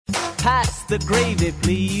Pass the gravy,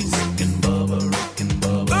 please. Rick and Bubba, Rick and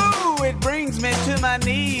Bubba. Ooh, it brings me to my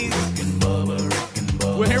knees. Rick and Bubba, Rick and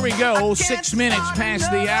Bubba. Well, here we go. 6 minutes past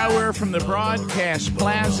the hour from the Broadcast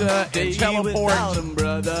Plaza and Teleport.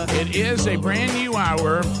 It is a brand new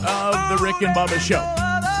hour of the Rick and Bubba Show.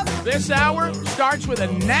 This hour starts with a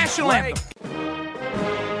national anthem.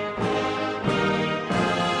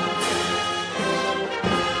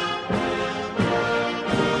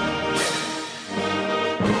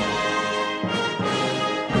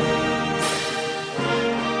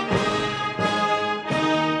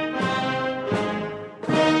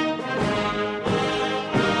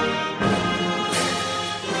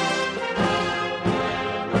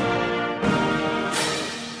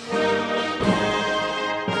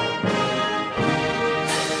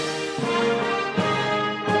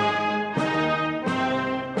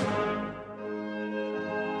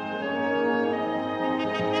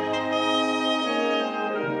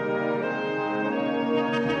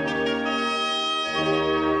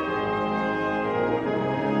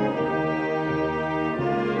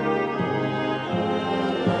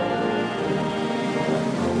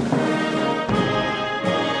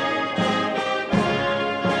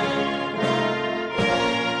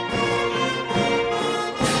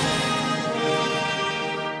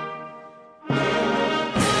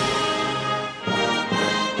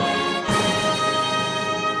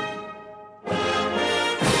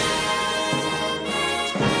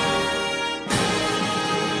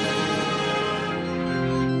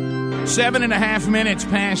 7.5 minutes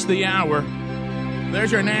past the hour.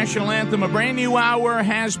 There's our national anthem. A brand new hour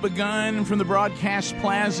has begun from the Broadcast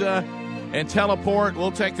Plaza and Teleport.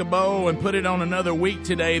 We'll take a bow and put it on another week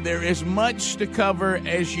today. There is much to cover,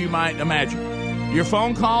 as you might imagine. Your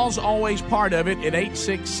phone call's always part of it at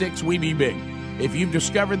 866-WE-BE-BIG. If you've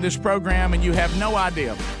discovered this program and you have no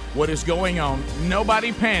idea what is going on,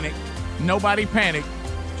 nobody panic. Nobody panic.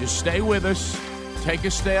 Just stay with us. Take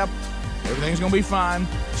a step. Everything's going to be fine.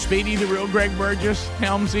 Speedy, the real Greg Burgess,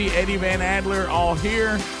 Helmsy, Eddie Van Adler, all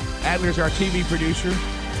here. Adler's our TV producer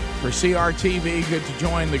for CRTV. Good to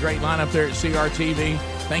join the great lineup there at CRTV.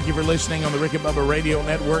 Thank you for listening on the Rick and Bubba Radio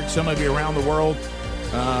Network. Some of you around the world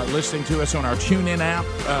listening to us on our TuneIn app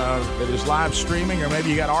that is live streaming, or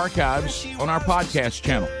maybe you got archives on our podcast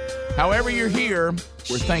channel. However you're here,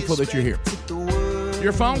 we're thankful that you're here.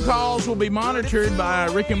 Your phone calls will be monitored by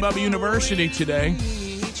Rick and Bubba University today.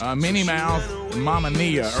 Minnie Mouth and Mama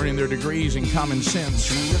Nia earning their degrees in common sense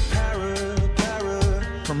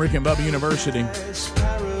from Rick and Bubba University.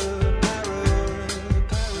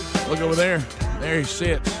 Look over there. There he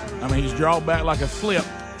sits. I mean, he's drawn back like a flip.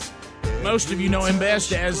 Most of you know him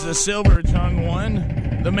best as the Silver-Tongued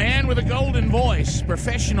One, the man with a golden voice,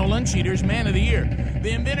 Professional Lunch Eaters Man of the Year,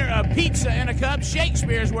 the inventor of pizza in a cup,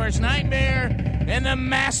 Shakespeare's worst nightmare, and the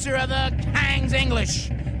master of the King's English.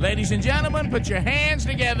 Ladies and gentlemen, put your hands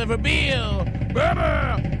together for Bill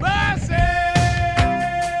Bubba Bussey!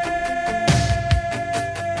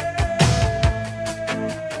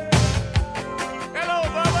 Hello,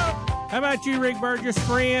 Bubba. How about you, Rick Burgess?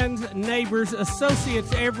 Friends, neighbors,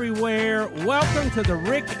 associates everywhere. Welcome to the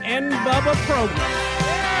Rick and Bubba program.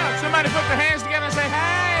 Yeah, somebody put their hands together and say,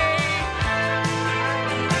 hey!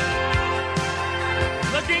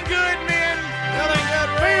 Looking good, men. Feeling good,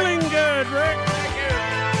 Rick. Feeling good, Rick.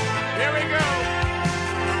 Here we go.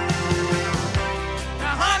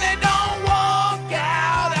 Now, honey, don't walk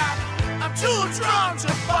out. I'm too drunk to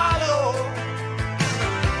follow.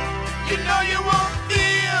 You know you won't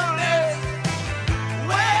feel this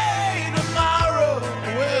way tomorrow.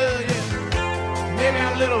 Well, yeah. Maybe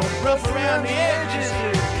I'm a little rough around the edges.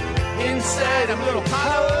 Inside, I'm a little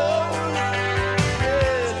hollow.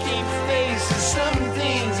 Keep facing some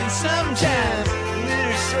things and sometimes a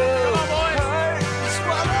little so. Come on, boys.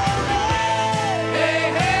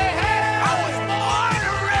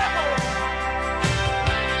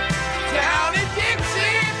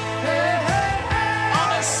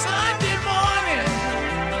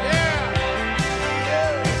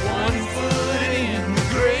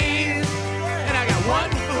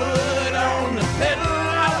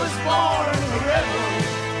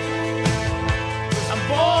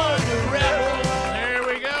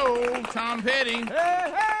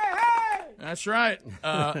 That's right.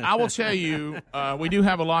 I will tell you, we do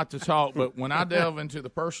have a lot to talk, but when I delve into the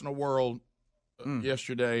personal world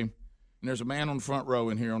yesterday, and there's a man on the front row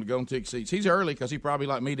in here on the Golden Ticket seats. He's early because he probably,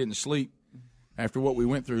 like me, didn't sleep after what we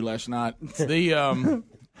went through last night.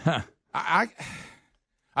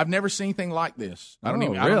 I've never seen anything like this. I don't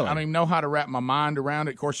even know how to wrap my mind around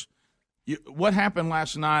it. Of course, what happened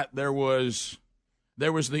last night, there was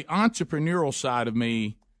the entrepreneurial side of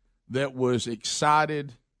me that was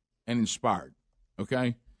excited and inspired.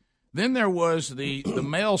 Okay, then there was the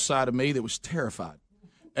male side of me that was terrified,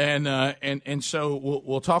 and so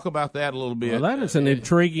we'll talk about that a little bit. Well, that is an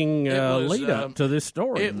intriguing lead up to this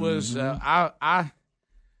story. It was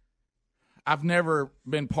I've never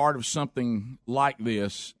been part of something like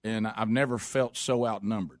this, and I've never felt so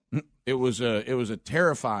outnumbered. It was a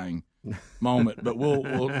terrifying moment, but we'll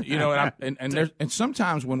and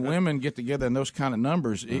sometimes when women get together in those kind of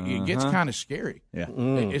numbers, it gets kind of scary. Yeah,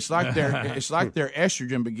 it's like their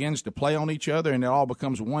estrogen begins to play on each other, and it all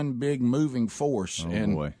becomes one big moving force.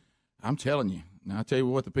 Boy. I'm telling you. Now, I'll tell you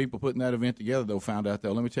what the people putting that event together, though, found out,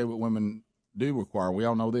 though. Let me tell you what women do require. We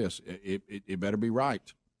all know this. It better be right.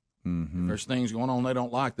 If there's things going on they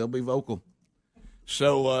don't like, they'll be vocal.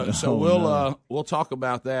 So we'll talk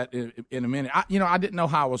about that in a minute. I didn't know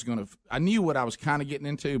how I was going to – I knew what I was kind of getting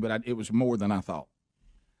into, but it was more than I thought.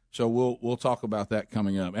 So we'll talk about that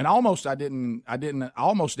coming up. And almost I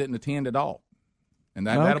almost didn't attend at all. And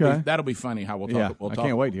that'll be funny how we'll talk. Yeah, I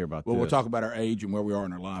can't wait to hear about this. We'll talk about our age and where we are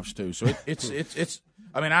in our lives too. So it's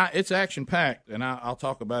action packed, and I'll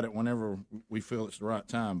talk about it whenever we feel it's the right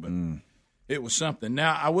time. But it was something.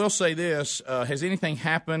 Now I will say this: has anything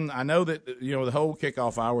happened? I know that the whole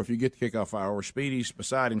kickoff hour. If you get the kickoff hour, Speedy's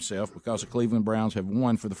beside himself because the Cleveland Browns have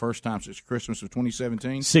won for the first time since Christmas of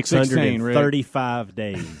 2017. 635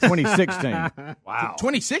 days. 2016. Wow,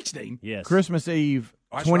 2016. Yes, Christmas Eve.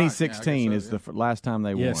 That's 2016 right. is the last time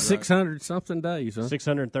they won. Yeah, 600-something days, huh?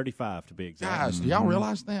 635 to be exact. Guys, do y'all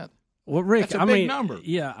realize that? Well, Rick, That's a big number.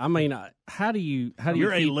 Yeah, how do you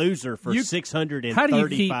You're keep, a loser for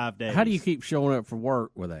 635 days. How do you keep showing up for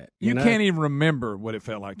work with that? You know? can't even remember what it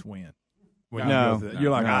felt like to win. When you go through that.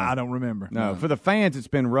 You're like, I don't remember. No, for the fans, it's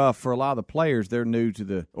been rough. For a lot of the players, they're new to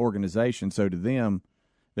the organization, so to them,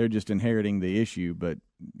 they're just inheriting the issue. But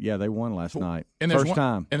yeah, they won last night. First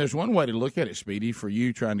time. And there's one way to look at it, Speedy, for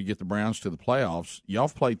you trying to get the Browns to the playoffs. Y'all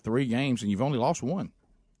have played 3 games and you've only lost 1.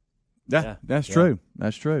 That's true.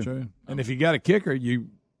 That's true. And if you got a kicker, you've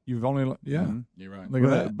only You're right. Look at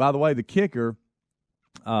that. By the way, the kicker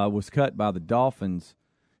was cut by the Dolphins.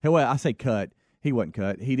 Well, I say cut. He wasn't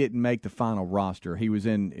cut. He didn't make the final roster. He was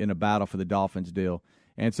in a battle for the Dolphins deal.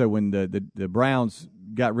 And so when the Browns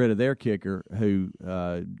got rid of their kicker, who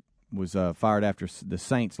was fired after the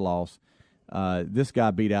Saints loss, this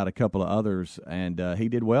guy beat out a couple of others, and he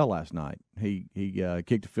did well last night. He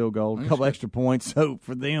kicked a field goal, a couple extra points. So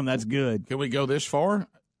for them, that's good. Can we go this far?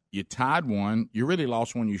 You tied 1. You really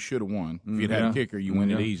lost 1 you should have won. If you'd had a kicker, you win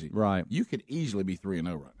it easy. Right. You could easily be 3-0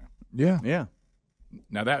 right now. Yeah.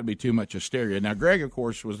 Now, that would be too much hysteria. Now, Greg, of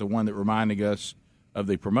course, was the one that reminded us of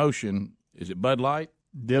the promotion. Is it Bud Light?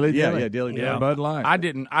 Dilly. Dilly. Yeah, Bud Light.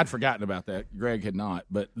 I'd forgotten about that. Greg had not.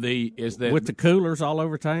 But with the coolers all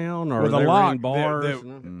over town, or with a they were lock in bars,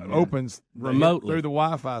 that opens remotely through the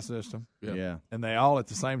Wi-Fi system. Yeah. And they all at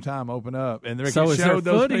the same time open up. And so is there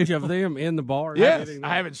footage of them in the bar? Yes.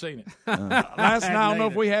 I haven't seen it. Last night, I don't know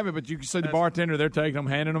if we have it, but you can see the bartender. They're taking them,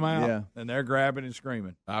 handing them out, and they're grabbing and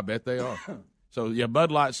screaming. I bet they are. So, yeah,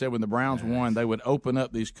 Bud Light said when the Browns won, they would open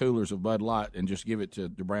up these coolers of Bud Light and just give it to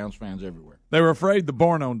the Browns fans everywhere. They were afraid the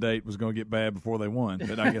Born-On date was going to get bad before they won,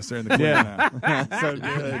 but I guess they're in the clear now. So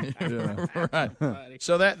good. Right.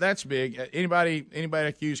 So that's big. Anybody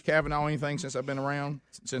accuse Kavanaugh of anything since I've been around?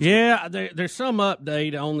 There's some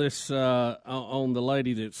update on this on the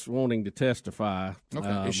lady that's wanting to testify.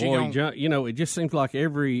 Okay. Is she it just seems like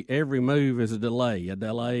every move is a delay.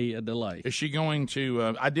 Is she going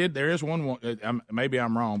to? There is one. Maybe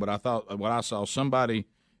I'm wrong, but I thought what I saw, somebody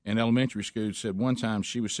in elementary school said one time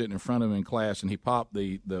she was sitting in front of him in class and he popped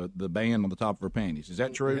the band on the top of her panties. Is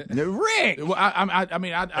that true? Rick! Well, I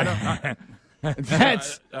don't.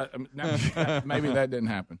 That's maybe that didn't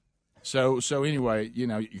happen. So anyway,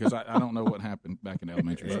 because I don't know what happened back in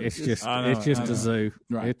elementary school. It's just a zoo.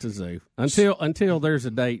 Right. It's a zoo. Until there's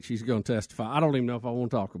a date she's going to testify. I don't even know if I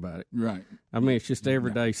want to talk about it. Right. I mean, it's just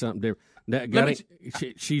every day something different.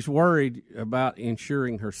 She's worried about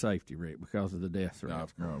ensuring her safety, Rick, because of the death threat.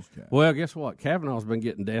 Of course. Okay. Well, guess what? Kavanaugh's been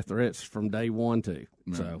getting death threats from day 1 too.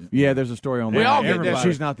 Right. So yeah, there's a story on that. We all get death.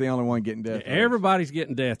 She's not the only one getting death threats. Everybody's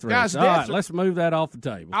getting death threats. Guys, all right, let's move that off the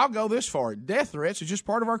table. I'll go this far. Death threats is just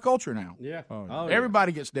part of our culture now. Yeah.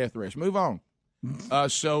 Everybody gets death threats. Move on.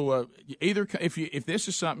 Either if this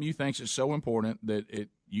is something you think is so important that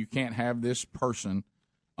you can't have this person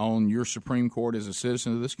on your Supreme Court as a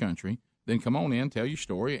citizen of this country, then come on in, tell your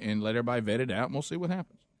story, and let everybody vet it out, and we'll see what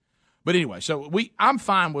happens. But anyway, I'm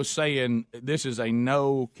fine with saying this is a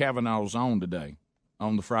no Kavanaugh zone today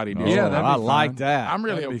on the Friday edition. Yeah, I like that. I'm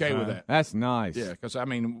really okay with that. That's nice. Yeah, because,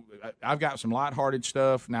 I've got some lighthearted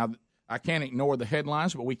stuff. Now, I can't ignore the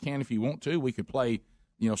headlines, but we can if you want to. We could play,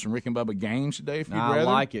 some Rick and Bubba games today if you'd I rather.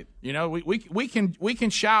 like it. We can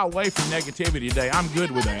shy away from negativity today. I'm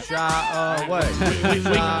good with that. Shy away.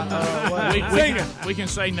 We can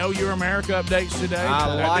say No You're America updates today.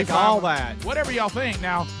 I like all that. Whatever y'all think.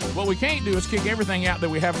 Now, what we can't do is kick everything out that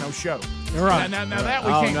we have no show. Right. Now that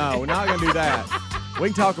we can't. Oh, no, we're not going to do that. We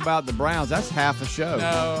can talk about the Browns. That's half a show.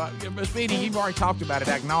 No, Speedy, you've already talked about it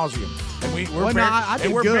ad nauseum. And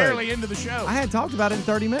we're good. barely into the show. I had talked about it in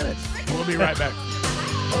 30 minutes. We'll be right back.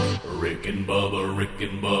 Rick and Bubba, Rick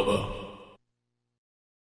and Bubba.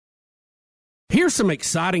 Here's some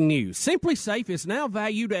exciting news. Simply Safe is now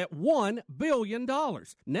valued at $1 billion.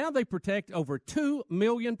 Now they protect over 2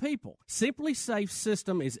 million people. Simply Safe's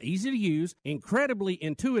system is easy to use, incredibly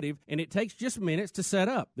intuitive, and it takes just minutes to set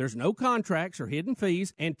up. There's no contracts or hidden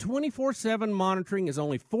fees, and 24/7 monitoring is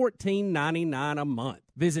only $14.99 a month.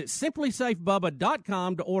 Visit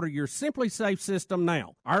simplysafebubba.com to order your Simply Safe system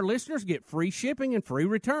now. Our listeners get free shipping and free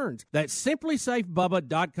returns. That's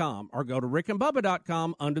simplysafebubba.com, or go to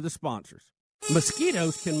rickandbubba.com under the sponsors.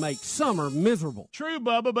 Mosquitoes can make summer miserable. True,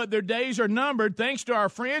 Bubba, but their days are numbered thanks to our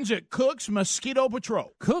friends at Cook's Mosquito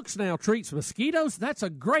Patrol. Cook's now treats mosquitoes? That's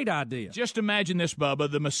a great idea. Just imagine this,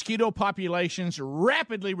 Bubba. The mosquito populations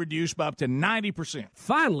rapidly reduced by up to 90%.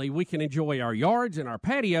 Finally, we can enjoy our yards and our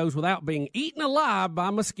patios without being eaten alive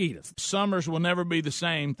by mosquitoes. Summers will never be the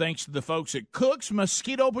same thanks to the folks at Cook's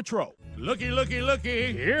Mosquito Patrol. Looky, looky,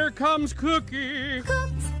 looky. Here comes Cookie.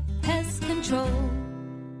 Cook's Pest Control.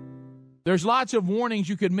 There's lots of warnings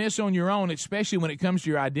you could miss on your own, especially when it comes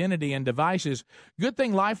to your identity and devices. Good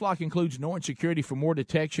thing LifeLock includes Norton Security for more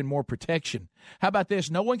detection, more protection. How about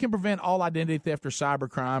this? No one can prevent all identity theft or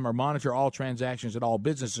cybercrime or monitor all transactions at all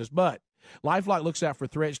businesses, but LifeLock looks out for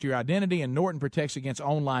threats to your identity, and Norton protects against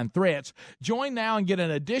online threats. Join now and get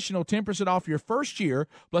an additional 10% off your first year,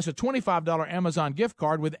 plus a $25 Amazon gift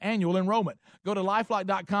card with annual enrollment. Go to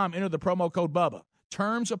LifeLock.com, enter the promo code BUBBA.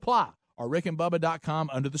 Terms apply. Or rickandbubba.com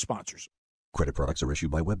under the sponsors. Credit products are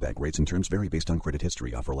issued by WebBank. Rates and terms vary based on credit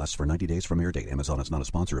history. Offer lasts for 90 days from air date. Amazon is not a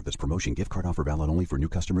sponsor of this promotion. Gift card offer valid only for new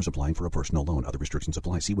customers applying for a personal loan. Other restrictions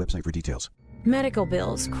apply. See website for details. Medical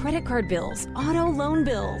bills, credit card bills, auto loan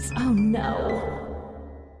bills. Oh, no.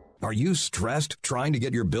 Are you stressed trying to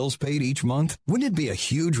get your bills paid each month? Wouldn't it be a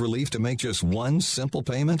huge relief to make just one simple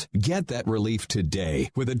payment? Get that relief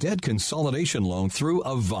today with a debt consolidation loan through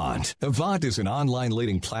Avant. Avant is an online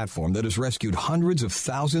lending platform that has rescued hundreds of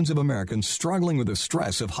thousands of Americans struggling with the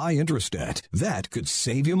stress of high interest debt. That could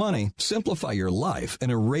save you money, simplify your life,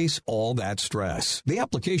 and erase all that stress. The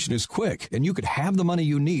application is quick, and you could have the money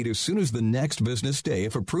you need as soon as the next business day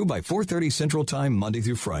if approved by 4:30 Central Time, Monday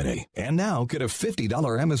through Friday. And now get a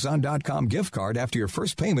 $50 Amazon.com gift card after your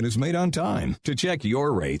first payment is made on time. To check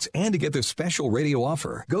your rates and to get this special radio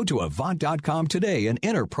offer, go to Avant.com today and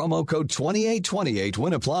enter promo code 2828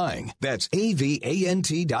 when applying. That's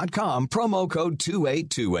AVANT.com, promo code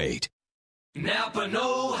 2828. Napa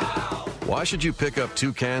know-how. Why should you pick up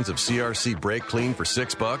 2 cans of CRC Brake Clean for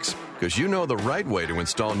 $6? Because you know the right way to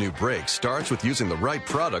install new brakes starts with using the right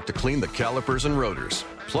product to clean the calipers and rotors.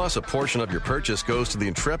 Plus, a portion of your purchase goes to the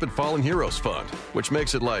Intrepid Fallen Heroes Fund, which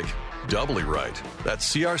makes it like doubly right. That's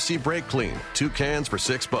CRC Brake Clean, 2 cans for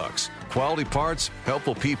 $6. Quality parts,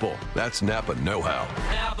 helpful people. That's Napa know-how.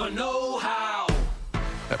 Napa know-how.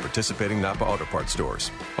 At participating Napa Auto Parts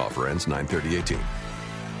stores. Offer ends 9/30/18.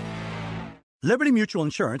 Liberty Mutual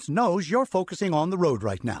Insurance knows you're focusing on the road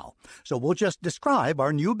right now, so we'll just describe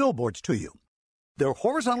our new billboards to you. They're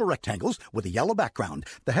horizontal rectangles with a yellow background.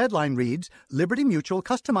 The headline reads, Liberty Mutual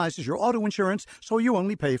customizes your auto insurance so you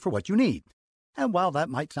only pay for what you need. And while that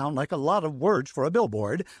might sound like a lot of words for a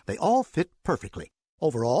billboard, they all fit perfectly.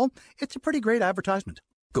 Overall, it's a pretty great advertisement.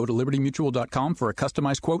 Go to libertymutual.com for a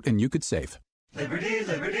customized quote and you could save. Liberty,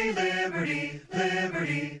 liberty, liberty,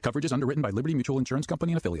 liberty. Coverage is underwritten by Liberty Mutual Insurance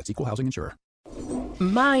Company and affiliates. Equal housing insurer.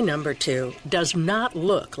 My number 2 does not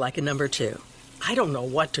look like a number 2. I don't know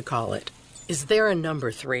what to call it. Is there a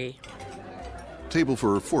number 3? Table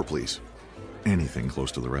for 4, please. Anything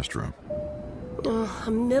close to the restroom. A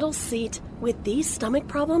middle seat with these stomach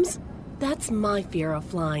problems? That's my fear of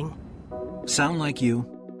flying. Sound like you?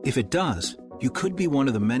 If it does, you could be one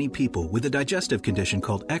of the many people with a digestive condition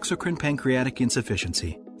called exocrine pancreatic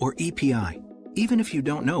insufficiency, or EPI. Even if you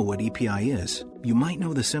don't know what EPI is, you might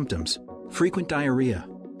know the symptoms: frequent diarrhea,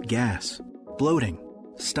 gas, bloating,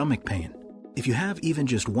 stomach pain. If you have even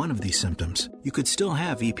just one of these symptoms, you could still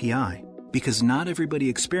have EPI, because not everybody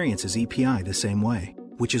experiences EPI the same way,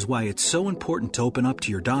 which is why it's so important to open up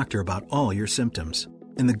to your doctor about all your symptoms.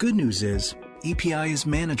 And the good news is, EPI is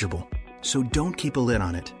manageable, so don't keep a lid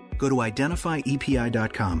on it. Go to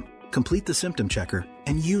identifyepi.com Complete the symptom checker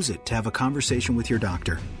and use it to have a conversation with your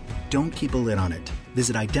doctor. Don't keep a lid on it.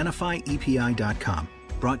 Visit identifyepi.com.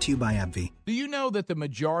 Brought to you by AbbVie. Do you know that the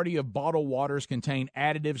majority of bottled waters contain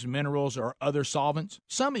additives, minerals, or other solvents?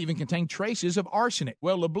 Some even contain traces of arsenic.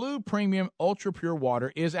 Well, LeBlue Premium Ultra Pure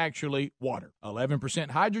Water is actually water.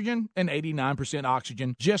 11% hydrogen and 89%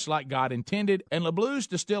 oxygen, just like God intended. And LeBlue's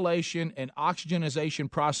distillation and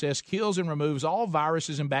oxygenization process kills and removes all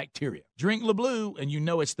viruses and bacteria. Drink LeBlue, and you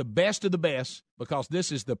know it's the best of the best because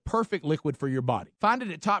this is the perfect liquid for your body. Find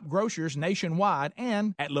it at top grocers nationwide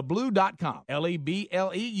and at lebleu.com,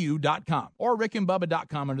 LEBLEU.com, or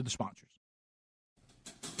rickandbubba.com under the sponsors.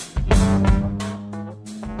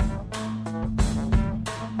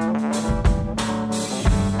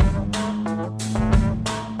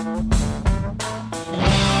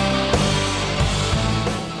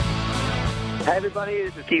 Hey everybody,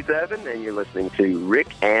 this is Keith Urban, and you're listening to Rick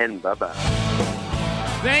and Bubba.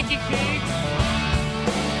 Thank you, Keith.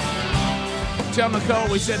 Tell Nicole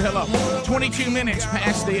we said hello. 22 minutes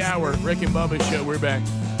past the hour. Rick and Bubba show. We're back.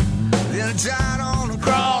 Then died on the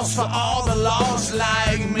cross for all the lost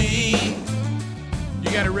like me. You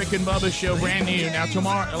got a Rick and Bubba show, brand new. Now,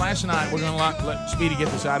 last night, we're going to let Speedy get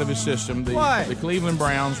this out of his system. The Cleveland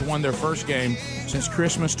Browns won their first game since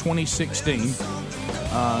Christmas 2016.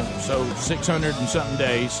 So 600 and something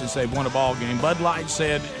days since they've won a ball game. Bud Light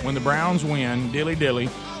said when the Browns win, dilly,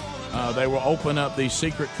 they will open up these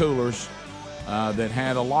secret coolers that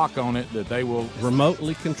had a lock on it that they will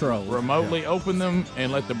remotely control. Open them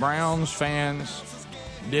and let the Browns fans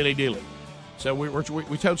dilly. So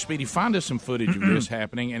we told Speedy, find us some footage of this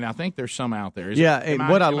happening, and I think there's some out there. Am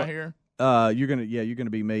I here? You're gonna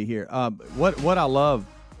be me here. What I love.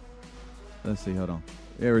 Let's see. Hold on.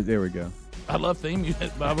 There we go. I love theme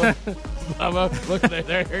music, Bubba. Bubba, look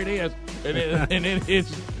there it is, and it is.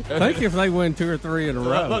 Think if they win 2 or 3 in a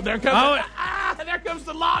row. Look, there comes. There comes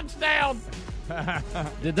the locks down.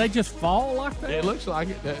 Did they just fall like that? It looks like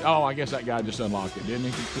it. Oh, I guess that guy just unlocked it,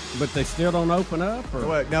 didn't he? But they still don't open up. Or?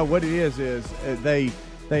 Well, no, what it is they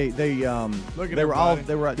there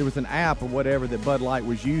was an app or whatever that Bud Light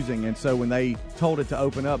was using, and so when they told it to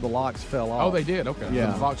open up, the locks fell off. Oh, they did. Okay.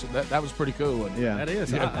 Yeah. So that was pretty cool. Yeah, that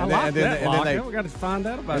is. Yeah. I like that lock. Then we got to find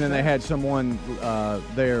out about that. And then they had someone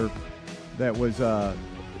there that was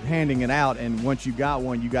handing it out, and once you got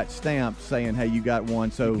one, you got stamped saying, "Hey, you got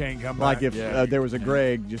one." So, you can't come like back. if there was a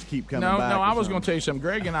Greg, just keep coming back. No, I was going to tell you something.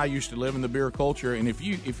 Greg and I used to live in the beer culture, and if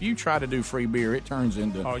you try to do free beer, it turns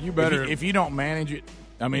into. Oh, you better if you don't manage it.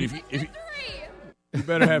 I mean, if you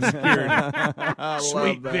better have security.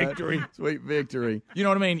 Sweet victory. You know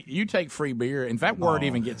what I mean? You take free beer. In fact, word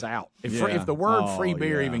even gets out. If the word free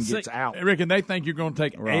beer even gets out. Rick, and they think you're going to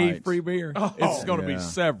take a free beer. It's going to be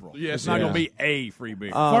several. Yes, it's not going to be a free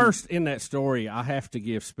beer. First, in that story, I have to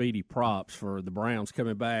give Speedy props for the Browns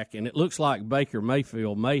coming back, and it looks like Baker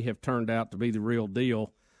Mayfield may have turned out to be the real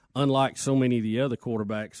deal. Unlike so many of the other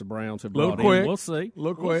quarterbacks the Browns have brought in. We'll see.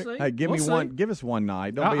 Hey, give us one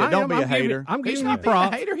night. Don't be a hater. I'm giving you a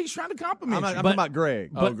props. Hater. He's trying to compliment you. I'm talking about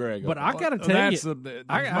Greg. Greg. But I got to tell you,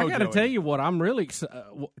 I got to tell you what I'm really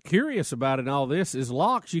curious about in all this is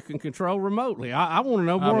locks you can control remotely. I want to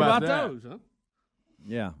know more about those. Huh?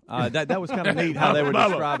 Yeah, that was kind of neat how they were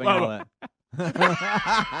describing all that.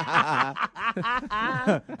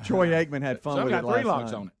 Troy Aikman had fun with it last 3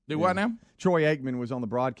 locks night. on it. Do what now? Troy Aikman was on the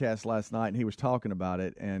broadcast last night, and he was talking about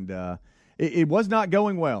it, and it was not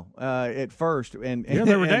going well at first. And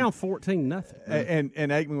they were down 14-0. And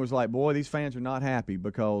Aikman was like, "Boy, these fans are not happy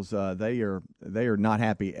because they are not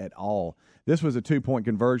happy at all." This was a 2-point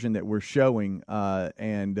conversion that we're showing,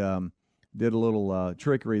 and did a little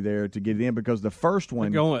trickery there to get it in because the first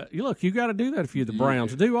one. Look, you got to do that if you're the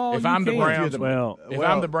Browns. Do all if you I'm can. The Browns, if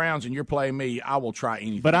I'm the Browns and you're playing me, I will try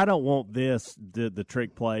anything. But I don't want the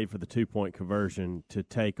trick play for the 2-point conversion to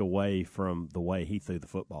take away from the way he threw the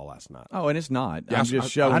football last night. Oh, and it's not. I'm just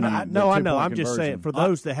showing. I know. I'm just saying for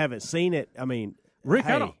those that haven't seen it. I mean, Rick,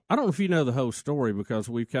 hey. I don't know if you know the whole story because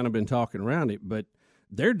we've kind of been talking around it, but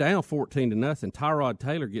they're down 14-0. Tyrod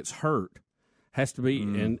Taylor gets hurt. Has to be,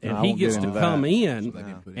 and he gets to come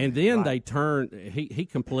in, and then they turn. He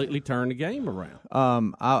completely turned the game around.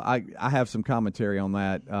 I have some commentary on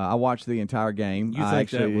that. I watched the entire game. You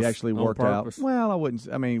think it actually worked out. Well, I wouldn't.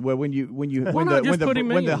 I mean, when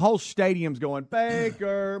the whole stadium's going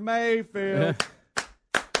Baker Mayfield.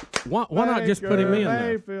 Why not just put him in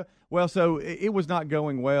there? Well, so it was not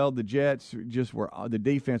going well. The Jets just were. The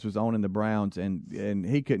defense was owning the Browns, and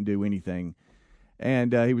he couldn't do anything.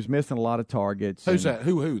 And he was missing a lot of targets. Who's that?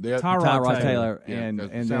 Who? Tyrod Taylor. Yeah, and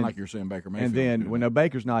sound then, like you're saying Baker Mayfield. And then, well, no,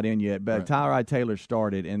 Baker's not in yet, but Tyrod Taylor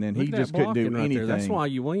started, and then he just couldn't do anything. That's why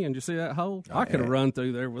you win. Did you see that hole? I could have run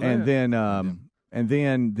through there with and that.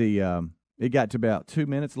 Then it got to about 2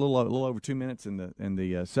 minutes, a little over 2 minutes in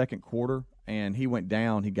the second quarter, and he went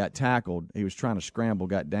down. He got tackled. He was trying to scramble,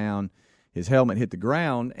 got down. His helmet hit the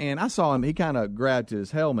ground, and I saw him. He kind of grabbed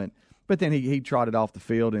his helmet, but then he trotted off the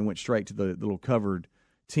field and went straight to the little covered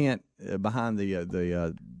tent behind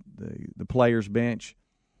the players' bench,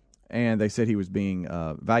 and they said he was being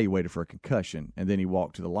evaluated for a concussion. And then he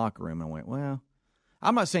walked to the locker room and went, well,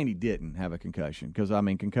 I'm not saying he didn't have a concussion because, I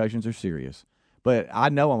mean, concussions are serious. But I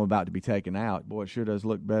know I'm about to be taken out. Boy, it sure does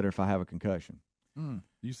look better if I have a concussion.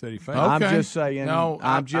 You said he failed. Okay. I'm just saying. No,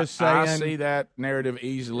 I'm just saying. I see that narrative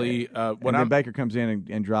easily. And then Baker comes in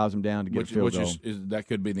and drives him down to get a field goal. That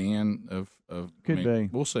could be the end of could be.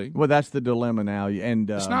 We'll see. Well, that's the dilemma now. And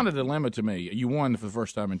it's not a dilemma to me. You won for the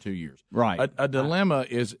first time in 2 years. Right. A dilemma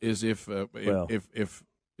is if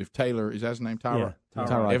Taylor, is that his name? Tyra.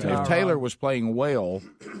 Yeah. If Taylor was playing well,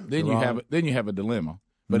 then you have a dilemma.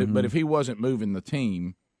 But but if he wasn't moving the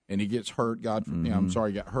team and he gets hurt, I'm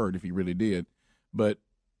sorry he got hurt if he really did. But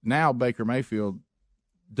now Baker Mayfield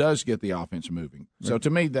does get the offense moving. So to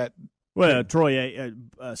me that. Well,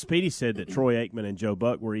 Speedy said that Troy Aikman and Joe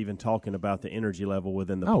Buck were even talking about the energy level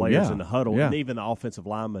within the players in the huddle, and even the offensive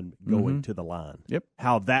linemen going to the line. Yep,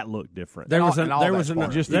 how that looked different. There was an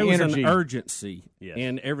urgency yes.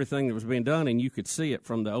 in everything that was being done, and you could see it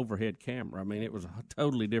from the overhead camera. I mean, it was a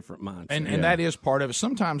totally different mindset, and that is part of it.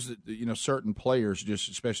 Sometimes certain players, just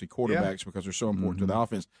especially quarterbacks, because they're so important to the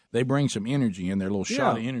offense, they bring some energy in their little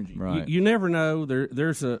shot of energy. Right. You never know.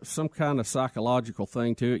 There's some kind of psychological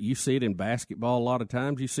thing to it. You see it in basketball a lot of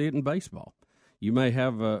times. You see it in baseball. You may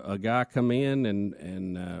have a guy come in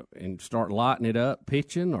and start lighting it up,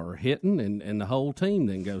 pitching or hitting, and the whole team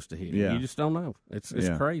then goes to hit. Yeah. You just don't know. It's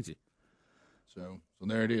crazy. So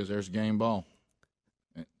there it is. There's game ball.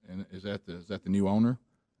 And is that the new owner?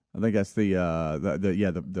 I think that's the Are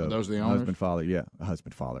those the owners? husband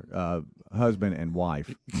father, husband and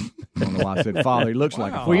wife. I don't know why I said father. He looks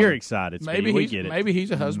like a father. Well, you're excited. Maybe we get it. Maybe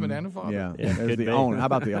he's a husband and a father. Yeah, there's the owner. How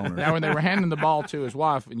about the owner? Now, when they were handing the ball to his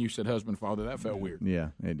wife, and you said husband father, that felt weird. Yeah,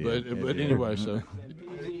 it did. But anyway, so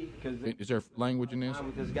is there language in this?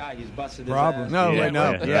 This guy, he's busted his Problem. ass. No,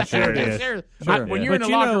 Yeah, sure it is. When you're in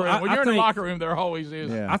the locker room, there always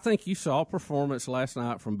is. Yeah. I think you saw a performance last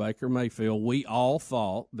night from Baker Mayfield. We all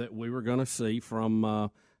thought that we were going to see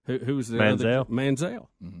from who was the Manziel. other Manziel.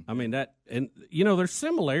 I mean that, and there's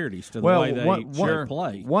similarities to the way they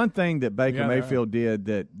play. One thing that Baker Mayfield did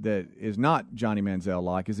that is not Johnny Manziel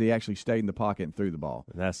like is he actually stayed in the pocket and threw the ball.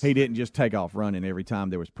 He didn't just take off running every time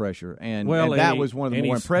there was pressure, and that was one of the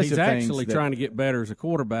more impressive things. He's actually trying to get better as a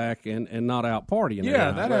quarterback and not out partying. Yeah,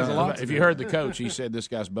 that has a lot. If you heard the coach, he said this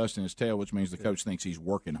guy's busting his tail, which means the coach thinks he's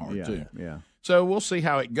working hard too. Yeah. So we'll see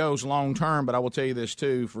how it goes long term, but I will tell you this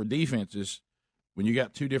too: for defenses, when you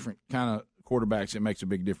got two different kind of quarterbacks, it makes a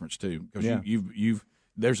big difference too. Because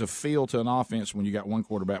there's a feel to an offense when you got one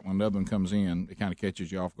quarterback. When another one comes in, it kind of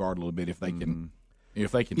catches you off guard a little bit if they can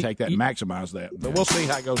take that and maximize that. But we'll see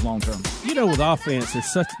how it goes long term. With offense,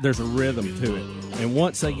 there's a rhythm to it, and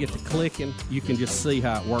once they get to clicking, you can just see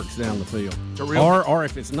how it works down the field. Or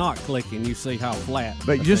if it's not clicking, you see how flat.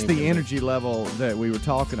 But just the energy level that we were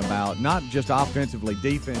talking about, not just offensively,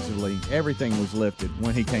 defensively, everything was lifted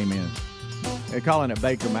when he came in. They're calling it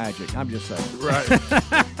Baker Magic. I'm just saying. Right.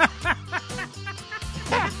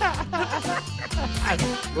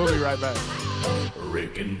 We'll be right back.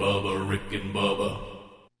 Rick and Bubba, Rick and Bubba.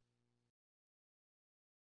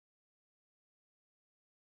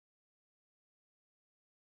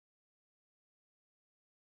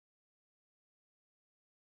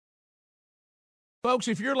 Folks,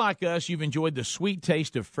 if you're like us, you've enjoyed the sweet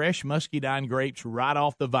taste of fresh muscadine grapes right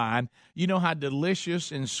off the vine. You know how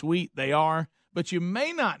delicious and sweet they are, but you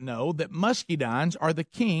may not know that muscadines are the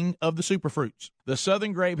king of the superfruits. The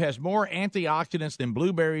Southern grape has more antioxidants than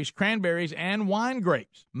blueberries, cranberries, and wine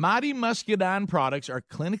grapes. Mighty Muscadine products are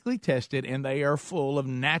clinically tested, and they are full of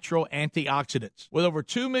natural antioxidants. With over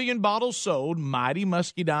 2 million bottles sold, Mighty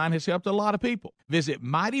Muscadine has helped a lot of people. Visit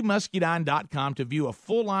MightyMuscadine.com to view a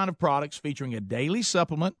full line of products featuring a daily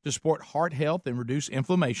supplement to support heart health and reduce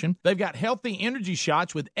inflammation. They've got healthy energy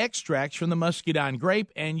shots with extracts from the muscadine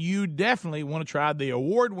grape, and you definitely want to try the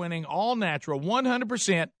award-winning, all-natural,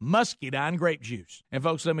 100% muscadine grape juice. juice. And,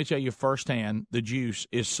 folks, let me tell you firsthand, the juice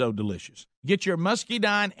is so delicious. Get your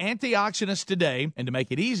Muscadine antioxidants today, and to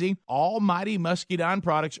make it easy, all Mighty Muscadine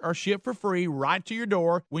products are shipped for free right to your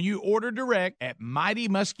door when you order direct at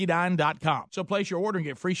mightymuscadine.com. So place your order and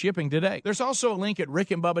get free shipping today. There's also a link at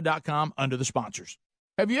rickandbubba.com under the sponsors.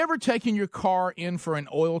 Have you ever taken your car in for an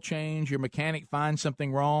oil change, your mechanic finds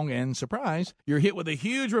something wrong, and surprise, you're hit with a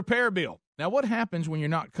huge repair bill? Now, what happens when you're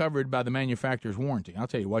not covered by the manufacturer's warranty? I'll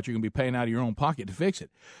tell you what, you're going to be paying out of your own pocket to fix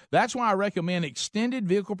it. That's why I recommend extended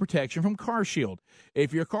vehicle protection from CarShield.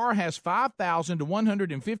 If your car has 5,000 to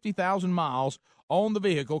 150,000 miles on the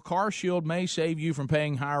vehicle, CarShield may save you from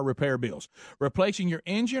paying higher repair bills. Replacing your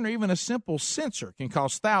engine or even a simple sensor can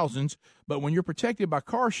cost thousands, but when you're protected by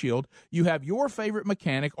CarShield, you have your favorite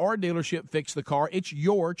mechanic or dealership fix the car. It's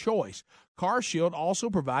your choice. CarShield also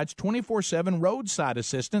provides 24/7 roadside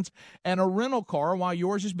assistance and a rental car while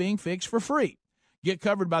yours is being fixed for free. Get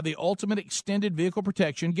covered by the ultimate extended vehicle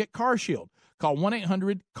protection. Get CarShield. Call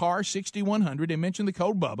 1-800-CAR-6100 and mention the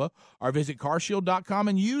code BUBBA, or visit carshield.com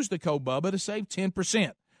and use the code BUBBA to save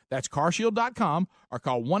 10%. That's carshield.com, or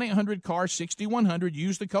call 1-800-CAR-6100,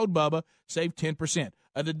 use the code BUBBA, save 10%.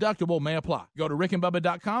 A deductible may apply. Go to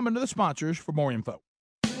rickandbubba.com under the sponsors for more info.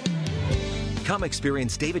 Come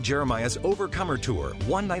experience David Jeremiah's Overcomer Tour,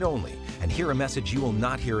 one night only, and hear a message you will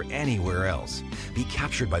not hear anywhere else. Be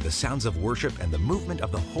captured by the sounds of worship and the movement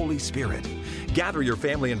of the Holy Spirit. Gather your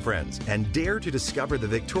family and friends and dare to discover the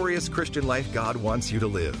victorious Christian life God wants you to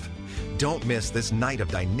live. Don't miss this night of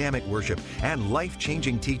dynamic worship and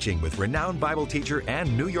life-changing teaching with renowned Bible teacher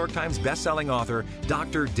and New York Times bestselling author,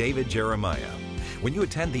 Dr. David Jeremiah. When you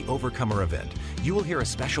attend the Overcomer event, you will hear a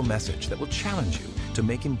special message that will challenge you to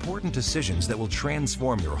make important decisions that will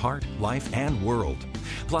transform your heart, life, and world.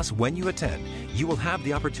 Plus, when you attend, you will have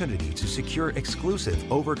the opportunity to secure exclusive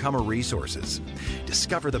Overcomer resources.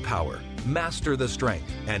 Discover the power, master the strength,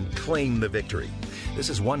 and claim the victory. This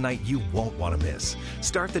is one night you won't want to miss.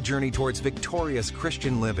 Start the journey towards victorious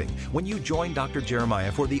Christian living when you join Dr.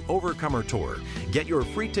 Jeremiah for the Overcomer Tour. Get your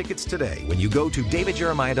free tickets today when you go to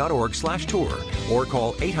davidjeremiah.org/tour or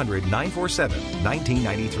call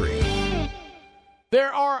 800-947-1993.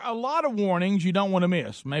 There are a lot of warnings you don't want to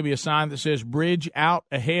miss. Maybe a sign that says bridge out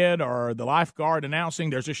ahead, or the lifeguard announcing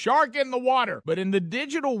there's a shark in the water. But in the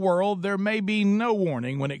digital world, there may be no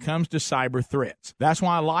warning when it comes to cyber threats. That's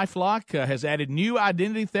why LifeLock has added new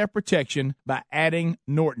identity theft protection by adding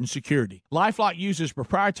Norton Security. LifeLock uses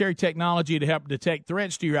proprietary technology to help detect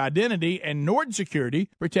threats to your identity, and Norton Security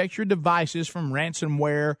protects your devices from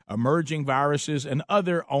ransomware, emerging viruses, and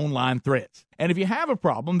other online threats. And if you have a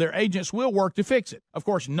problem, their agents will work to fix it. Of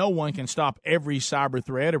course, no one can stop every cyber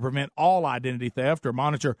threat or prevent all identity theft or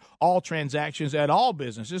monitor all transactions at all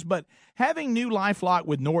businesses, but having new LifeLock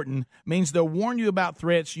with Norton means they'll warn you about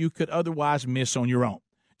threats you could otherwise miss on your own.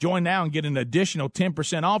 Join now and get an additional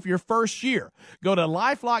 10% off your first year. Go to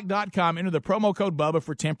LifeLock.com, enter the promo code BUBBA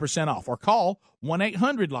for 10% off, or call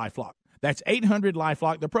 1-800-LifeLock. That's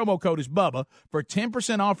 800-LifeLock. The promo code is BUBBA for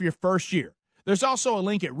 10% off your first year. There's also a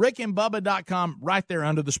link at rickandbubba.com right there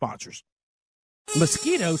under the sponsors.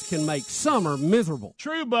 Mosquitoes can make summer miserable.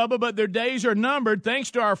 True, Bubba, but their days are numbered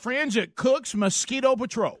thanks to our friends at Cook's Mosquito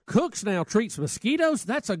Patrol. Cook's now treats mosquitoes?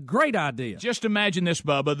 That's a great idea. Just imagine this,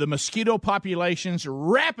 Bubba. The mosquito populations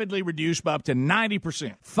rapidly reduced by up to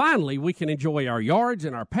 90%. Finally, we can enjoy our yards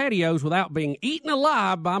and our patios without being eaten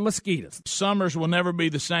alive by mosquitoes. Summers will never be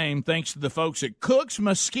the same thanks to the folks at Cook's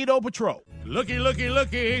Mosquito Patrol. Looky, looky,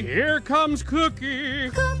 looky. Here comes Cookie.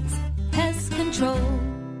 Cook's Pest Control.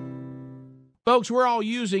 Folks, we're all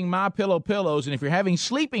using MyPillow pillows, and if you're having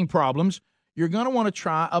sleeping problems, you're going to want to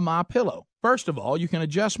try a MyPillow. First of all, you can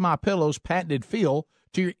adjust MyPillow's patented feel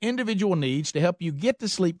to your individual needs to help you get to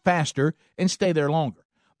sleep faster and stay there longer.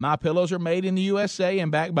 MyPillows are made in the USA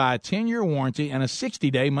and backed by a 10-year warranty and a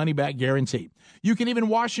 60-day money-back guarantee. You can even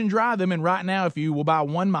wash and dry them, and right now, if you will buy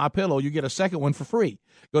one MyPillow, you get a second one for free.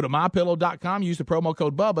 Go to MyPillow.com, use the promo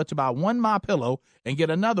code BUBBA to buy one MyPillow and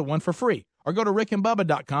get another one for free. Or go to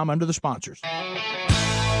rickandbubba.com under the sponsors.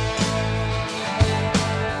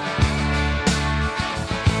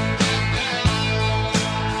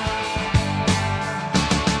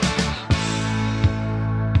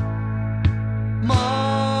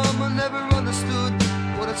 Mama never understood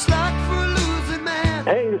what it's like for a losing man.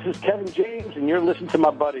 Hey, this is Kevin James, and you're listening to my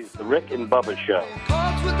buddies, The Rick and Bubba Show.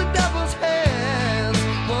 Cards with the devil's hands,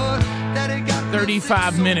 but Daddy got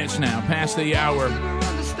 35 minutes now, past the hour.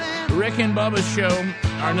 Rick and Bubba's show.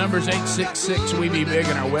 Our number's 866-WE-BE-BIG,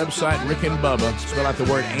 and our website, Rick and Bubba. Spell out the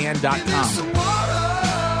word and.com.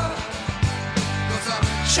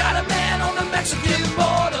 Shot a man on the Mexican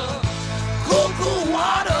border. Cool, cool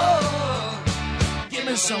water.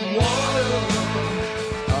 me some water.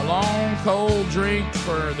 A long, cold drink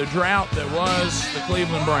for the drought that was the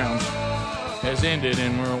Cleveland Browns has ended,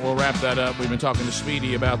 and we'll wrap that up. We've been talking to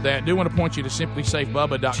Speedy about that. Do want to point you to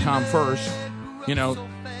simplysafebubba.com first. You know,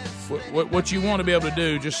 what you want to be able to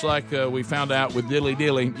do, just like we found out with Dilly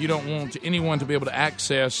Dilly, you don't want anyone to be able to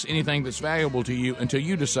access anything that's valuable to you until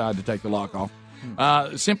you decide to take the lock off.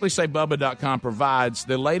 SimplySafeBubba.com provides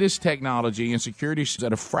the latest technology and security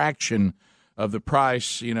at a fraction of the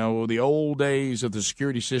price. You know, the old days of the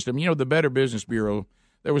security system. You know, the Better Business Bureau,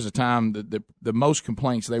 there was a time that the most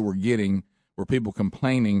complaints they were getting were people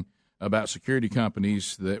complaining about security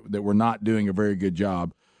companies that were not doing a very good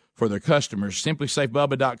job for their customers.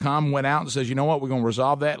 SimplySafeBubba.com went out and says, you know what, we're going to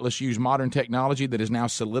resolve that. Let's use modern technology that has now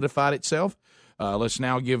solidified itself. Let's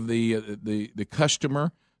now give the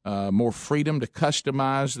customer more freedom to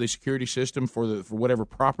customize the security system for whatever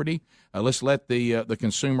property. Let's let the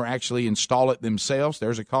consumer actually install it themselves.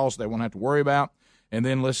 There's a cost they won't have to worry about. And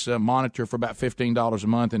then let's monitor for about $15 a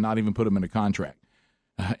month and not even put them in a contract.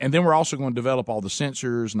 And then we're also going to develop all the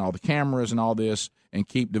sensors and all the cameras and all this and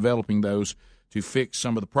keep developing those to fix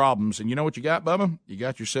some of the problems. And you know what you got, Bubba? You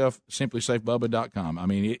got yourself SimplySafeBubba.com. I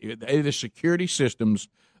mean, it is security systems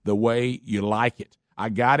the way you like it. I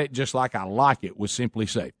got it just like I like it with Simply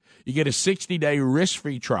Safe. You get a 60-day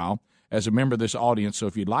risk-free trial as a member of this audience. So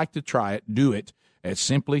if you'd like to try it, do it at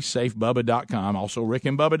SimplySafeBubba.com. Also,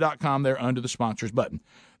 RickandBubba.com there under the sponsors button.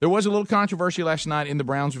 There was a little controversy last night in the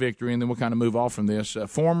Browns' victory, and then we'll kind of move off from this. A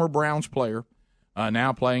former Browns player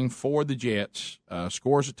now playing for the Jets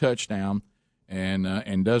scores a touchdown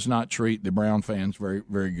and does not treat the Brown fans very,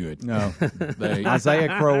 very good. No.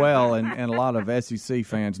 Isaiah Crowell, and a lot of SEC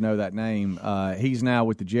fans know that name. He's now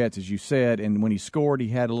with the Jets, as you said, and when he scored, he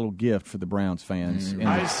had a little gift for the Browns fans.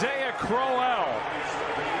 Isaiah Crowell.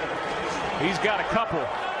 He's got a couple.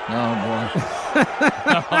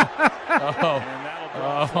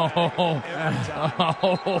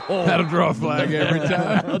 That'll draw a flag every time.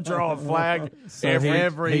 That'll draw a flag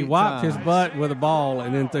every He wiped his butt with a ball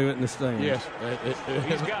and then threw it in the stands. Yes.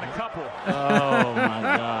 He's got a couple. Oh, my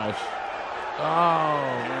gosh.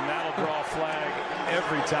 And that'll draw a flag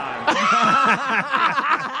every time.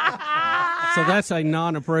 So that's a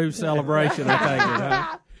non-approved celebration, I take it,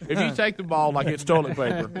 huh? If you take the ball like it's toilet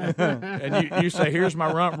paper and you say, here's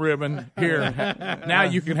my rump ribbon, here, now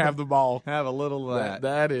you can have the ball. Have a little of that.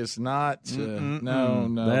 That is not,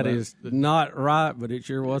 no. That is not right, but it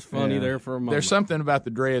sure was funny there for a moment. There's something about the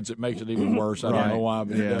dreads that makes it even worse. I don't know why,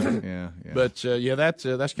 but it does. Yeah. But,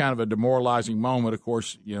 that's kind of a demoralizing moment. Of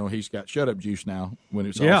course, you know, he's got shut-up juice now when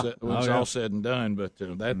it's all said and done. But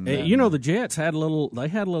you know, the Jets had a little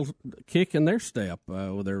kick in their step.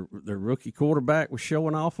 Their rookie quarterback was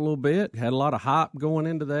showing off a little bit, had a lot of hype going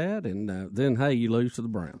into that, and then, hey, you lose to the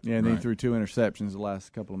Browns. Yeah, and he threw 2 interceptions the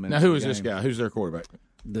last couple of minutes. Now, who is this guy? Who's their quarterback?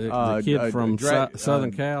 The kid from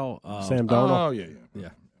Southern Cal. Sam Darnold. Oh, yeah.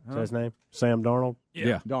 Is that his name? Sam Darnold?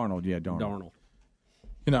 Yeah. Darnold.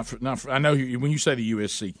 I know when you say the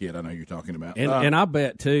USC kid, I know you're talking about. And I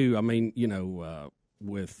bet, too, I mean, you know,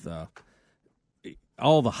 with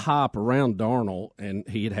all the hype around Darnold, and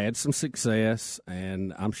he had some success,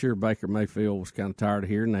 and I'm sure Baker Mayfield was kind of tired of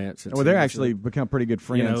hearing that. Well, they're actually become pretty good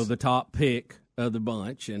friends. You know, the top pick of the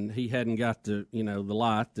bunch, and he hadn't got the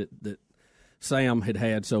light that Sam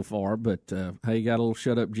had so far. But hey, he got a little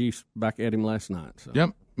shut-up juice back at him last night. So. Yep.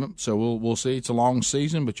 So we'll see. It's a long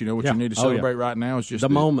season, but you know what you need to celebrate right now is just the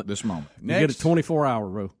moment. This moment. You get a 24-hour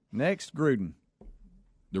rule. Next, Gruden.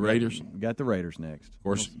 The Raiders. We got the Raiders next. Of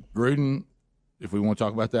course, Gruden, if we want to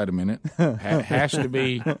talk about that a minute, has to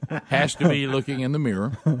be looking in the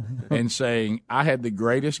mirror and saying, I had the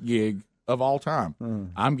greatest gig of all time.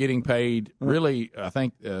 I'm getting paid really, I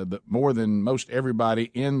think, more than most everybody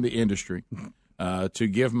in the industry to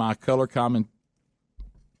give my color comments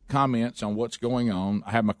on what's going on.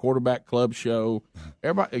 I have my quarterback club show,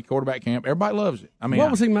 quarterback camp. Everybody loves it. I mean, what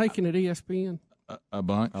was he making at ESPN? A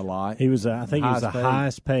bunch, a lot. He was, I think, he was the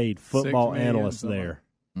highest paid football analyst there.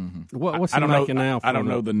 Mm-hmm. What's he making now? I don't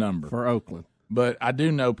know the number for Oakland, but I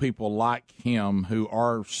do know people like him who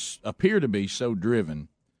appear to be so driven.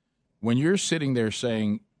 When you're sitting there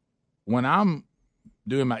saying, when I'm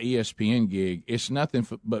doing my ESPN gig, it's nothing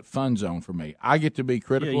but fun zone for me. I get to be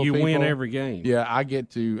critical. You of people. win every game. Yeah, I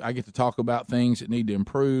get to talk about things that need to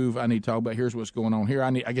improve. I need to talk about here's what's going on here.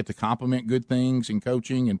 I get to compliment good things in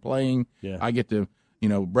coaching and playing. Yeah. I get to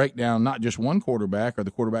break down not just one quarterback or the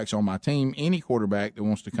quarterbacks on my team, any quarterback that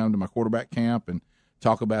wants to come to my quarterback camp and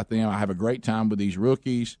talk about them. I have a great time with these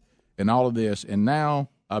rookies and all of this. And now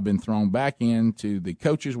I've been thrown back into the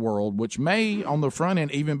coach's world, which may on the front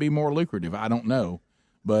end even be more lucrative. I don't know.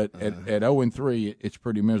 But at 0-3, it's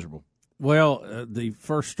pretty miserable. Well, the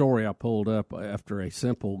first story I pulled up after a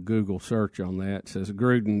simple Google search on that says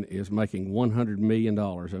Gruden is making $100 million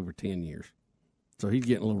over 10 years. So he's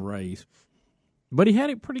getting a little raise. But he had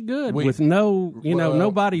it pretty good with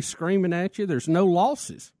nobody screaming at you. There's no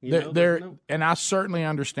losses. And I certainly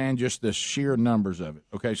understand just the sheer numbers of it.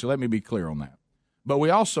 Okay, so let me be clear on that. But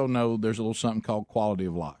we also know there's a little something called quality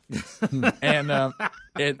of life. and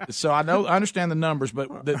so I understand the numbers,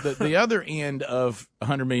 but the other end of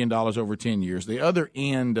 $100 million over 10 years, the other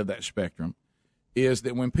end of that spectrum is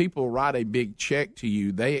that when people write a big check to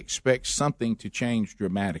you, they expect something to change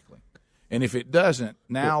dramatically. And if it doesn't,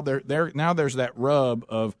 now there's that rub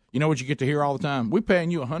of, you know what you get to hear all the time? We're paying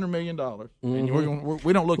you $100 million, and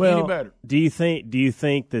we don't look any better. Do you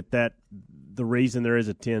think that the reason there is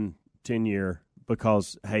a 10-year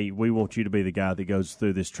because, hey, we want you to be the guy that goes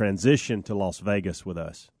through this transition to Las Vegas with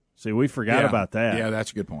us. See, we forgot about that. Yeah,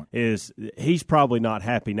 that's a good point. He's probably not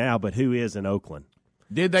happy now, but who is in Oakland?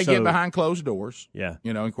 Did they get behind closed doors? Yeah.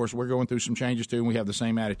 Of course, we're going through some changes, too, and we have the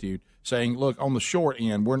same attitude, saying, look, on the short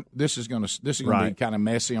end, this is going to be kind of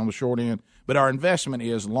messy on the short end, but our investment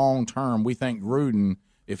is long-term. We think Gruden,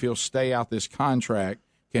 if he'll stay out this contract,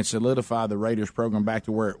 can solidify the Raiders program back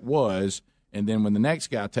to where it was, and then when the next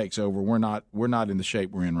guy takes over, we're not in the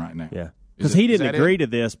shape we're in right now. Yeah, because he didn't agree to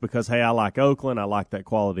this because, hey, I like Oakland, I like that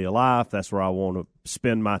quality of life. That's where I want to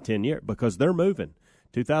spend my 10 years because they're moving.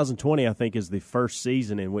 2020, I think, is the first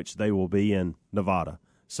season in which they will be in Nevada.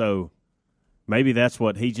 So maybe that's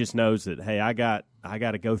what he just knows that, hey, I got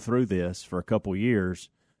to go through this for a couple years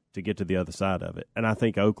to get to the other side of it. And I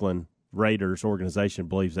think Oakland Raiders organization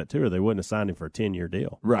believes that too, or they wouldn't have signed him for a 10-year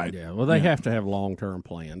deal. Right. Yeah. Well, they have to have long-term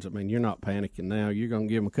plans. I mean, you're not panicking now. You're going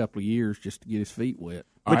to give him a couple of years just to get his feet wet.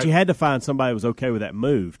 But you had to find somebody who was okay with that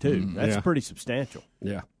move too. That's pretty substantial.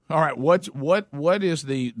 Yeah. All right. What is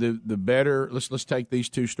the better? Let's take these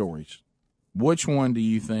two stories. Which one do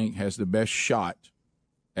you think has the best shot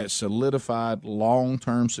at solidified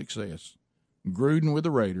long-term success? Gruden with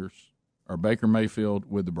the Raiders or Baker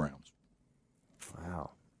Mayfield with the Browns?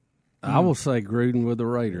 Wow. I will say Gruden with the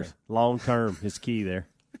Raiders. Yeah. Long term is key there.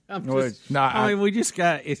 We just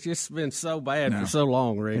got. It's just been so bad for so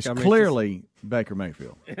long, Rick. It's clearly Baker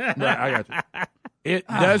Mayfield. Right, I got you. It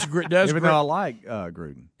does. Even though I like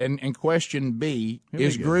Gruden. And question B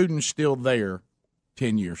is Gruden still there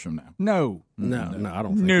 10 years from now? No, I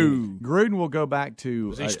don't think no. Gruden will go back to.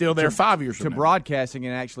 Is he still there 5 years from now? Broadcasting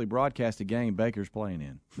and actually broadcast a game Baker's playing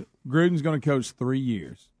in. Gruden's going to coach 3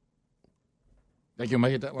 years. Think he'll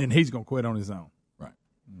make it that long? And he's going to quit on his own. Right.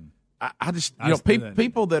 I just,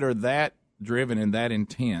 people that are that driven and that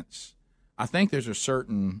intense, I think there's a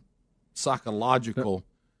certain psychological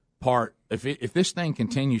part. If this thing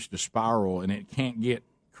continues to spiral and it can't get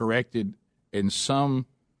corrected in some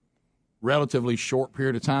relatively short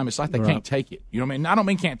period of time, it's like they can't take it. You know what I mean? I don't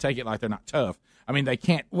mean can't take it like they're not tough. I mean, they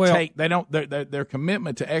can't take, they don't, their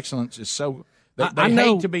commitment to excellence is so. They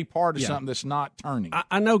hate to be part of something that's not turning.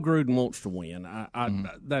 I know Gruden wants to win.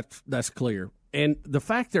 That's clear. And the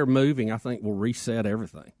fact they're moving, I think, will reset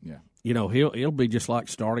everything. Yeah. He'll be just like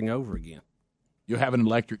starting over again. You'll have an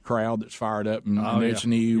electric crowd that's fired up and it's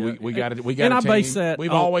new. We got it. We got and a team. I base that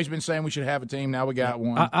We've always been saying we should have a team. Now we got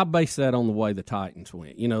one. I base that on the way the Titans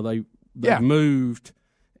went. They moved.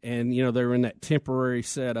 And they were in that temporary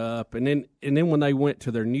setup, and then when they went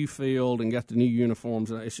to their new field and got the new uniforms,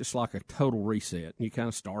 it's just like a total reset. You kind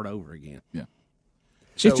of start over again. Yeah,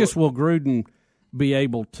 it's just will Gruden be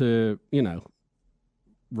able to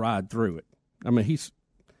ride through it? I mean,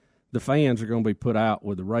 the fans are going to be put out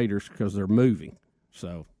with the Raiders because they're moving.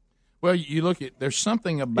 So, well, you look at there's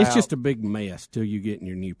something about it's just a big mess till you get in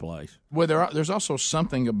your new place. Well, there's also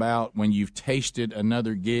something about when you've tasted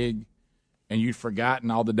another gig. And you'd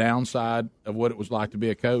forgotten all the downside of what it was like to be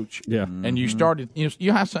a coach. Yeah. And you started,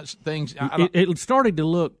 you have such things. It started to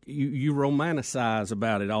look, you romanticize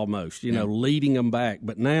about it almost, leading them back.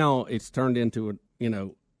 But now it's turned into,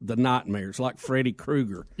 the nightmare. It's like Freddy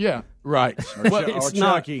Krueger. Yeah, right. Or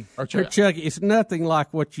Chucky. Or Chucky. It's nothing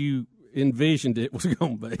like what you envisioned it was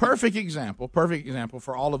going to be. Perfect example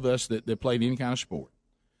for all of us that played any kind of sport.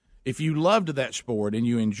 If you loved that sport and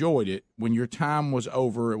you enjoyed it, when your time was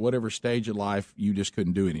over at whatever stage of life, you just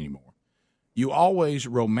couldn't do it anymore. You always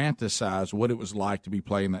romanticize what it was like to be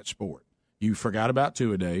playing that sport. You forgot about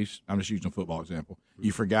two-a-days. I'm just using a football example.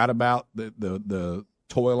 You forgot about the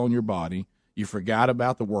toil on your body. You forgot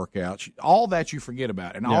about the workouts. All that you forget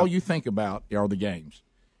about, and all you think about are the games.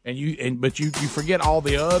 But you forget all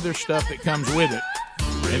the other stuff that comes with it.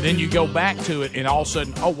 And then you go back to it, and all of a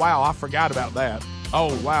sudden, oh, wow, I forgot about that.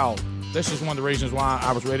 Oh, wow, this is one of the reasons why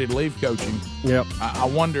I was ready to leave coaching. Yep. I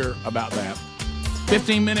wonder about that.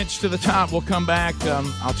 15 minutes to the top. We'll come back.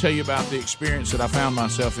 I'll tell you about the experience that I found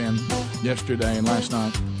myself in yesterday and last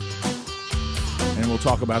night. And we'll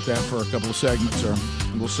talk about that for a couple of segments, or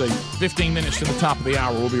we'll see. 15 minutes to the top of the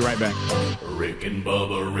hour. We'll be right back. Rick and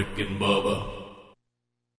Bubba, Rick and Bubba.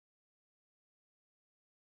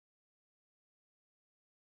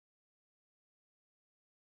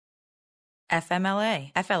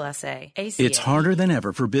 FMLA, FLSA, ACA. It's harder than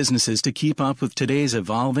ever for businesses to keep up with today's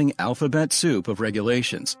evolving alphabet soup of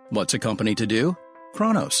regulations. What's a company to do?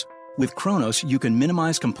 Kronos. With Kronos, you can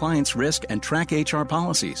minimize compliance risk and track HR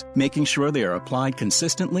policies, making sure they are applied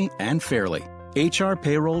consistently and fairly. HR,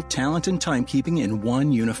 payroll, talent, and timekeeping in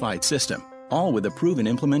one unified system, all with a proven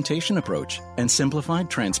implementation approach and simplified,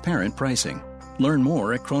 transparent pricing. Learn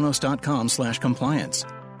more at kronos.com/compliance.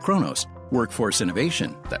 Kronos, workforce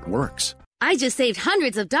innovation that works. I just saved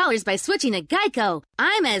hundreds of dollars by switching to Geico.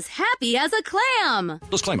 I'm as happy as a clam.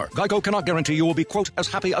 Disclaimer. Geico cannot guarantee you will be, quote, as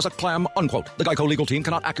happy as a clam, unquote. The Geico legal team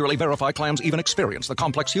cannot accurately verify clams even experience the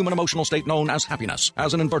complex human emotional state known as happiness.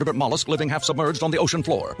 As an invertebrate mollusk living half submerged on the ocean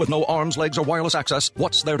floor, with no arms, legs, or wireless access,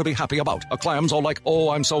 what's there to be happy about? A clam's all like, oh,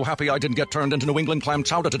 I'm so happy I didn't get turned into New England clam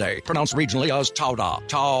chowder today. Pronounced regionally as chowder.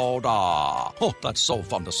 Chowder. Oh, that's so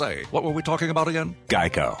fun to say. What were we talking about again?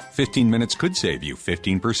 Geico. 15 minutes could save you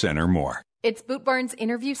 15% or more. It's Boot Barn's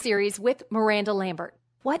interview series with Miranda Lambert.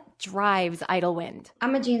 What drives Idlewind?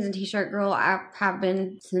 I'm a jeans and t-shirt girl. I have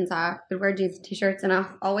been since I could wear jeans and t-shirts, and I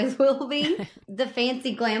always will be. The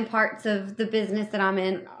fancy glam parts of the business that I'm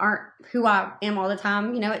in aren't who I am all the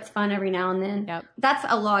time. You know, it's fun every now and then. Yep. That's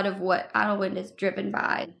a lot of what Idlewind is driven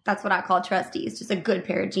by. That's what I call trustees. Just a good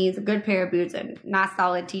pair of jeans, a good pair of boots, and a nice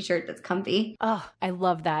solid t-shirt that's comfy. Oh, I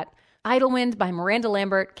love that. Idlewind by Miranda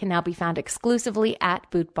Lambert can now be found exclusively at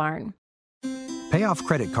Boot Barn. Pay off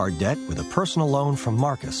credit card debt with a personal loan from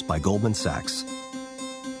Marcus by Goldman Sachs.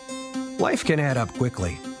 Life can add up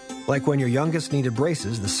quickly, like when your youngest needed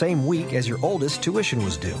braces the same week as your oldest tuition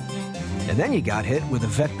was due. And then you got hit with a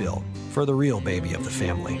vet bill for the real baby of the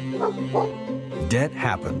family. Debt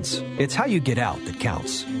happens. It's how you get out that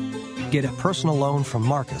counts. Get a personal loan from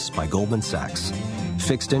Marcus by Goldman Sachs.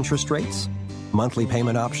 Fixed interest rates, monthly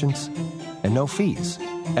payment options, and no fees,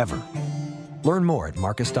 ever. Learn more at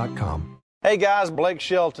Marcus.com. Hey guys, Blake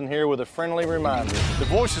Shelton here with a friendly reminder. The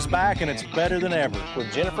Voice is back and it's better than ever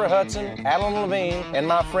with Jennifer Hudson, Alan Levine, and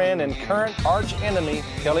my friend and current arch enemy,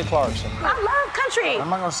 Kelly Clarkson. I love country. I'm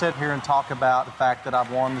not going to sit here and talk about the fact that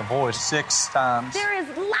I've won The Voice 6 times. There is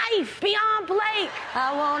life beyond Blake.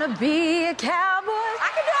 I want to be a cowboy. I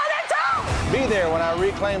can do all that too. Be there when I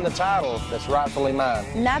reclaim the title that's rightfully mine.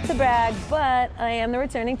 Not to brag, but I am the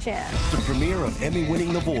returning champ. The premiere of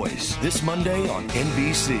Emmy-winning The Voice this Monday on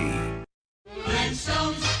NBC.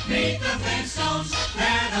 Flintstones, meet the Flintstones,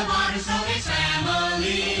 they're the modern Stories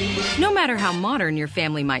family. No matter how modern your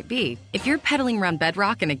family might be, if you're pedaling around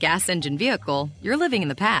Bedrock in a gas engine vehicle, you're living in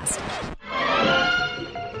the past.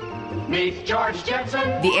 Meet George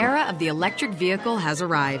Jetson. The era of the electric vehicle has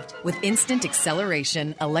arrived. With instant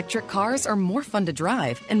acceleration, electric cars are more fun to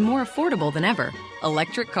drive and more affordable than ever.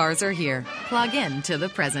 Electric cars are here. Plug in to the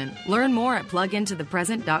present. Learn more at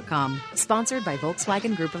plugintothepresent.com. Sponsored by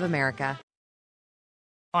Volkswagen Group of America.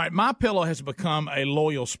 All right, MyPillow has become a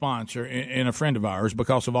loyal sponsor and a friend of ours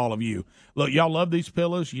because of all of you. Look, y'all love these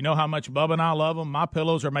pillows. You know how much Bubba and I love them.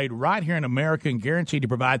 MyPillows are made right here in America and guaranteed to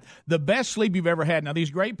provide the best sleep you've ever had. Now,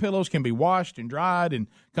 these great pillows can be washed and dried and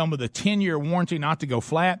come with a 10-year warranty not to go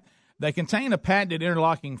flat. They contain a patented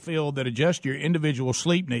interlocking field that adjusts your individual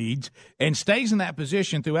sleep needs and stays in that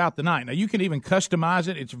position throughout the night. Now, you can even customize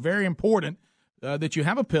it. It's very important that you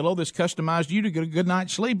have a pillow that's customized you to get a good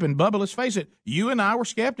night's sleep. And, Bubba, let's face it, you and I were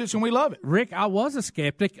skeptics, and we love it. Rick, I was a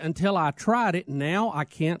skeptic until I tried it. Now I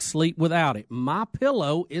can't sleep without it.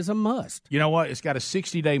 MyPillow is a must. You know what? It's got a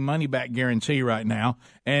 60-day money-back guarantee right now,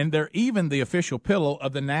 and they're even the official pillow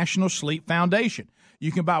of the National Sleep Foundation.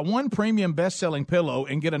 You can buy one premium best-selling pillow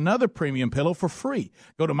and get another premium pillow for free.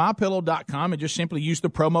 Go to MyPillow.com and just simply use the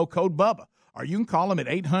promo code BUBBA. Or you can call them at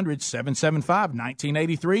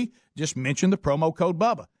 800-775-1983. Just mention the promo code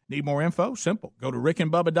BUBBA. Need more info? Simple. Go to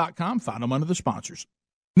rickandbubba.com. Find them under the sponsors.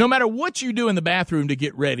 No matter what you do in the bathroom to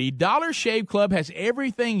get ready, Dollar Shave Club has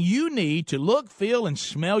everything you need to look, feel, and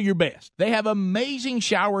smell your best. They have amazing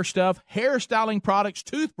shower stuff, hairstyling products,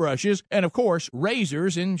 toothbrushes, and, of course,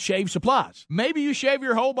 razors and shave supplies. Maybe you shave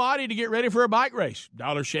your whole body to get ready for a bike race.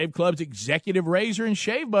 Dollar Shave Club's executive razor and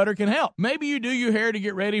shave butter can help. Maybe you do your hair to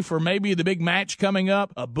get ready for maybe the big match coming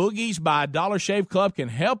up. A Boogies by Dollar Shave Club can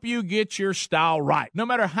help you get your style right. No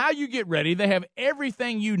matter how you get ready, they have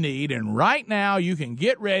everything you need, and right now you can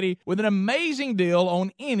get ready with an amazing deal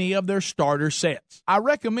on any of their starter sets. I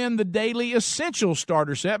recommend the Daily Essentials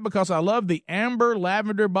starter set because I love the Amber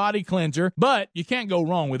Lavender Body Cleanser, but you can't go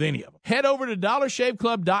wrong with any of them. Head over to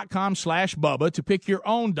dollarshaveclub.com/Bubba to pick your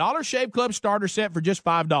own Dollar Shave Club starter set for just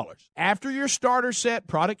 $5. After your starter set,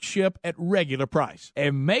 products ship at regular price.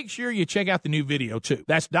 And make sure you check out the new video, too.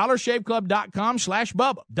 That's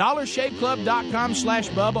dollarshaveclub.com/Bubba.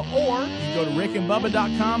 dollarshaveclub.com/Bubba, or you go to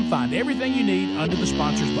rickandbubba.com, find everything you need under the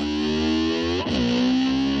sponsors button.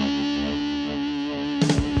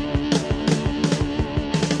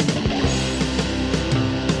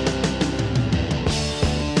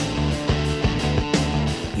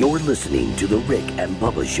 You're listening to The Rick and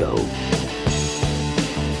Bubba Show.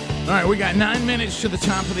 All right, we got 9 minutes to the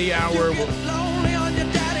top of the hour.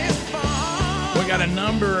 We got a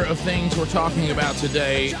number of things we're talking about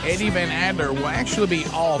today. Eddie Van Adler will actually be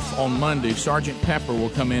off on Monday. Sergeant Pepper will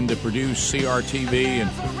come in to produce CRTV and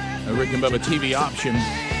Rick and Bubba TV option.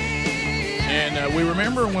 And we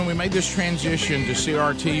remember when we made this transition to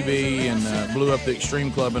CRTV and blew up the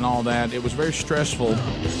Extreme Club and all that, it was very stressful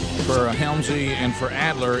for Helmsy and for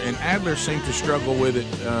Adler, and Adler seemed to struggle with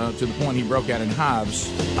it to the point he broke out in hives.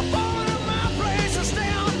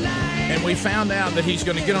 And we found out that he's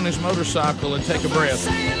going to get on his motorcycle and take a breath.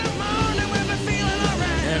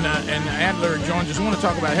 And Adler joins us. I want to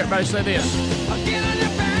talk about it. Everybody say this.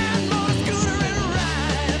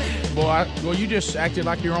 Boy, you just acted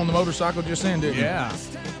like you were on the motorcycle just then, didn't you? Yeah.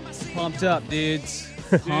 Pumped up, dudes.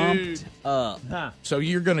 Pumped up. So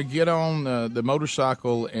you're going to get on the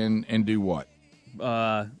motorcycle and do what?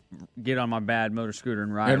 Get on my bad motor scooter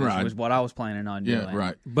and ride, which was what I was planning on doing. Yeah,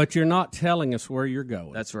 right. But you're not telling us where you're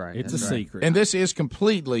going. That's right. It's a secret. And this is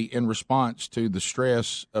completely in response to the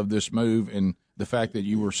stress of this move and the fact that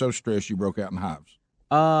you were so stressed you broke out in hives.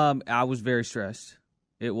 I was very stressed.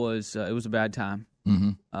 It was a bad time.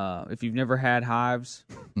 Mm-hmm. If you've never had hives,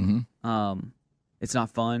 it's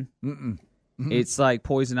not fun. Mm-mm. Mm-hmm. It's like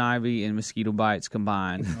poison ivy and mosquito bites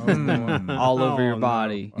combined all over your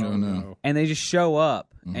body. No. And they just show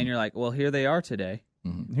up, and you're like, well, here they are today.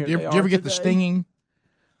 Mm-hmm. Did you ever get the stinging?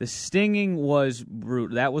 The stinging was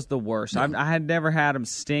brutal. That was the worst. I had never had them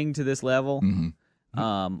sting to this level.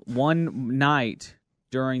 Mm-hmm. One night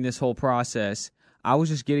during this whole process, I was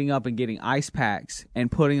just getting up and getting ice packs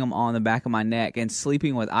and putting them on the back of my neck and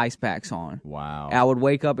sleeping with ice packs on. Wow. I would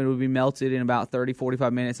wake up and it would be melted in about 30,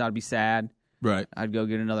 45 minutes. I'd be sad. Right. I'd go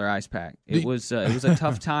get another ice pack. It was a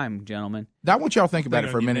tough time, gentlemen. I want y'all to think about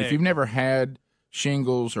it for a minute. If you've never had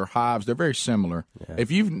shingles or hives, they're very similar. Yeah.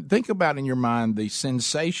 If you think about in your mind the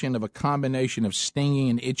sensation of a combination of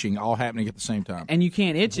stinging and itching all happening at the same time. And you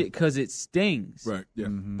can't itch it because it stings. Right, yeah.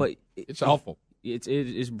 Mm-hmm. But it's awful. It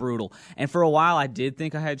is brutal. And for a while, I did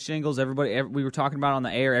think I had shingles. We were talking about it on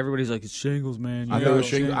the air. Everybody's like, it's shingles, man. I threw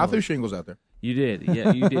shingles out there. You did.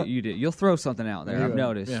 Yeah, you did. You did. You'll throw something out there. I've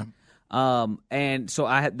noticed. Yeah. And so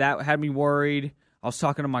that had me worried. I was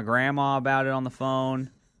talking to my grandma about it on the phone,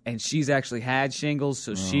 and she's actually had shingles,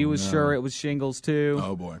 so she was sure it was shingles too.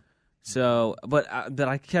 Oh boy. So, but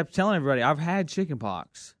I kept telling everybody I've had chicken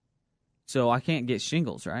pox, so I can't get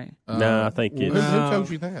shingles, right? No, I think it's. Who told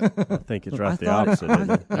you that? I think it's right the opposite. Isn't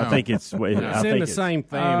it? I think it's. It's in the same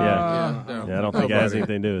family. Yeah, I don't think it has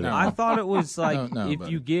anything to do with it. I thought it was like if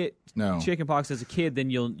you get chicken pox as a kid, then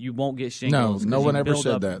you won't get shingles. No one ever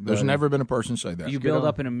said that. There's never been a person say that. You build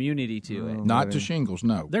up an immunity to it. Not to shingles,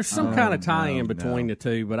 no. There's some kind of tie-in between the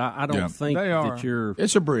two, but I don't think that you're.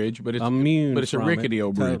 It's a bridge, but it's immune. But it's a rickety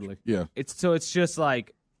old bridge. Totally. Yeah. It's just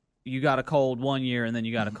like you got a cold one year and then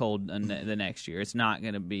you got a cold the next year. It's not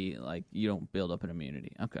going to be like you don't build up an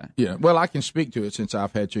immunity. Okay. Yeah. Well, I can speak to it since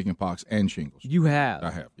I've had chicken pox and shingles. You have?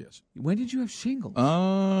 I have, yes. When did you have shingles?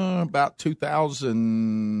 About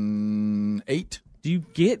 2008. Do you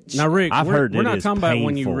get? Now, Rick, we're not talking about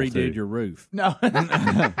when you redid too. your roof. No.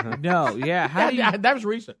 No. Yeah. That was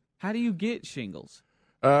recent. How do you get shingles?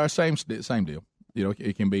 Same deal. You know,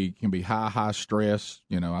 it can be high stress.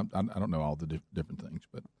 You know, I don't know all the different things,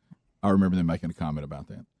 but I remember them making a comment about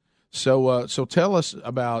that. So tell us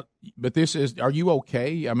about. But this is. Are you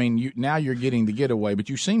okay? I mean, now you're getting the getaway, but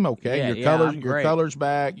you seem okay. Your color's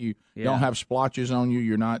back. You don't have splotches on you.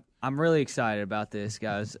 You're not. I'm really excited about this,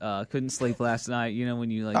 guys. Couldn't sleep last night. You know when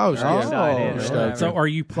you like. So are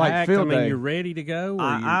you packed? I mean, you're ready to go.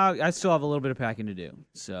 I still have a little bit of packing to do.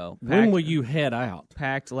 So when will you head out?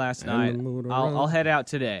 Packed last night. I'll head out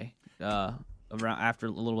today. around a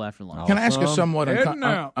little after lunch. Can I ask a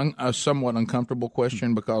somewhat uncomfortable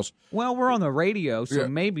question? Because we're on the radio, so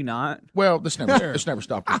maybe not. Well, it's never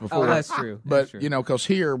stopped us before. Oh, that's true. But because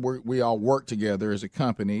here we all work together as a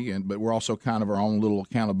company, but we're also kind of our own little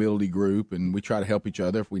accountability group, and we try to help each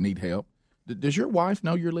other if we need help. Does your wife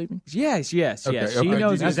know you're leaving? Yes. Okay. She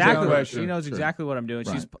knows exactly. She knows Sure. exactly what I'm doing.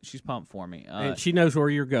 Right. She's pumped for me, and she knows where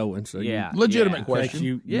you're going. So legitimate question.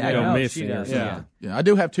 You don't miss she it. does. Yeah. I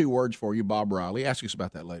do have 2 words for you, Bob Riley. Ask us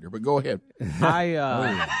about that later, but go ahead.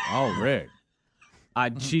 Rick.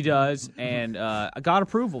 She does, and I got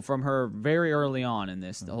approval from her very early on in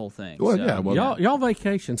the whole thing. Well, so, y'all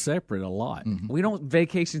vacation separate a lot. Mm-hmm. We don't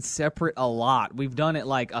vacation separate a lot. We've done it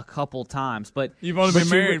like a couple times, but you've only been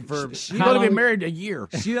married for. You've only been married a year.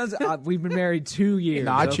 She does. We've been married 2 years.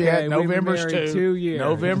 Not yet. November's 2 years.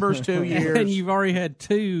 November's 2 years. And you've already had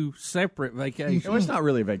 2 separate vacations. Well, it's not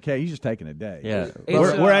really a vacation. He's just taking a day. Yeah,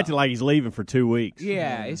 we're acting like he's leaving for 2 weeks.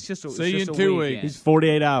 Yeah, it's just See you in 2 weeks. He's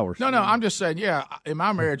 48 hours. No, I'm just saying. Yeah, in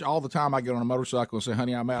my marriage, all the time I get on a motorcycle and say,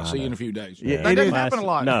 "Honey, I'm out. See you in a few days." Yeah, that doesn't happen a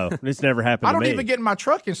lot. No, it's never happened. I don't to me. even get in my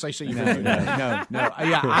truck and say, "See you in a few days." No.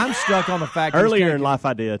 Yeah, I'm stuck on the fact. Earlier in life,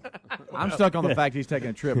 I did. I'm stuck on the fact he's taking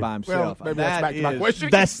a trip by himself. Well, maybe that's back to my question.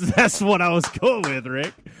 That's what I was going with,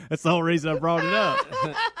 Rick. That's the whole reason I brought it up.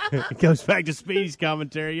 It goes back to Speedy's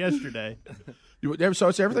commentary yesterday. So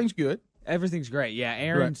everything's good. Everything's great. Yeah,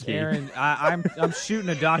 Aaron. I'm shooting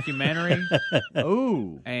a documentary.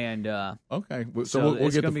 Ooh, and okay, so we'll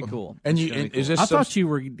it's get gonna be cool. And Is I thought you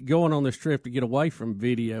were going on this trip to get away from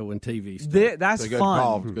video and TV stuff. That's good fun.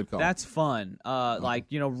 call. Good call. That's fun. Like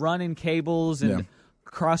running cables and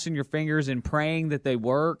crossing your fingers and praying that they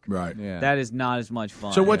work. Right. Yeah. That is not as much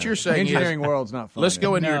fun. So what you're saying engineering is, world's not fun. Let's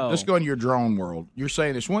go into your drone world. You're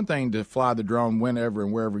saying it's one thing to fly the drone whenever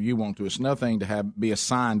and wherever you want to. It's another thing to be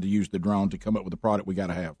assigned to use the drone to come up with the product we got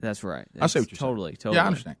to have. That's right. I see what you're saying. Totally. Yeah, I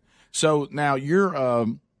understand. So now you're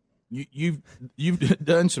you've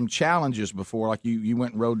done some challenges before, like you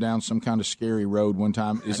went and rode down some kind of scary road one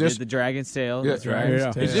time. I did the Dragon's Tail? Yeah,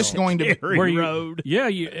 Dragon's Tail. Is this going to be where you rode? Yeah,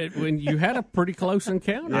 when you had a pretty close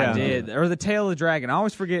encounter. I did, or the Tail of the Dragon. I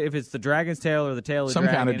always forget if it's the Dragon's Tail or the Tail of the some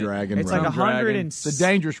Dragon. kind of dragon. It's road. like 100 and it's a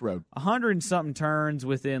dangerous road. 100 and something turns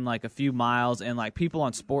within like a few miles, and like people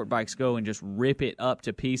on sport bikes go and just rip it up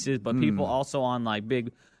to pieces. But people also on like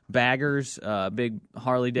big baggers, big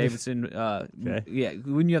Harley Davidson. Yeah,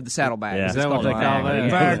 when you have the saddlebags, is that what they call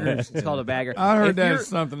that? Baggers. It's called a bagger. I heard that's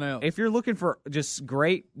something else. If you're looking for just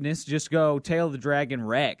greatness, just go Tail of the Dragon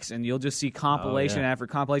Rex, and you'll just see compilation after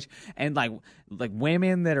compilation, and like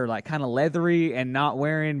women that are like kind of leathery and not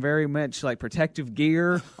wearing very much like protective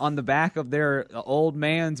gear on the back of their old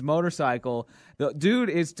man's motorcycle. Dude,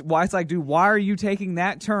 it's like, dude, why are you taking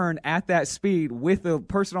that turn at that speed with the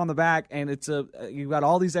person on the back, and you've got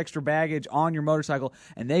all these extra baggage on your motorcycle,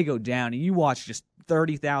 and they go down, and you watch just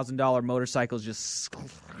 $30,000 motorcycles just.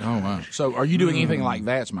 Oh wow! So, are you doing anything like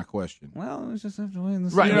that? Is my question. Well, we just have to win the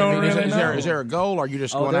right. Is there a goal? Or are you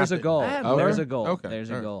just going? There's a goal. There's a goal. Okay. There's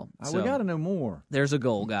a goal. So, we got to know more. There's a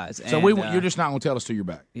goal, guys. So you're just not going to tell us till you're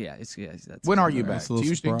back. Yeah, that's when are you back?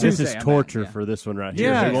 Tuesday. This is torture for this one right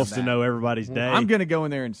here. He wants to know everybody's day. I'm going to go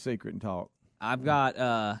in there in secret and talk. I've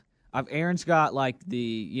got. Aaron's got like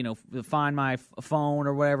the Find My Phone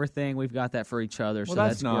or whatever thing. We've got that for each other, so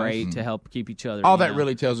that's nice. Great to help keep each other. All that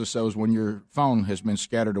really tells us though is when your phone has been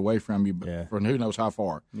scattered away from you, from who knows how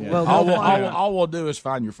far. Yeah. Well, all we'll do is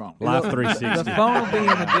find your phone. Live 360. The phone will be in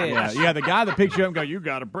the ditch. Yeah, the guy that picks you up and goes, "You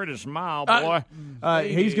got a pretty smile, boy."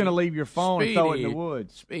 He's going to leave your phone and throw it in the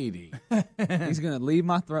woods. Speedy. He's going to leave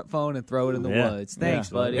my phone and throw it in the woods. Thanks,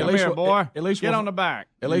 buddy. Come here, boy. At least get on the back.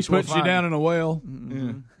 At least puts you down in a well.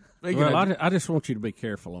 Well, I just want you to be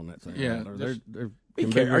careful on that thing. Yeah. I'll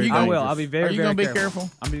be very, Are you going to be careful?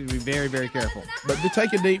 I'm going to be very, very careful. But to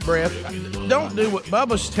take a deep breath, don't do what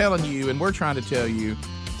Bubba's telling you, and we're trying to tell you,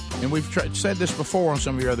 and we've said this before on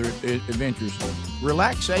some of your other adventures.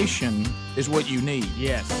 Relaxation is what you need.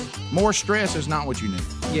 Yes. More stress is not what you need.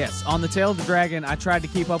 Yes. On the Tail of the Dragon, I tried to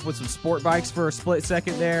keep up with some sport bikes for a split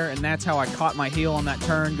second there, and that's how I caught my heel on that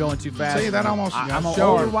turn going too fast. See, that almost I'm an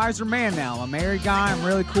older, wiser man now. I'm a married guy. I'm a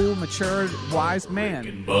really cool, matured, wise man.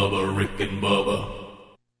 Rick and Bubba.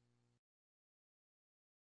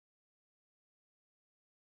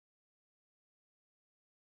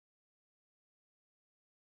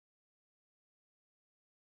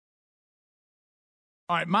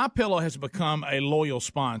 All right, MyPillow has become a loyal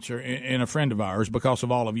sponsor and a friend of ours because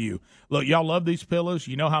of all of you. Look, y'all love these pillows.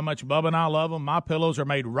 You know how much Bubba and I love them. MyPillows are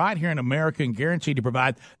made right here in America and guaranteed to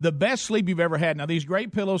provide the best sleep you've ever had. Now, these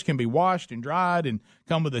great pillows can be washed and dried and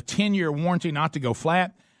come with a 10-year warranty not to go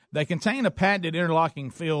flat. They contain a patented interlocking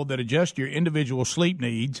field that adjusts your individual sleep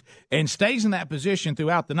needs and stays in that position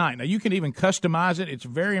throughout the night. Now, you can even customize it. It's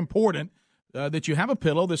very important that you have a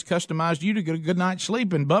pillow that's customized to you to get a good night's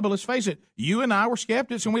sleep. And, Bubba, let's face it, you and I were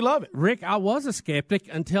skeptics, and we love it. Rick, I was a skeptic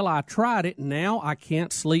until I tried it. Now I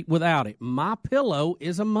can't sleep without it. My pillow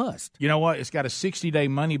is a must. You know what? It's got a 60-day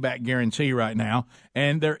money-back guarantee right now,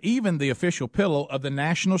 and they're even the official pillow of the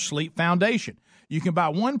National Sleep Foundation. You can buy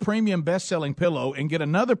one premium best-selling pillow and get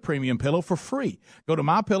another premium pillow for free. Go to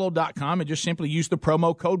MyPillow.com and just simply use the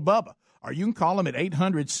promo code BUBBA. Or you can call them at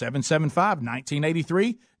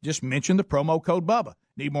 800-775-1983. Just mention the promo code BUBBA.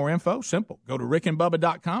 Need more info? Simple. Go to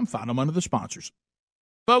rickandbubba.com. Find them under the sponsors.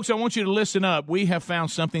 Folks, I want you to listen up. We have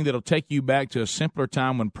found something that will take you back to a simpler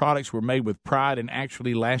time when products were made with pride and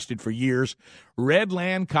actually lasted for years.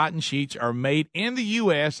 Redland cotton sheets are made in the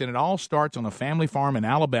U.S., and it all starts on a family farm in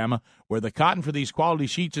Alabama where the cotton for these quality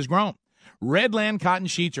sheets is grown. Redland cotton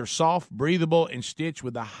sheets are soft, breathable, and stitched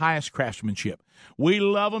with the highest craftsmanship. We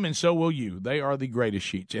love them, and so will you. They are the greatest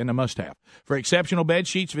sheets and a must-have. For exceptional bed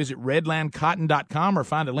sheets, visit redlandcotton.com or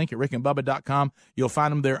find a link at rickandbubba.com. You'll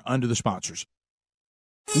find them there under the sponsors.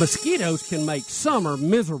 Mosquitoes can make summer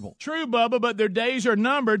miserable. True, Bubba, but their days are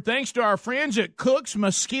numbered thanks to our friends at Cook's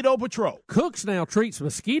Mosquito Patrol. Cook's now treats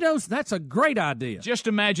mosquitoes? That's a great idea. Just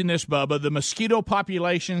imagine this, Bubba. The mosquito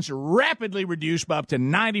populations rapidly reduced by up to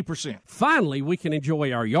 90%. Finally, we can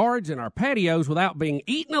enjoy our yards and our patios without being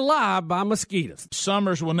eaten alive by mosquitoes.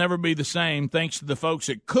 Summers will never be the same thanks to the folks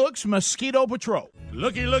at Cook's Mosquito Patrol.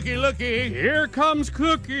 Looky, looky, looky. Here comes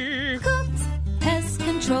Cookie. Cook's Pest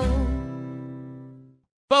Control.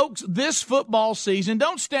 Folks, this football season,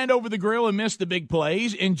 don't stand over the grill and miss the big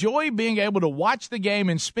plays. Enjoy being able to watch the game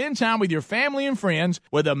and spend time with your family and friends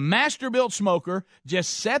with a Masterbuilt smoker.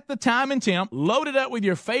 Just set the time and temp, load it up with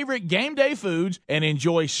your favorite game day foods, and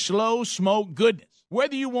enjoy slow smoke goodness.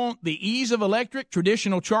 Whether you want the ease of electric,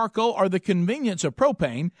 traditional charcoal, or the convenience of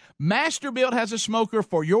propane, Masterbuilt has a smoker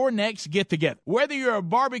for your next get-together. Whether you're a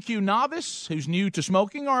barbecue novice who's new to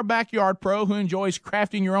smoking or a backyard pro who enjoys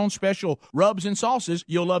crafting your own special rubs and sauces,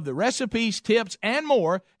 you'll love the recipes, tips, and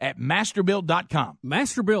more at Masterbuilt.com.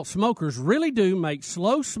 Masterbuilt smokers really do make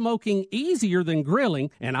slow smoking easier than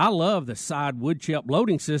grilling, and I love the side wood chip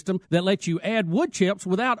loading system that lets you add wood chips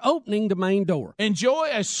without opening the main door. Enjoy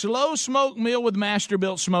a slow smoke meal with Masterbuilt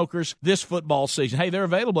smokers this football season. Hey, they're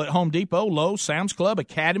available at Home Depot, Lowe's, Sam's Club,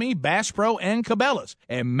 Academy, Bass Pro, and Cabela's.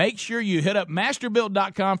 And make sure you hit up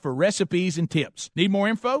Masterbuilt.com for recipes and tips. Need more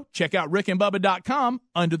info? Check out rickandbubba.com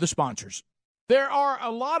under the sponsors. There are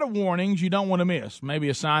a lot of warnings you don't want to miss. Maybe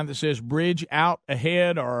a sign that says bridge out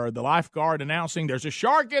ahead or the lifeguard announcing there's a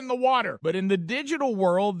shark in the water. But in the digital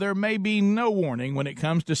world, there may be no warning when it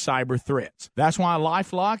comes to cyber threats. That's why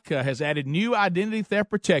LifeLock has added new identity theft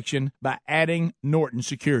protection by adding Norton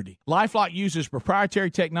Security. LifeLock uses proprietary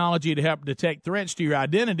technology to help detect threats to your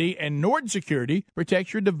identity, and Norton Security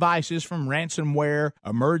protects your devices from ransomware,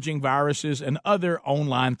 emerging viruses, and other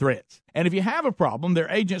online threats. And if you have a problem, their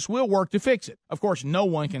agents will work to fix it. Of course, no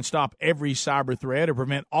one can stop every cyber threat or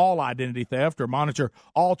prevent all identity theft or monitor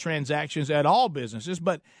all transactions at all businesses,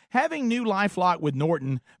 but having new LifeLock with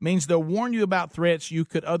Norton means they'll warn you about threats you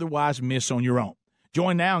could otherwise miss on your own.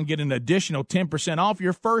 Join now and get an additional 10% off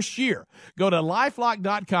your first year. Go to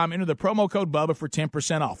LifeLock.com, enter the promo code BUBBA for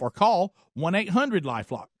 10% off, or call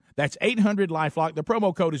 1-800-LifeLock. That's 800-LifeLock. The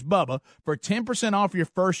promo code is BUBBA for 10% off your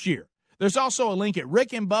first year. There's also a link at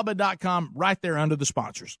rickandbubba.com right there under the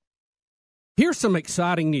sponsors. Here's some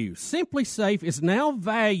exciting news. Simply Safe is now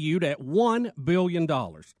valued at $1 billion.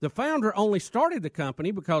 The founder only started the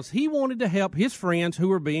company because he wanted to help his friends who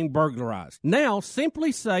were being burglarized. Now,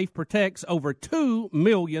 Simply Safe protects over 2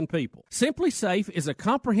 million people. Simply Safe is a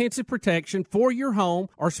comprehensive protection for your home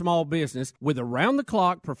or small business with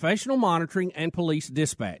around-the-clock professional monitoring and police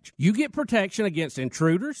dispatch. You get protection against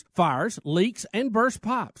intruders, fires, leaks, and burst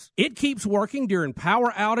pipes. It keeps working during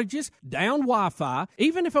power outages, down Wi-Fi,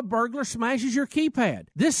 even if a burglar smashes your keypad.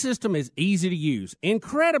 This system is easy to use,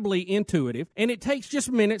 incredibly intuitive, and it takes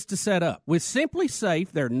just minutes to set up. With Simply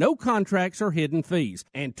Safe, there are no contracts or hidden fees,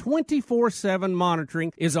 and 24/7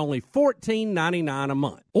 monitoring is only $14.99 a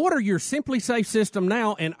month. Order your Simply Safe system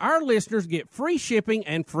now, and our listeners get free shipping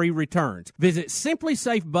and free returns. Visit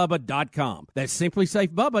simplysafebubba.com. That's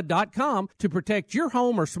simplysafebubba.com to protect your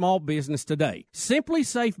home or small business today.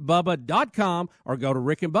 Simplysafebubba.com, or go to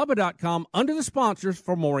rickandbubba.com under the sponsors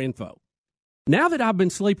for more info. Now that I've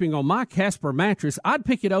been sleeping on my Casper mattress, I'd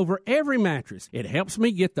pick it over every mattress. It helps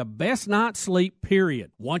me get the best night's sleep,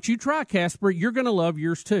 period. Once you try Casper, you're going to love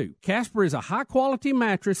yours too. Casper is a high-quality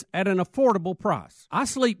mattress at an affordable price. I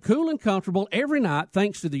sleep cool and comfortable every night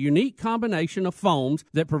thanks to the unique combination of foams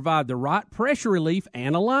that provide the right pressure relief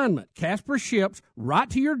and alignment. Casper ships right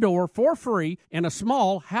to your door for free in a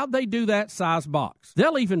small how'd-they-do-that size box.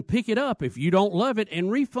 They'll even pick it up if you don't love it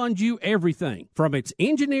and refund you everything. From its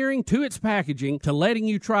engineering to its packaging to letting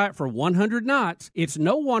you try it for 100 nights, it's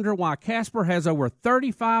no wonder why Casper has over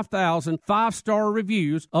 35,000 five-star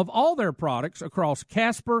reviews of all their products across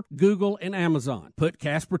Casper, Google, and Amazon. Put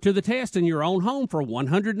Casper to the test in your own home for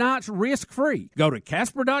 100 nights risk-free. Go to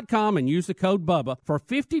Casper.com and use the code BUBBA for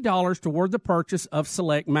 $50 toward the purchase of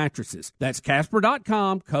select mattresses. That's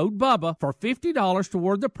Casper.com, code BUBBA for $50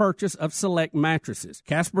 toward the purchase of select mattresses.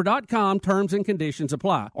 Casper.com, terms and conditions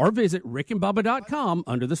apply. Or visit rickandbubba.com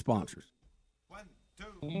under the sponsors.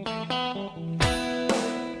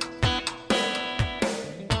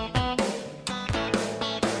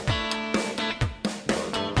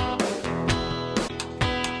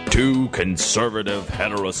 Two conservative,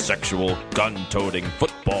 heterosexual, gun-toting,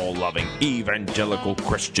 football-loving, evangelical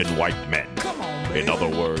Christian white men. In other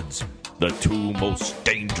words, the two most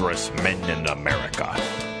dangerous men in America.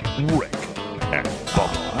 Rick and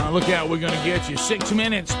Bubba. Look out, we're going to get you 6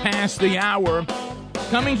 minutes past the hour.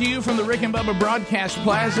 Coming to you from the Rick and Bubba Broadcast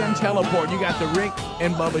Plaza and Teleport, you got the Rick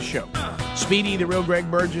and Bubba Show. Speedy, the real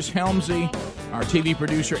Greg Burgess, Helmsy, our TV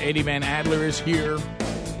producer Eddie Van Adler is here.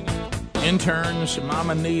 Interns,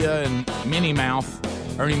 Mama Nia and Minnie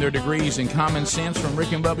Mouth, earning their degrees in common sense from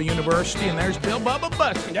Rick and Bubba University. And there's Bill Bubba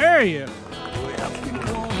Bussey. There you go.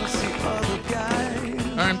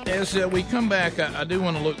 As we come back, I do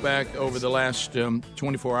want to look back over the last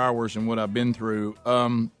 24 hours and what I've been through.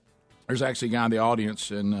 There's actually a guy in the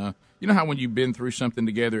audience, and you know how when you've been through something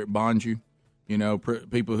together, it bonds you? You know,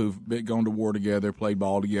 people who've gone to war together, played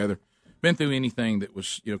ball together, been through anything that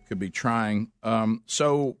was, could be trying.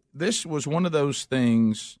 So this was one of those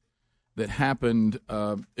things that happened.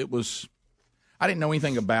 I didn't know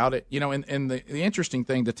anything about it. And the interesting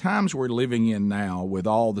thing, the times we're living in now with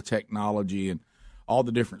all the technology and all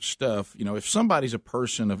the different stuff, if somebody's a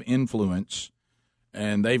person of influence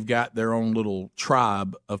and they've got their own little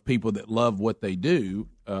tribe of people that love what they do,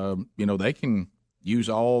 they can use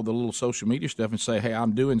all the little social media stuff and say, hey,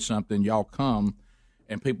 I'm doing something, y'all come,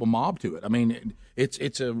 and people mob to it. I mean,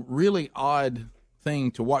 it's a really odd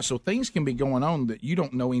thing to watch. So things can be going on that you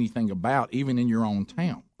don't know anything about, even in your own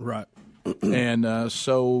town. Right. And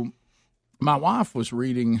so my wife was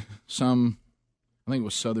reading I think it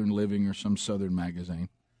was Southern Living or some Southern magazine,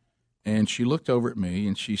 and she looked over at me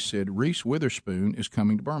and she said, Reese Witherspoon is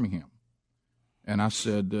coming to Birmingham. And I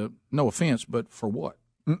said, no offense, but for what?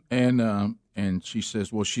 And she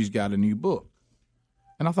says, well, she's got a new book.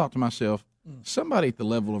 And I thought to myself, somebody at the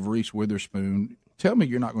level of Reese Witherspoon, tell me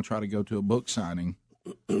you're not going to try to go to a book signing.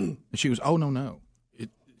 And she goes, oh, no.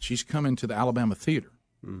 She's coming to the Alabama Theater.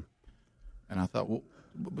 And I thought, well,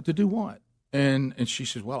 but to do what? And she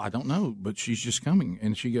says, well, I don't know, but she's just coming.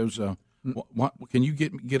 And she goes, what, can you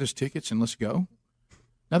get us tickets and let's go?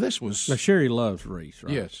 Now, this was... Now, Sherry loves Reese,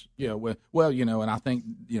 right? Yes. Yeah, well, and I think,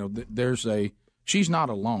 there's she's not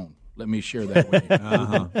alone. Let me share that with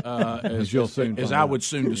you. As I would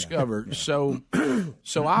soon discover. Yeah.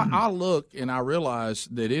 So I look and I realize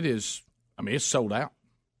that it's sold out.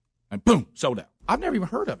 And boom, sold out. I've never even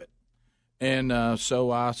heard of it. And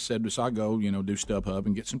so I said, I go, do StubHub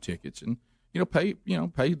and get some tickets and, pay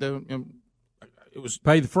the, it was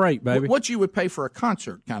pay the freight, baby. What you would pay for a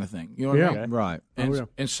concert kind of thing. You know what I mean? Right.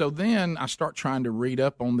 And so then I start trying to read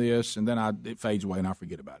up on this, and then it fades away and I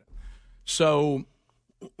forget about it. So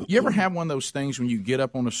you ever have one of those things when you get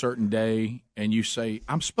up on a certain day and you say,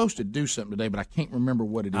 I'm supposed to do something today, but I can't remember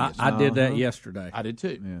what it is? I did that yesterday. I did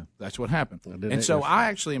too. Yeah. That's what happened. And so I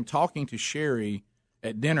actually am talking to Sherry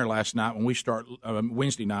at dinner last night when we start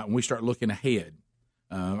Wednesday night when we start looking ahead,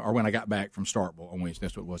 or when I got back from Starkville on Wednesday.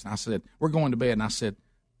 That's what it was. And I said, we're going to bed. And I said,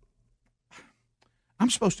 I'm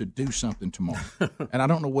supposed to do something tomorrow, and I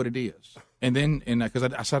don't know what it is. And then, because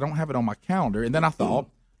I said I don't have it on my calendar. And then I thought,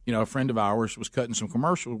 a friend of ours was cutting some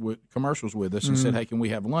commercials with us and said, hey, can we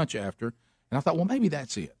have lunch after? And I thought, well, maybe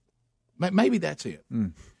that's it. Maybe that's it.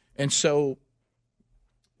 And so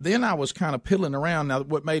then I was kind of piddling around. Now,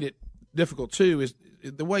 what made it difficult, too, is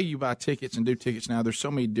the way you buy tickets and do tickets now, there's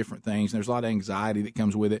so many different things. There's a lot of anxiety that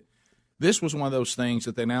comes with it. This was one of those things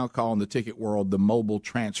that they now call in the ticket world the mobile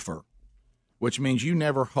transfer, which means you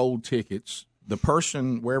never hold tickets. The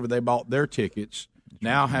person, wherever they bought their tickets,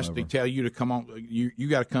 now has to tell you to come on. You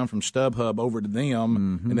got to come from StubHub over to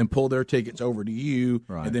them, and then pull their tickets over to you,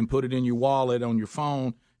 and then put it in your wallet on your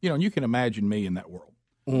phone. And you can imagine me in that world.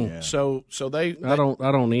 Yeah. So they I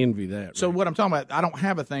don't envy that. So what I'm talking about, I don't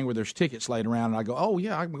have a thing where there's tickets laid around, and I go, oh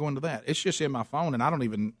yeah, I can go into that. It's just in my phone, and I don't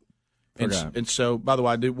even. And so, by the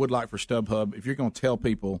way, I would like for StubHub, if you're going to tell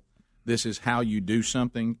people this is how you do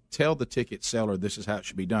something, tell the ticket seller this is how it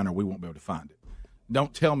should be done, or we won't be able to find it.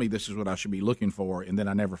 Don't tell me this is what I should be looking for, and then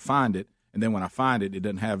I never find it, and then when I find it, it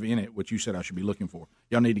doesn't have in it what you said I should be looking for.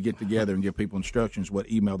 Y'all need to get together and give people instructions what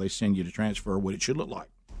email they send you to transfer, what it should look like,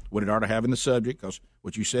 what it ought to have in the subject, because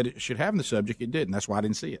what you said it should have in the subject, it didn't. That's why I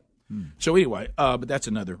didn't see it. So anyway, but that's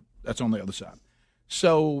on the other side.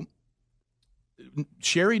 So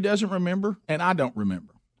Sherry doesn't remember, and I don't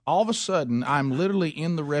remember. All of a sudden, I'm literally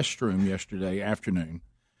in the restroom yesterday afternoon,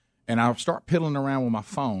 and I start piddling around with my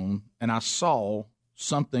phone, and I saw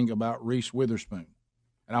something about Reese Witherspoon.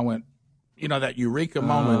 And I went, that eureka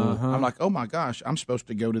moment. I'm like, oh, my gosh, I'm supposed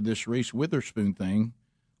to go to this Reese Witherspoon thing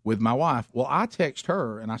with my wife. Well, I text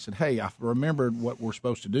her, and I said, hey, I remembered what we're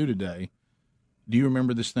supposed to do today. Do you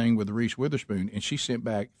remember this thing with Reese Witherspoon? And she sent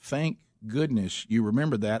back, thank goodness you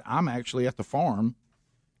remember that. I'm actually at the farm.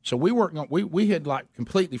 So we weren't. We had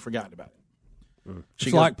completely forgotten about it.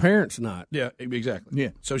 It's like parents' night. Yeah, exactly. Yeah.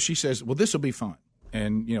 So she says, well, this will be fun.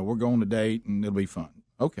 And, we're going to date, and it'll be fun.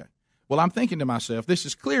 Okay. Well, I'm thinking to myself, this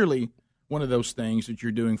is clearly one of those things that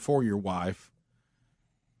you're doing for your wife.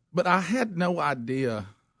 But I had no idea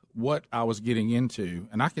what I was getting into.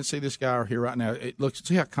 And I can see this guy here right now.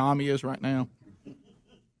 See how calm he is right now?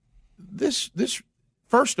 This.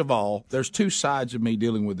 First of all, there's two sides of me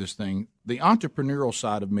dealing with this thing. The entrepreneurial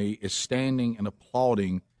side of me is standing and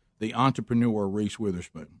applauding the entrepreneur Reese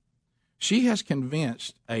Witherspoon. She has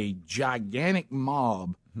convinced a gigantic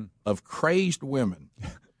mob of crazed women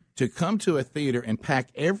to come to a theater and pack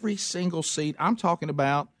every single seat. I'm talking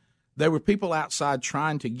about there were people outside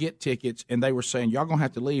trying to get tickets, and they were saying, y'all going to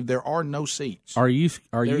have to leave. There are no seats. Are you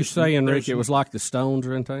saying, Rick, it was like the Stones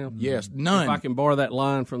are in town? Yes, none. If I can borrow that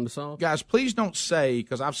line from the song? Guys, please don't say,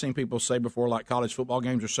 because I've seen people say before, like college football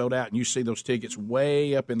games are sold out, and you see those tickets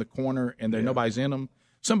way up in the corner, and nobody's in them.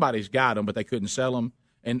 Somebody's got them, but they couldn't sell them.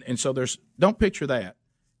 And so don't picture that.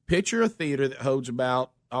 Picture a theater that holds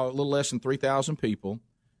about a little less than 3,000 people,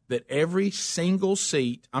 that every single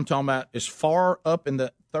seat, I'm talking about as far up in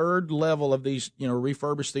the third level of these,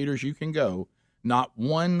 refurbished theaters you can go, not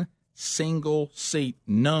one single seat,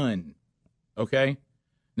 none. Okay?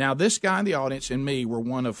 Now, this guy in the audience and me were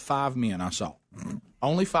one of 5 men I saw.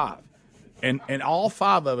 Only 5. And all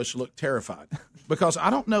 5 of us looked terrified. Because I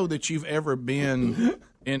don't know that you've ever been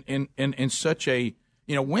in such a,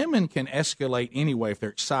 women can escalate anyway if they're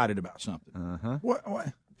excited about something.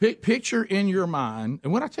 What? Picture in your mind,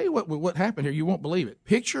 and when I tell you what happened here, you won't believe it.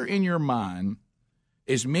 Picture in your mind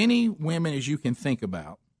as many women as you can think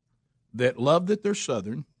about that love that they're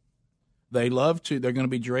Southern. They're going to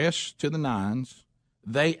be dressed to the nines.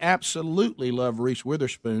 They absolutely love Reese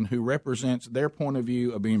Witherspoon, who represents their point of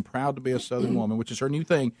view of being proud to be a Southern woman, which is her new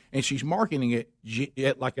thing, and she's marketing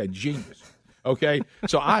it like a genius. Okay?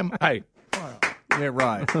 So hey. Yeah,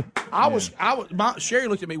 right. Sherry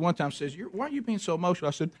looked at me one time and says, why are you being so emotional?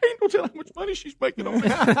 I said, hey, ain't gonna tell how much money she's making on me.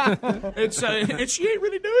 And she ain't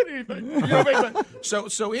really doing anything. You know what I mean?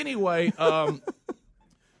 So anyway,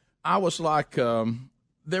 I was like,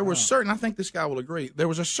 there was certain, I think this guy will agree, there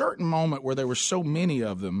was a certain moment where there were so many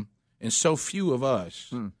of them and so few of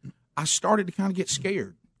us, I started to kind of get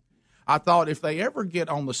scared. I thought if they ever get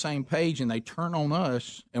on the same page and they turn on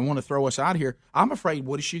us and want to throw us out of here, I'm afraid,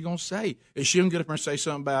 what is she going to say? Is she going to get up and say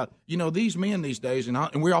something about, these men these days,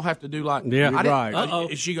 and we all have to do like, right.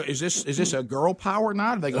 Is this a girl power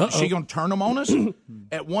night? Is she going to turn them on us?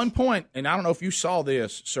 At one point, and I don't know if you saw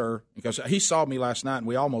this, sir, because he saw me last night and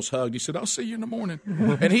we almost hugged. He said, I'll see you in the morning.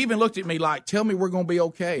 And he even looked at me like, tell me we're going to be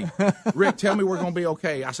okay. Rick, tell me we're going to be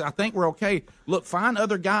okay. I said, I think we're okay. Look, find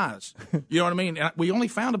other guys. You know what I mean? And we only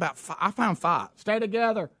found I found 5. Stay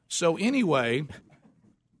together. So anyway,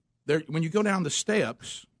 when you go down the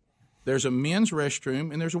steps, there's a men's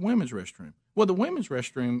restroom and there's a women's restroom. Well, the women's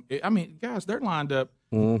restroom, guys, they're lined up,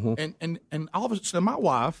 and all of a sudden, my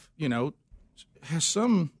wife, has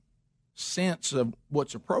some sense of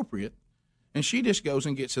what's appropriate, and she just goes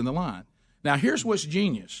and gets in the line. Now, here's what's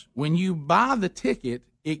genius: when you buy the ticket,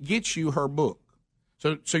 it gets you her book.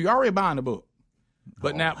 So you're already buying a book.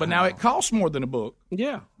 But now it costs more than a book.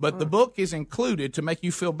 Yeah. But the book is included to make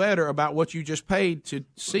you feel better about what you just paid to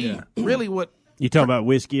see. Really, what you talking about?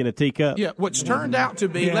 Whiskey in a teacup. Yeah. What's turned out to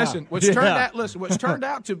be what's turned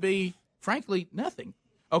out to be, frankly, nothing.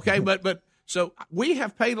 Okay. But So we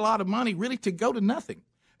have paid a lot of money really to go to nothing.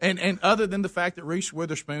 And other than the fact that Reese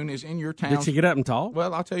Witherspoon is in your town. Did she get up and talk?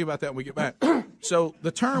 Well, I'll tell you about that when we get back. So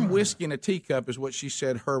the term whiskey in a teacup is what she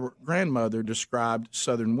said her grandmother described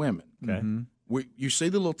Southern women. Okay. You see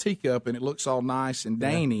the little teacup, and it looks all nice and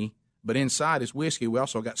dainty, but inside is whiskey. We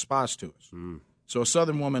also got spice to us. So a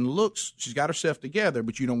Southern woman she's got herself together,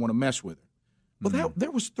 but you don't want to mess with her. Well, there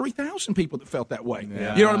was 3,000 people that felt that way.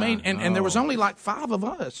 Yeah. You know what I mean? And there was only like 5 of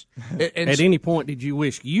us. And At any point, did you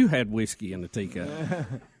wish you had whiskey in the teacup?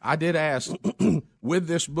 I did ask, with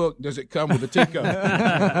this book, does it come with a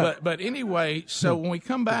teacup? but anyway, so when we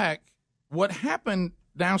come back, what happened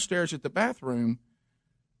downstairs at the bathroom,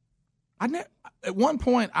 at one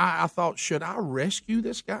point I thought, should I rescue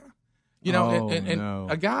this guy? You know,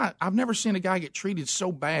 and a guy, I've never seen a guy get treated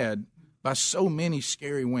so bad by so many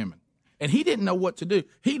scary women. And he didn't know what to do.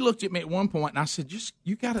 He looked at me at one point, and I said,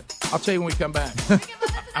 you got to, I'll tell you when we come back.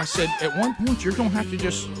 I said, at one point, you're going to have to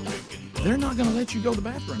they're not going to let you go to the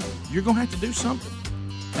bathroom. You're going to have to do something.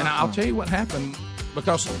 And I'll tell you what happened,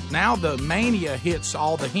 because now the mania hits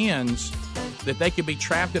all the hens that they could be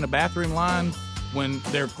trapped in a bathroom line when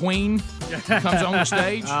their queen comes on the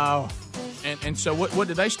stage. And so what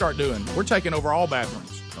did they start doing? We're taking over all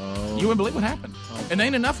bathrooms. You wouldn't believe what happened. And there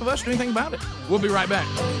ain't enough of us to do anything about it. We'll be right back.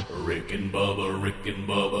 Rick and Bubba, Rick and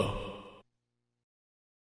Bubba.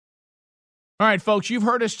 All right, folks, you've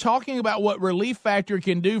heard us talking about what Relief Factor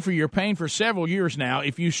can do for your pain for several years now.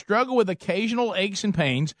 If you struggle with occasional aches and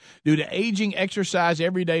pains due to aging, exercise,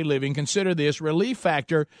 everyday living, consider this. Relief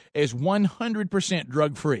Factor is 100%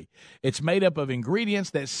 drug-free. It's made up of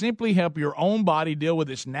ingredients that simply help your own body deal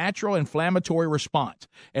with its natural inflammatory response.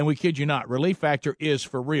 And we kid you not, Relief Factor is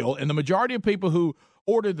for real. And the majority of people who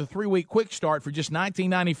ordered the 3-week quick start for just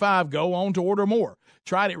 $19.95 go on to order more.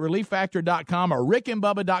 Try it at ReliefFactor.com or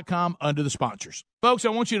RickandBubba.com under the sponsors. Folks, I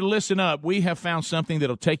want you to listen up. We have found something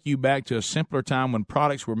that'll take you back to a simpler time when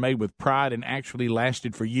products were made with pride and actually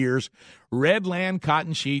lasted for years. Redland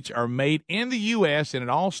cotton sheets are made in the U.S., and it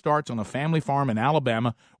all starts on a family farm in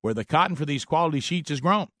Alabama where the cotton for these quality sheets is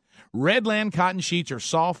grown. Redland cotton sheets are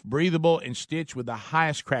soft, breathable, and stitched with the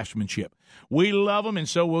highest craftsmanship. We love them, and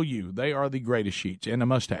so will you. They are the greatest sheets and a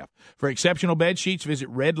must-have. For exceptional bed sheets, visit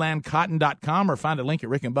redlandcotton.com or find a link at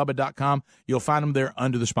rickandbubba.com. You'll find them there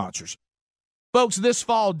under the sponsors. Folks, this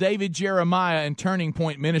fall, David Jeremiah and Turning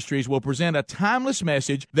Point Ministries will present a timeless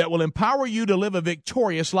message that will empower you to live a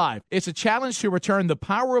victorious life. It's a challenge to return the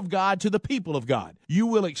power of God to the people of God. You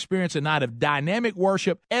will experience a night of dynamic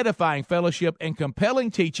worship, edifying fellowship, and compelling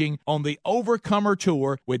teaching on the Overcomer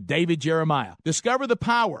Tour with David Jeremiah. Discover the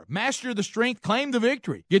power, master the strength, claim the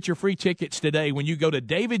victory. Get your free tickets today when you go to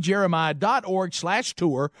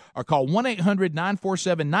davidjeremiah.org/tour or call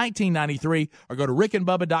 1-800-947-1993 or go to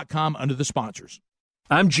rickandbubba.com under the sponsors.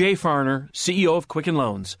 I'm Jay Farner, CEO of Quicken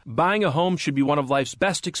Loans. Buying a home should be one of life's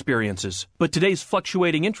best experiences, but today's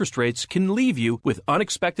fluctuating interest rates can leave you with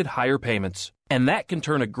unexpected higher payments, and that can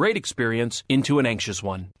turn a great experience into an anxious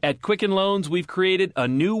one. At Quicken Loans, we've created a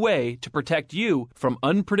new way to protect you from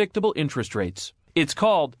unpredictable interest rates. It's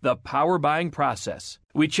called the Power Buying Process.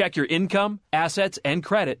 We check your income, assets, and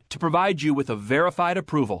credit to provide you with a verified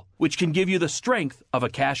approval, which can give you the strength of a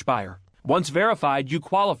cash buyer. Once verified, you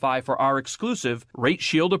qualify for our exclusive Rate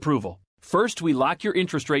Shield approval. First, we lock your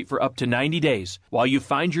interest rate for up to 90 days while you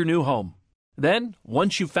find your new home. Then,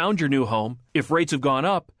 once you've found your new home, if rates have gone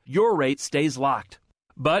up, your rate stays locked.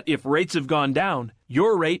 But if rates have gone down,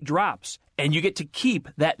 your rate drops, and you get to keep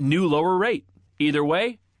that new lower rate. Either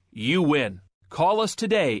way, you win. Call us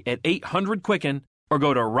today at 800-QUICKEN or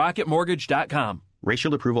go to rocketmortgage.com. Rate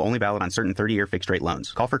Shield approval only valid on certain 30-year fixed-rate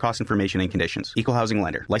loans. Call for cost information and conditions. Equal housing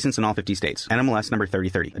lender. Licensed in all 50 states. NMLS number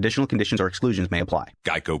 3030. Additional conditions or exclusions may apply.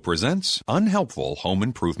 Geico presents unhelpful home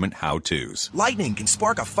improvement how-tos. Lightning can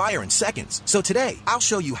spark a fire in seconds. So today, I'll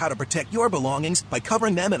show you how to protect your belongings by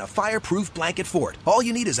covering them in a fireproof blanket fort. All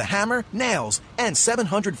you need is a hammer, nails, and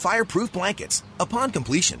 700 fireproof blankets. Upon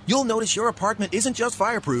completion, you'll notice your apartment isn't just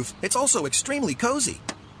fireproof, it's also extremely cozy.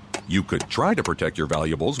 You could try to protect your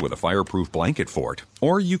valuables with a fireproof blanket fort,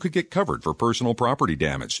 or you could get covered for personal property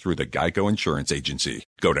damage through the Geico Insurance Agency.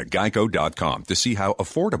 Go to geico.com to see how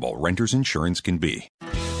affordable renter's insurance can be.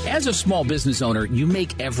 As a small business owner, you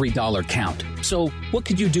make every dollar count. So what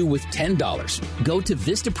could you do with $10? Go to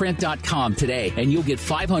Vistaprint.com today and you'll get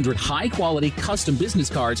 500 high-quality custom business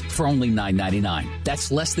cards for only $9.99.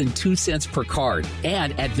 That's less than 2 cents per card.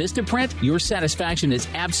 And at Vistaprint, your satisfaction is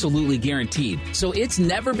absolutely guaranteed. So it's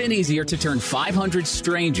never been easier to turn 500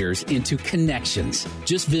 strangers into connections.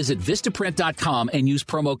 Just visit Vistaprint.com and use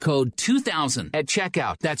promo code 2000 at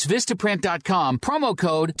checkout. That's Vistaprint.com, promo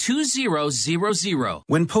code 2000.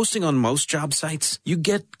 When posting on most job sites, you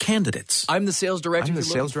get candidates. I'm the sales director.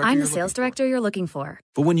 I'm the sales director you're looking for.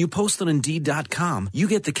 But when you post on Indeed.com, you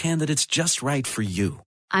get the candidates just right for you.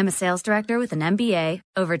 I'm a sales director with an MBA,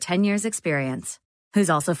 over 10 years experience, who's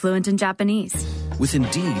also fluent in Japanese. With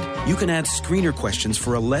Indeed, you can add screener questions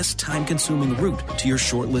for a less time-consuming route to your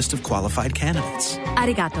short list of qualified candidates.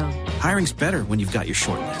 Arigato. Hiring's better when you've got your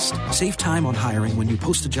short list. Save time on hiring when you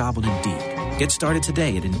post a job on Indeed. Get started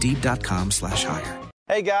today at Indeed.com/hire.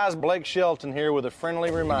 Hey guys, Blake Shelton here with a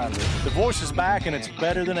friendly reminder. The Voice is back and it's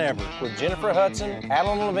better than ever with Jennifer Hudson,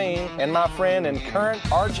 Alan Levine, and my friend and current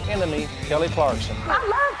arch enemy, Kelly Clarkson. I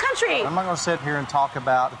love country. I'm not going to sit here and talk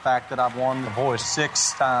about the fact that I've won The Voice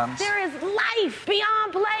 6 times. There is life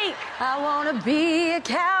beyond Blake. I want to be a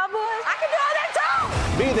cowboy. I can do all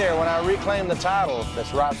that too. Be there when I reclaim the title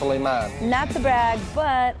that's rightfully mine. Not to brag,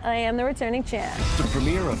 but I am the returning champ. The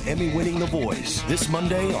premiere of Emmy-winning The Voice this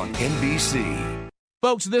Monday on NBC.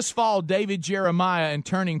 Folks, this fall, David Jeremiah and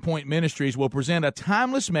Turning Point Ministries will present a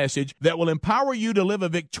timeless message that will empower you to live a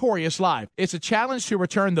victorious life. It's a challenge to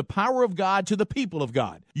return the power of God to the people of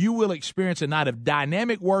God. You will experience a night of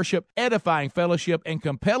dynamic worship, edifying fellowship, and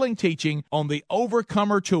compelling teaching on the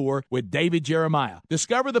Overcomer Tour with David Jeremiah.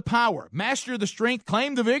 Discover the power, master the strength,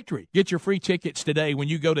 claim the victory. Get your free tickets today when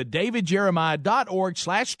you go to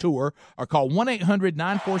davidjeremiah.org/tour or call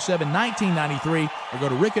 1-800-947-1993 or go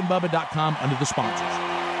to rickandbubba.com under the sponsors.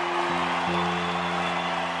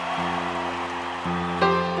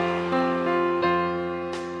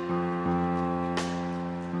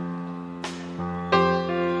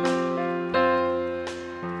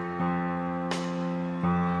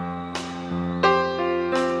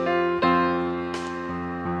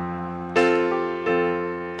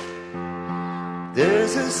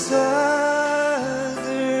 There's a southern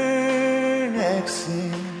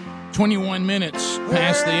accent. 21 minutes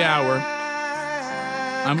past the hour.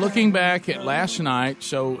 I'm looking back at last night,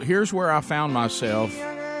 so here's where I found myself.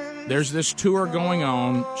 There's this tour going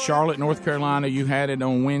on, Charlotte, North Carolina. You had it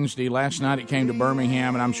on Wednesday. Last night it came to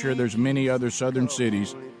Birmingham, and I'm sure there's many other southern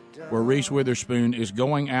cities where Reese Witherspoon is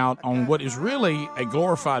going out on what is really a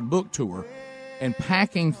glorified book tour and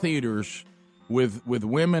packing theaters with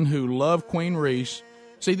women who love Queen Reese.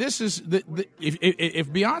 See, this is if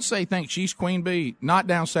Beyonce thinks she's Queen Bee, not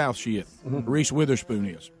down south she is. Reese Witherspoon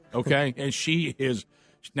is, okay? And she is.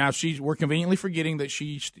 Now we're conveniently forgetting that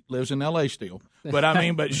she lives in L.A. still,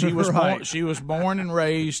 but she was right. She was born in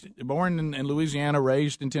Louisiana,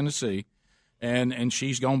 raised in Tennessee, and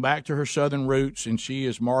she's gone back to her Southern roots, and she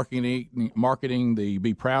is marketing the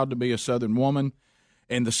 "Be Proud to Be a Southern Woman,"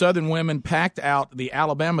 and the Southern women packed out the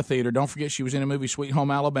Alabama Theater. Don't forget she was in a movie, Sweet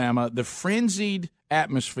Home Alabama. The frenzied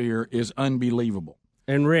atmosphere is unbelievable.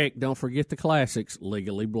 And, Rick, don't forget the classics,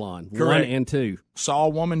 Legally Blonde, Correct. 1 and 2. Saw a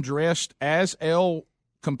woman dressed as Elle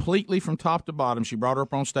completely from top to bottom. She brought her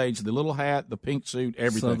up on stage, the little hat, the pink suit,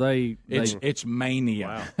 everything. So it's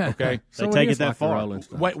mania. Wow. Okay, they take it that far.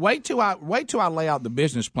 Wait till I lay out the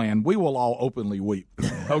business plan. We will all openly weep.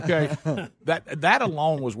 Okay, that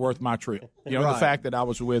alone was worth my trip. You know, right. The fact that I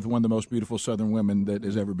was with one of the most beautiful Southern women that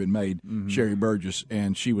has ever been made, Sherry Burgess,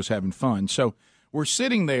 and she was having fun. So we're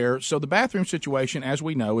sitting there. So the bathroom situation, as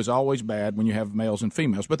we know, is always bad when you have males and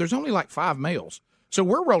females. But there's only like 5 males. So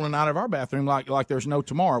we're rolling out of our bathroom like there's no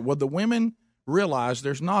tomorrow. Well, the women realize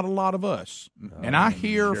there's not a lot of us. And I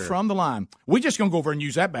hear from the line, we're just going to go over and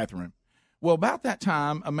use that bathroom. Well, about that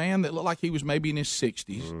time, a man that looked like he was maybe in his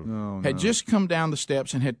 60s had just come down the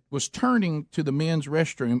steps and was turning to the men's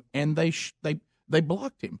restroom, and they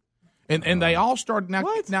blocked him. And they all started now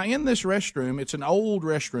in this restroom. It's an old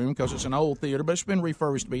restroom because it's an old theater, but it's been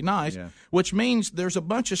refurbished to be nice. Yeah. Which means there's a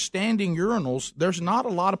bunch of standing urinals. There's not a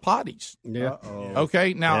lot of potties. Yeah.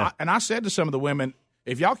 Okay. Now, I said to some of the women,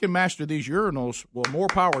 if y'all can master these urinals, well, more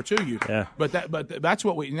power to you. Yeah. But that's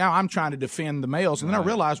what now I'm trying to defend the males, and then I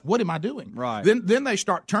realized, what am I doing? Right. Then they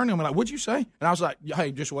start turning me like, what'd you say? And I was like,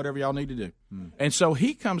 hey, just whatever y'all need to do. And so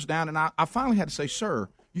he comes down, and I finally had to say, sir,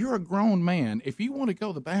 you're a grown man. If you want to go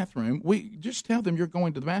to the bathroom, we just tell them you're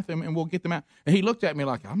going to the bathroom, and we'll get them out. And he looked at me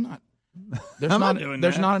like, I'm not.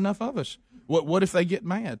 There's not enough of us. What if they get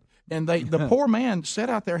mad? And the poor man sat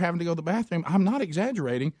out there having to go to the bathroom. I'm not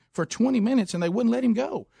exaggerating, for 20 minutes, and they wouldn't let him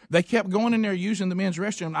go. They kept going in there using the men's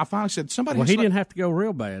restroom. I finally said, somebody. Well, he didn't have to go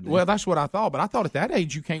real bad. Well, that's what I thought. But I thought at that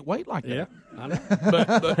age you can't wait like that. Yeah, I know.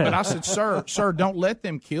 But I said, sir, don't let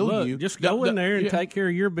them kill you. Just go in there and take care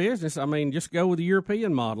of your business. I mean, just go with the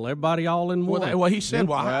European model. Everybody all in one. Well, he said,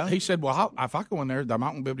 if I go in there, I'm not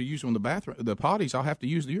going to be able to use them in the bathroom, the potties. I'll have to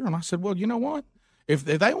use the urinal. I said, well, you know what? If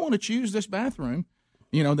they want to choose this bathroom,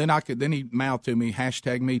 Then he mouthed to me,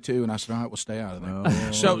 #MeToo, and I said, all right, we'll stay out of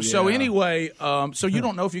there. So anyway, so you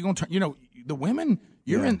don't know if you're going to turn. The women.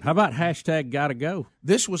 You're in. How about #gotta go?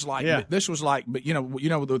 This was like, but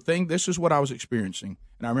the thing. This is what I was experiencing,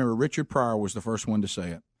 and I remember Richard Pryor was the first one to say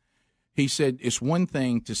it. He said it's one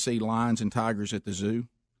thing to see lions and tigers at the zoo.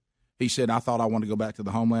 He said, I thought I wanted to go back to the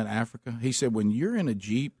homeland, Africa. He said, when you're in a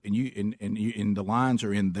Jeep and the lions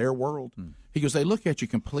are in their world, he goes, they look at you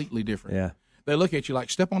completely different. Yeah. They look at you like,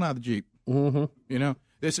 step on out of the Jeep. Mm-hmm.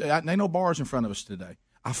 Ain't no bars in front of us today.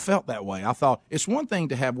 I felt that way. I thought it's one thing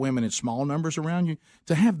to have women in small numbers around you.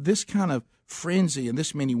 To have this kind of frenzy and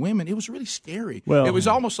this many women, it was really scary. Well, it was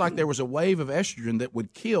almost like there was a wave of estrogen that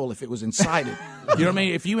would kill if it was incited. You know what I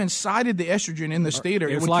mean? If you incited the estrogen in this theater,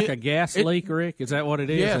 it's like a gas leak, Rick. Is that what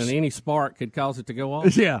it is? Yes. And any spark could cause it to go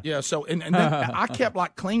off. Yeah. So and then I kept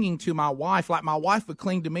like clinging to my wife, like my wife would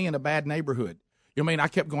cling to me in a bad neighborhood. You know what I mean? I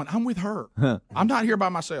kept going, I'm with her. I'm not here by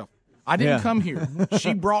myself. I didn't come here.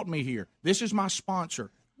 She brought me here. This is my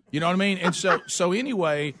sponsor. You know what I mean? And so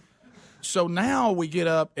anyway, so now we get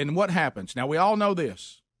up, and what happens? Now, we all know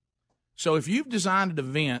this. So if you've designed an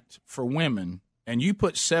event for women and you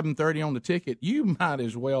put 7:30 on the ticket, you might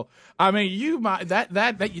as well. I mean, you might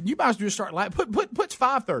you might as well start like put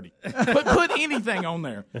 5:30. Put anything on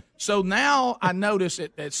there. So now I notice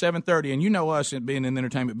at 7:30, and you know us being in the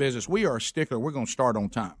entertainment business, we are a stickler. We're going to start on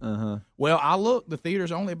time. Well, I look, the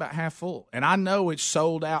theater's only about half full, and I know it's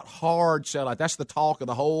sold out, hard sellout. That's the talk of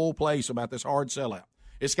the whole place about this hard sellout.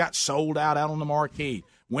 It's got sold out on the marquee.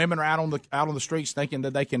 Women are out on the streets thinking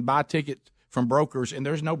that they can buy tickets from brokers, and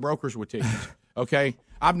there's no brokers with tickets. Okay,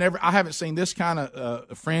 I haven't seen this kind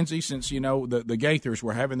of frenzy since the Gaithers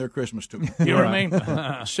were having their Christmas tour. You know what I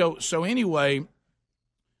mean? So anyway,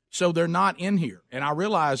 so they're not in here, and I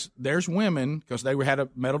realized there's women because they had a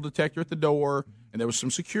metal detector at the door, and there was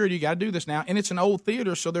some security. You got to do this now, and it's an old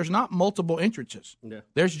theater, so there's not multiple entrances. Yeah.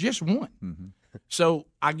 There's just one. Mm-hmm. So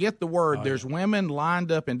I get the word. There's women lined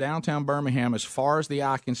up in downtown Birmingham as far as the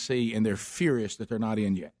eye can see, and they're furious that they're not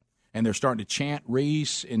in yet. And they're starting to chant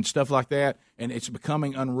Reese and stuff like that, and it's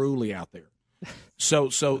becoming unruly out there. So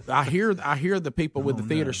I hear the people with the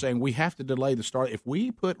theater saying we have to delay the start. If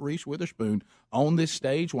we put Reese Witherspoon on this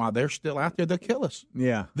stage while they're still out there, they'll kill us.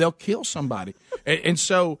 Yeah, they'll kill somebody. and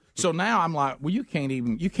so now I'm like, well, you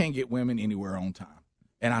can't get women anywhere on time.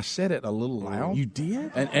 And I said it a little loud. You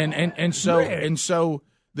did? And so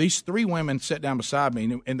these three women sat down beside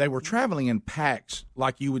me, and they were traveling in packs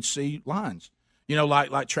like you would see lions.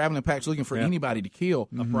 Like traveling packs looking for anybody to kill.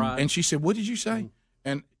 And she said, "What did you say?"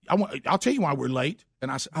 And I'll tell you why we're late.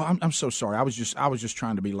 And I said, "Oh, I'm so sorry. I was just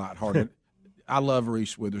trying to be lighthearted. I love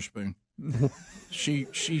Reese Witherspoon. You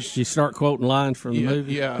start quoting lines from the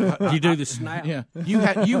movie. Yeah, you do the snap. Yeah, you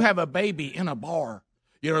have a baby in a bar.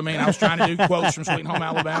 You know what I mean? I was trying to do quotes from Sweet Home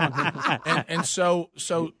Alabama, and so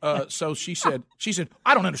she said,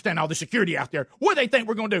 I don't understand all the security out there. What do they think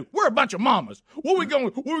we're going to do? We're a bunch of mamas. What are we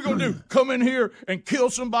going to do? Come in here and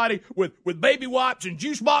kill somebody with baby wipes and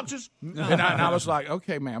juice boxes? And I was like,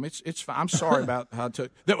 okay, ma'am, it's fine. I'm sorry about how it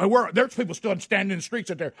took. There's people still standing in the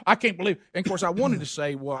streets out there. I can't believe. And of course, I wanted to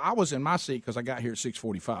say, well, I was in my seat because I got here at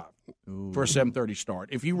 6:45 for a 7:30 start.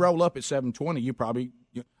 If you roll up at 7:20, you probably.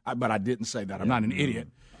 But I didn't say that. I'm not an idiot.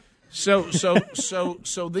 So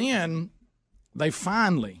then they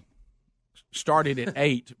finally started at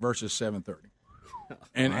 8 versus 7:30.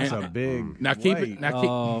 And that's a big. Now keep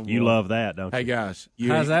it. You love that, don't you? Hey guys,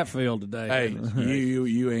 how's that feel today? Hey,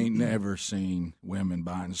 you ain't never seen women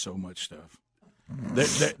buying so much stuff.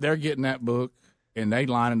 They're getting that book and they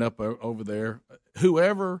line it up over there.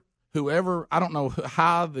 Whoever, I don't know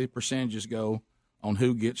how the percentages go on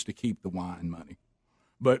who gets to keep the wine money.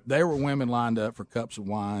 But there were women lined up for cups of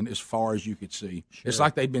wine as far as you could see. Sure. It's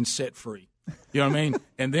like they'd been set free. You know what I mean?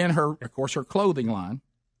 And then her clothing line.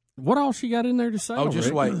 What all she got in there to sell? Oh,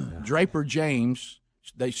 just wait. Draper James.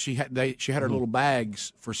 She had her little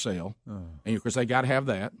bags for sale, and of course they got to have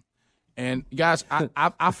that. And guys,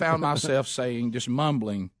 I found myself saying, just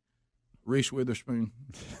mumbling, Reese Witherspoon,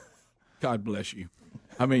 God bless you.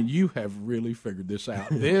 I mean, you have really figured this out.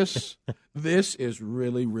 This is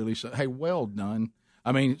really, really. Hey, well done.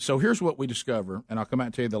 I mean, so here's what we discover, and I'll come out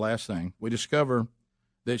and tell you the last thing. We discover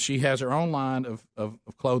that she has her own line of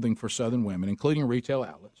clothing for Southern women, including retail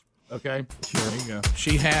outlets. Okay? Sure, there you go.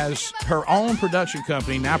 She has her own production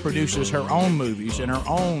company, now produces her own movies and her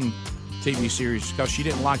own TV series because she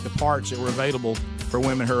didn't like the parts that were available for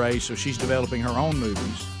women her age, so she's developing her own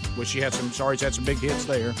movies, which she's had some big hits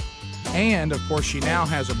there. And, of course, she now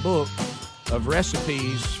has a book of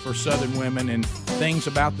recipes for Southern women and things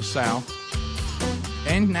about the South.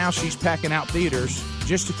 And now she's packing out theaters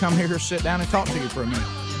just to come here, sit down, and talk to you for a minute.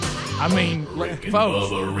 I mean, Rick and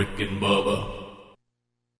folks. Bubba, Rick and Bubba.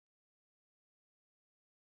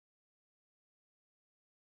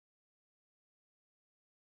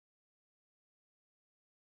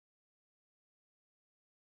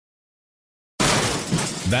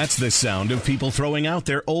 That's the sound of people throwing out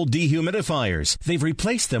their old dehumidifiers. They've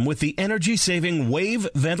replaced them with the energy-saving Wave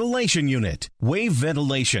Ventilation Unit. Wave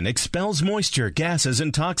Ventilation expels moisture, gases,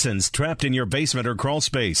 and toxins trapped in your basement or crawl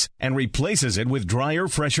space and replaces it with drier,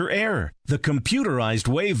 fresher air. The computerized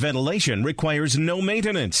Wave Ventilation requires no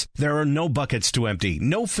maintenance. There are no buckets to empty,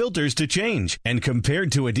 no filters to change. And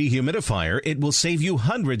compared to a dehumidifier, it will save you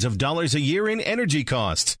hundreds of dollars a year in energy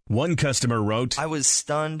costs. One customer wrote, I was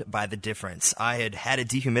stunned by the difference. I had a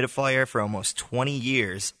dehumidifier for almost 20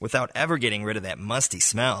 years without ever getting rid of that musty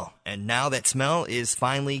smell. And now that smell is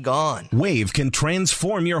finally gone. Wave can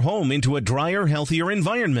transform your home into a drier, healthier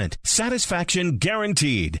environment. Satisfaction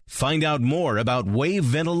guaranteed. Find out more about Wave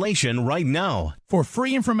Ventilation right now. For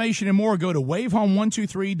free information and more, go to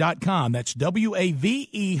wavehome123.com. That's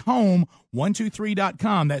WAVE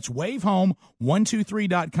home123.com. That's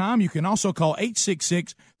wavehome123.com. You can also call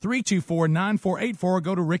 866-324-9484.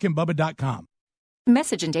 Go to rickandbubba.com.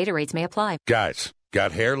 Message and data rates may apply. Guys,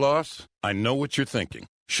 got hair loss? I know what you're thinking.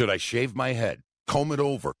 Should I shave my head? Comb it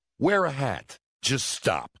over? Wear a hat? Just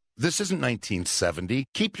stop. This isn't 1970.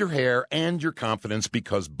 Keep your hair and your confidence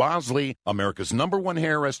because Bosley, America's #1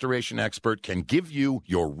 hair restoration expert, can give you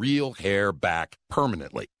your real hair back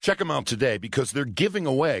permanently. Check them out today because they're giving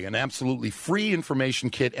away an absolutely free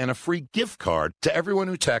information kit and a free gift card to everyone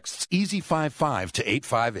who texts EASY55 to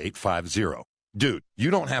 85850. Dude, you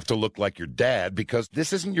don't have to look like your dad because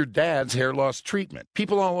this isn't your dad's hair loss treatment.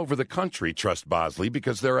 People all over the country trust Bosley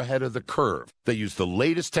because they're ahead of the curve. They use the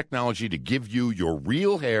latest technology to give you your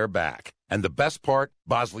real hair back. And the best part,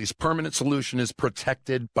 Bosley's permanent solution is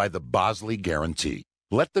protected by the Bosley Guarantee.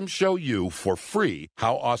 Let them show you for free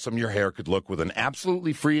how awesome your hair could look with an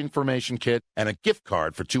absolutely free information kit and a gift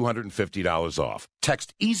card for $250 off.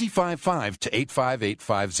 Text EASY55 to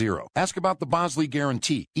 85850. Ask about the Bosley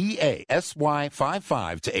Guarantee.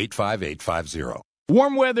 EASY55 to 85850.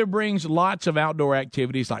 Warm weather brings lots of outdoor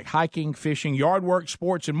activities like hiking, fishing, yard work,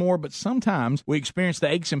 sports, and more, but sometimes we experience the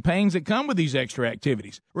aches and pains that come with these extra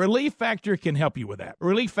activities. Relief Factor can help you with that.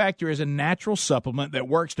 Relief Factor is a natural supplement that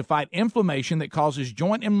works to fight inflammation that causes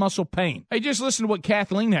joint and muscle pain. Hey, just listen to what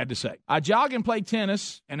Kathleen had to say. I jog and play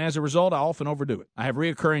tennis, and as a result, I often overdo it. I have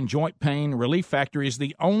reoccurring joint pain. Relief Factor is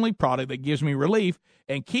the only product that gives me relief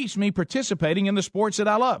and keeps me participating in the sports that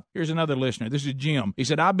I love. Here's another listener. This is Jim. He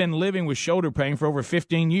said, I've been living with shoulder pain for over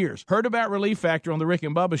 15 years. Heard about Relief Factor on the Rick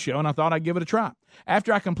and Bubba show, and I thought I'd give it a try.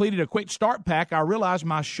 After I completed a quick start pack, I realized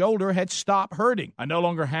my shoulder had stopped hurting. I no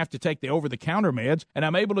longer have to take the over-the-counter meds, and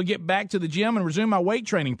I'm able to get back to the gym and resume my weight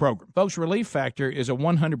training program. Folks, Relief Factor is a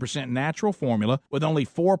 100% natural formula with only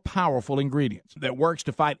 4 powerful ingredients that works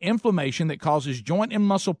to fight inflammation that causes joint and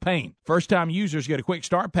muscle pain. First-time users get a quick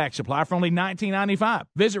start pack supply for only $19.95.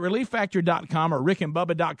 Visit ReliefFactor.com or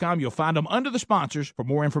RickandBubba.com. You'll find them under the sponsors for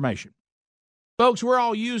more information. Folks, we're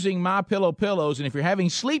all using MyPillow pillows, and if you're having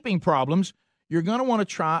sleeping problems, you're going to want to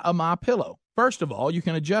try a MyPillow. First of all, you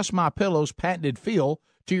can adjust MyPillow's patented feel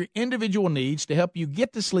to your individual needs to help you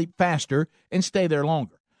get to sleep faster and stay there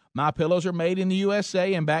longer. MyPillows are made in the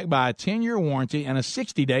USA and backed by a 10-year warranty and a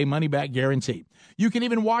 60-day money-back guarantee. You can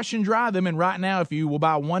even wash and dry them, and right now, if you will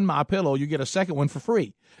buy one MyPillow, you get a second one for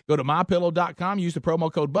free. Go to MyPillow.com, use the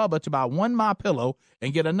promo code BUBBA to buy one MyPillow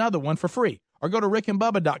and get another one for free. Or go to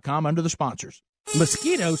RickandBubba.com under the sponsors.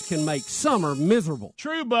 Mosquitoes can make summer miserable.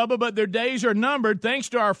 True, Bubba, but their days are numbered thanks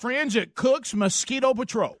to our friends at Cook's Mosquito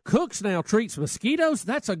Patrol. Cook's now treats mosquitoes?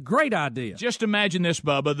 That's a great idea. Just imagine this,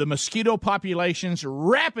 Bubba. The mosquito population's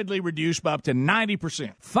rapidly reduced by up to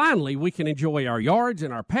 90%. Finally, we can enjoy our yards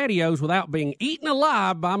and our patios without being eaten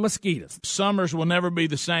alive by mosquitoes. Summers will never be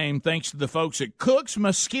the same thanks to the folks at Cook's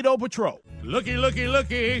Mosquito Patrol. Looky, looky,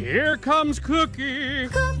 looky. Here comes Cookie.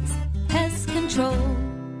 Cook's Pest Control.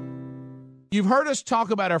 You've heard us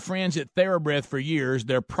talk about our friends at TheraBreath for years.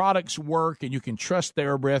 Their products work, and you can trust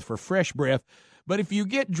TheraBreath for fresh breath. But if you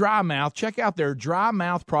get dry mouth, check out their dry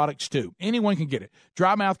mouth products, too. Anyone can get it.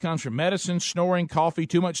 Dry mouth comes from medicine, snoring, coffee,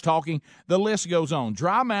 too much talking. The list goes on.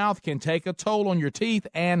 Dry mouth can take a toll on your teeth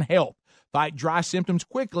and health. Fight dry symptoms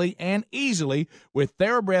quickly and easily with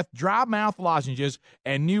TheraBreath dry mouth lozenges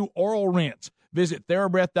and new oral rinse. Visit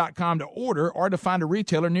TheraBreath.com to order or to find a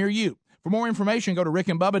retailer near you. For more information, go to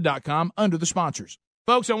RickandBubba.com under the sponsors.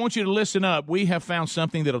 Folks, I want you to listen up. We have found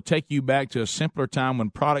something that'll take you back to a simpler time when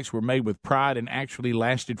products were made with pride and actually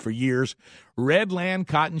lasted for years. Redland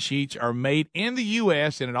cotton sheets are made in the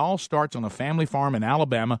U.S., and it all starts on a family farm in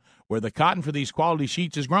Alabama where the cotton for these quality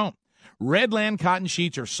sheets is grown. Redland cotton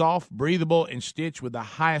sheets are soft, breathable, and stitched with the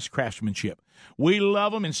highest craftsmanship. We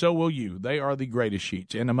love them, and so will you. They are the greatest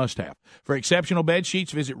sheets and a must-have. For exceptional bed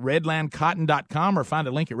sheets, visit redlandcotton.com or find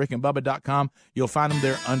a link at rickandbubba.com. You'll find them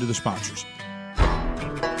there under the sponsors.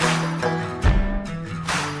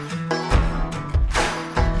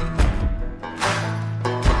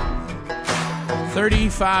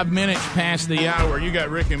 35 minutes past the hour. You got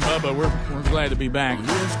Rick and Bubba. We're glad to be back.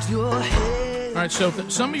 All right, so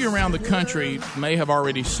some of you around the country may have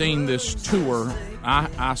already seen this tour.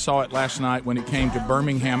 I saw it last night when it came to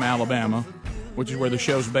Birmingham, Alabama, which is where the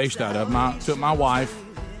show's based out of. Took my wife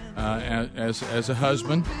as a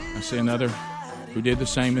husband. I see another who did the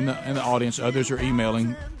same in the audience. Others are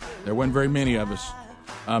emailing. There weren't very many of us.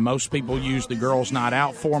 Most people used the girls' night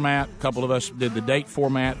out format. A couple of us did the date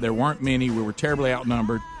format. There weren't many. We were terribly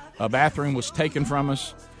outnumbered. A bathroom was taken from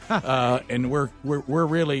us, and we're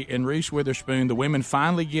really in Reese Witherspoon. The women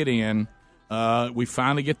finally get in. We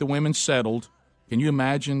finally get the women settled. Can you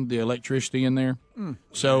imagine the electricity in there?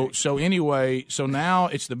 So anyway, so now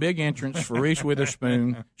it's the big entrance for Reese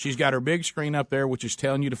Witherspoon. She's got her big screen up there, which is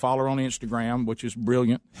telling you to follow her on Instagram, which is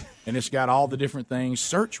brilliant, and it's got all the different things.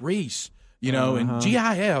 Search Reese. And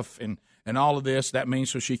GIF and all of this. That means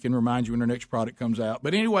so she can remind you when her next product comes out.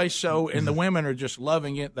 But anyway, and the women are just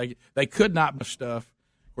loving it. They could not buy stuff.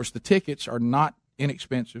 Of course, the tickets are not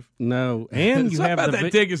inexpensive. No, and you have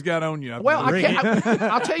that ticket's got on you. Well,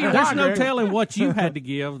 I'll tell you why. There's no telling what you had to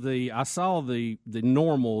give. I saw the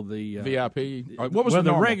normal, the VIP. What was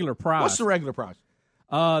the regular price? What's the regular price?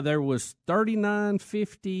 There was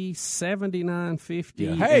 $39.50,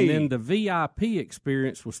 $79.50, Hey. and then the VIP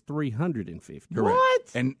experience was $350. Correct.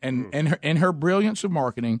 What? And her brilliance of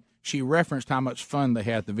marketing, she referenced how much fun they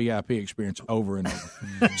had at the VIP experience over and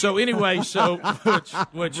over. So anyway, which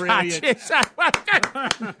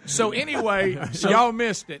so anyway, y'all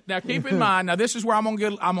missed it. Now keep in mind, this is where I'm gonna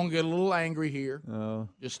get a little angry here. Oh.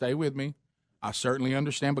 Just stay with me. I certainly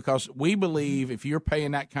understand because we believe if you're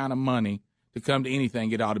paying that kind of money to come to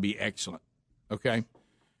anything, it ought to be excellent, okay?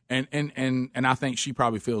 And I think she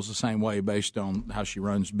probably feels the same way based on how she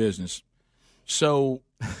runs business. So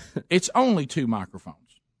it's only 2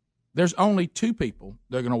 microphones. There's only 2 people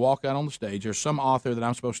that are going to walk out on the stage. There's some author that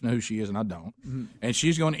I'm supposed to know who she is, and I don't. Mm-hmm. And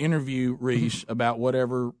she's going to interview Reese about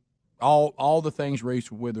whatever, all the things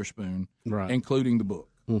Reese Witherspoon, right, including the book,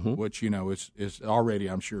 which, is already,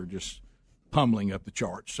 I'm sure, just pummeling up the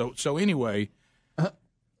charts. So anyway...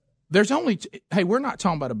 There's only hey, we're not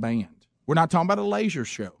talking about a band. We're not talking about a laser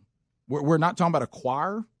show. We're not talking about a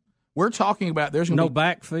choir. We're talking about there's no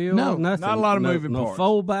backfield, nothing, not a lot of moving parts, no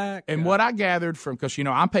fold back. And what I gathered from because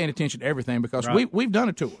I'm paying attention to everything because we've done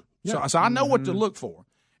a tour, so I know what to look for,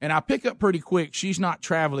 and I pick up pretty quick. She's not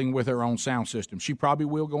traveling with her own sound system. She probably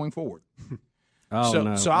will going forward.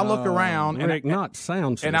 So I look around not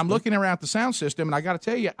sound system. And I'm looking around at the sound system, and I got to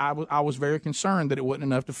tell you, I was very concerned that it wasn't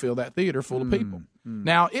enough to fill that theater full of people.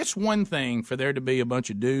 Now, it's one thing for there to be a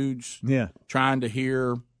bunch of dudes trying to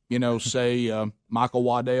hear, say Michael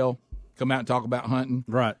Waddell come out and talk about hunting,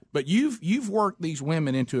 right? But you've worked these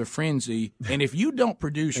women into a frenzy, and if you don't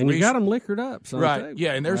produce, and you got them liquored up, right?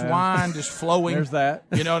 Yeah, and there's wine just flowing. There's that.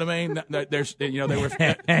 You know what I mean? There's there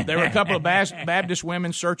were a couple of Baptist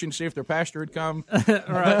women searching to see if their pastor had come.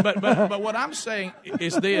 Right. But what I'm saying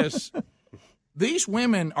is this: these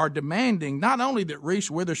women are demanding not only that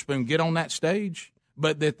Reese Witherspoon get on that stage,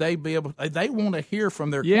 but that they be able. They want to hear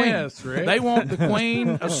from their queen. Rick. They want the queen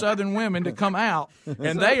of Southern women to come out,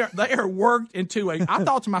 and they are worked into a. I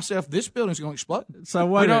thought to myself, this building's going to explode. So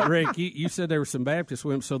wait a minute, Rick. You said there were some Baptist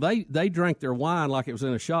women, so they drank their wine like it was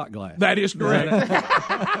in a shot glass. That is correct.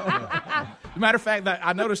 Matter of fact,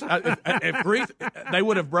 I noticed if Reese, they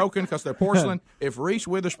would have broken because they're porcelain. If Reese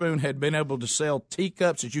Witherspoon had been able to sell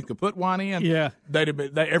teacups that you could put wine in, they'd have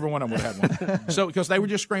been. Every one of them would have had one. So because they were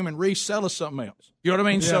just screaming, "Reese, sell us something else." You know what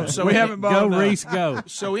I mean? Yeah. So we haven't go, Reese, go.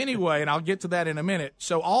 So anyway, and I'll get to that in a minute.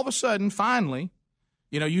 So all of a sudden, finally,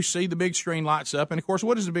 you see the big screen lights up, and of course,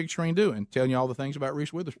 what is the big screen doing? Telling you all the things about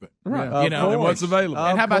Reese Witherspoon, right? And what's available.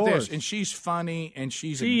 And how about this? And she's funny, and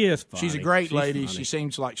she is funny. She's a great lady. Funny. She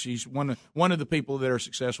seems like she's one of the people that are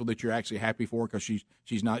successful that you're actually happy for because she's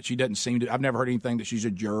not. She doesn't seem to. I've never heard anything that she's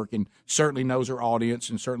a jerk, and certainly knows her audience,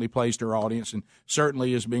 and certainly plays to her audience, and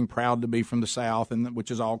certainly is being proud to be from the South, and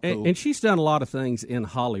which is all cool. And she's done a lot of things in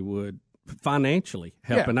Hollywood. financially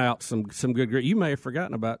helping out some good. You may have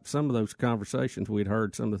forgotten about some of those conversations we'd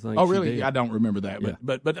heard. Some of the things. Oh, really? She did. I don't remember that. Yeah.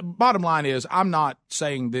 But the bottom line is, I'm not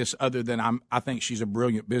saying this other than I think she's a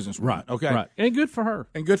brilliant businesswoman. Right. Okay. Right. And good for her.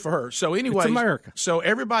 And good for her. So anyway, it's America. So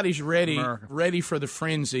everybody's ready for the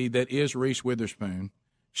frenzy that is Reese Witherspoon.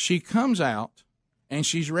 She comes out and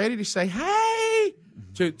she's ready to say, "Hey,"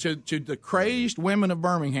 to the crazed women of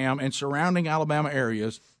Birmingham and surrounding Alabama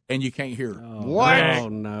areas. And you can't hear her. What? Oh,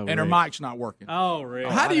 no. And her mic's not working. Oh, Rick.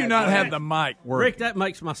 How do you not have the mic working? Rick, that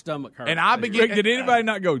makes my stomach hurt. And I begin. Rick, did anybody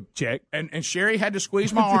not go check? And Sherry had to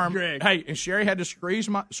squeeze my arm. Greg. Hey, and Sherry had to squeeze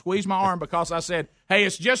my arm because I said, "Hey,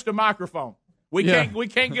 it's just a microphone. We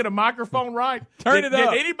can't get a microphone right. Turn it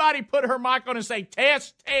up." Did anybody put her mic on and say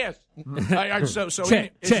test? So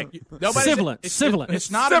check. Sibilant. It's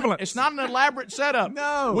not Sibilant. It's not an elaborate setup.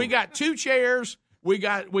 No. We got 2 chairs. We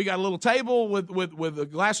got a little table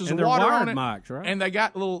with glasses and of water wired on it, mics, right? And they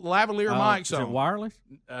got little lavalier mics is on. it wireless?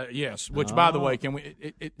 Yes. Which, by the way, can we?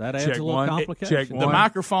 That adds check a little one. complication. Check The one.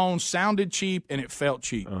 microphone sounded cheap and it felt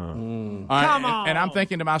cheap. Mm. All right, Come on. And I'm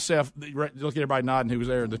thinking to myself, look at everybody nodding who was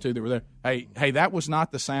there, the 2 that were there. Hey, that was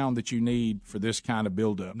not the sound that you need for this kind of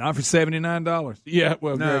buildup. Not for $79. Yeah,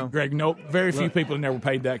 well, No. Greg, no, very few people have never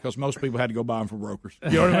paid that because most people had to go buy them from brokers.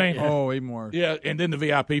 You know what I mean? Oh, even worse. Yeah, and then the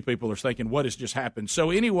VIP people are thinking, what has just happened?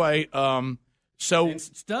 So anyway, And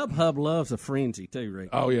StubHub loves a frenzy too, Rick.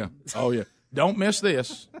 Oh yeah. Don't miss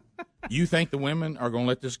this. You think the women are going to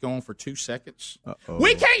let this go on for 2 seconds?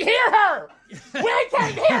 We can't hear her. We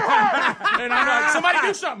can't hear her. And I'm like, somebody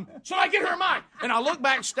do something. Somebody get her a mic. And I look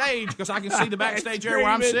backstage because I can see the backstage area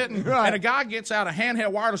where I'm sitting. Right. And a guy gets out a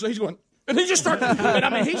handheld wireless. So he's going, and he just starts. And I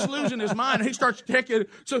mean, he's losing his mind. And he starts checking.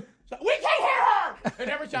 So we can't hear her. And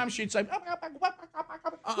every time she'd say, we don't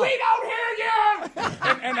hear you.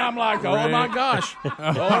 And I'm like, oh my gosh.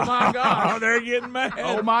 Oh my gosh. Oh, they're getting mad.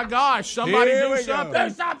 Oh my gosh. Somebody Here do we something. go.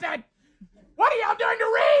 Do something. What are y'all doing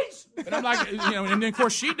to Reese? And I'm like, and then of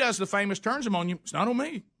course she does the famous turns them on you. It's not on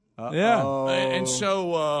me. Yeah. And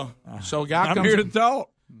so a guy I'm comes. here to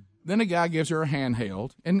talk. Then a guy gives her a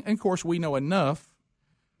handheld, and of course we know enough.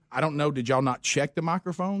 I don't know. Did y'all not check the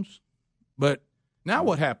microphones? But now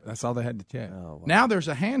what happened? That's all they had to check. Now there's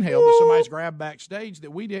a handheld that somebody's grabbed backstage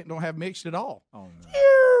that we don't have mixed at all. Oh, no.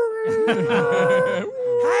 Hey,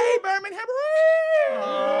 Birmingham.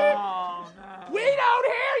 We don't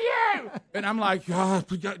hear you. And I'm like, oh,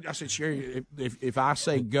 I said, Sherry, if I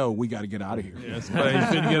say go, we got to get out of here. Yes, but he's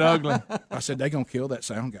going to get ugly. I said, they're going to kill that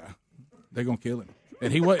sound guy. They're going to kill him.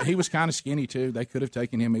 And he was kind of skinny, too. They could have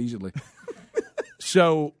taken him easily.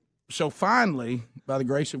 So finally, by the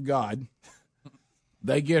grace of God,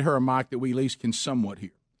 they get her a mic that we at least can somewhat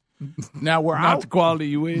hear. Now, Not the quality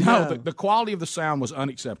you wish. No, the quality of the sound was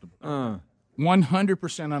unacceptable.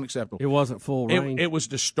 100% unacceptable. It wasn't full range. It was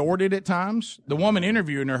distorted at times. The woman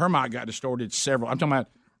interviewing her mic got distorted several. I'm talking about.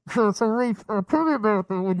 So Reese, tell me about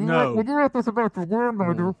that. When you wrote this about the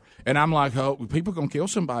grandmother. And I'm like, oh, people gonna kill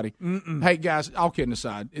somebody. Hey guys, all kidding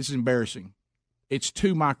aside, it's embarrassing. It's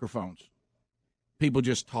 2 microphones. People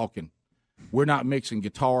just talking. We're not mixing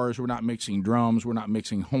guitars. We're not mixing drums. We're not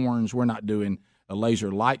mixing horns. We're not doing a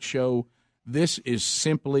laser light show. This is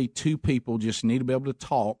simply 2 people just need to be able to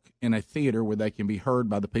talk in a theater where they can be heard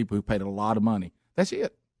by the people who paid a lot of money. That's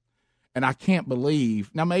it. And I can't believe,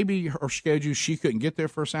 now maybe her schedule, she couldn't get there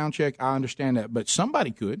for a sound check. I understand that, but somebody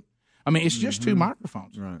could. I mean, it's just 2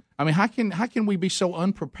 microphones. Right. I mean, how can we be so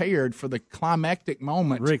unprepared for the climactic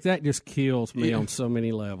moment? Rick, that just kills me on so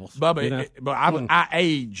many levels. Bubba, you know? but I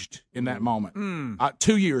aged in that moment.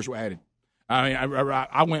 2 years were added. I mean,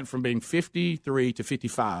 I went from being 53 to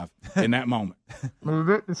 55 in that moment.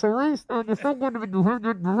 So Reese, We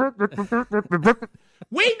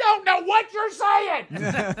don't know what you're saying.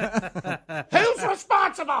 Who's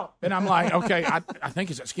responsible? And I'm like, okay, I think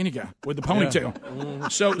it's that skinny guy with the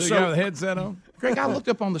ponytail. So the guy with the headset on? Greg, I looked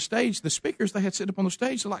up on the stage. The speakers they had set up on the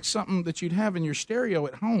stage are like something that you'd have in your stereo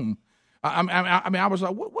at home. I mean, I was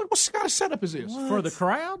like, what kind of setup is this for the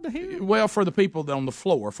crowd to hear? Well, for the people on the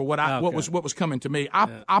floor, for what was coming to me,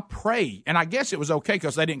 I pray, and I guess it was okay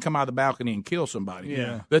because they didn't come out of the balcony and kill somebody.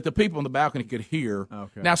 Yeah. That the people on the balcony could hear.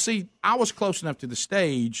 Okay. Now, see, I was close enough to the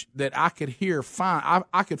stage that I could hear fine.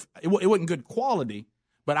 I could. It wasn't good quality,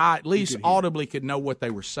 but I at least audibly could know what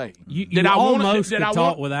they were saying. You did I almost did could I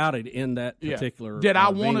talk without it in that Yeah. particular. Did I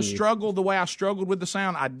want to venue. struggle the way I struggled with the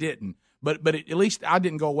sound? I didn't. But at least I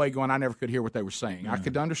didn't go away going, I never could hear what they were saying. I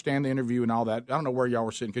could understand the interview and all that. I don't know where y'all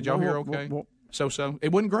were sitting. Could y'all hear okay? So.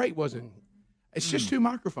 It wasn't great, was it? It's just 2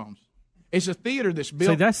 microphones. It's a theater that's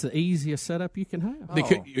built. See, that's the easiest setup you can have.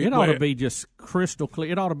 It ought to be just crystal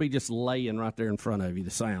clear. It ought to be just laying right there in front of you,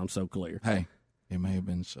 the sound so clear. Hey, It may have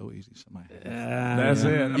been so easy. Somebody. That's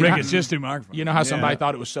it. Rick, it's just two microphones. You know how somebody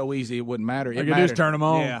thought it was so easy it wouldn't matter. They could just turn them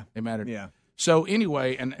on. Yeah, it mattered. Yeah. So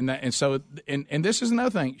anyway, and so this is another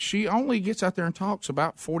thing. She only gets out there and talks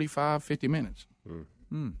about 45, 50 minutes.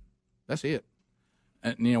 That's it.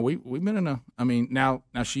 And we've been in a. I mean, now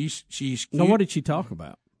she's. Now, what did she talk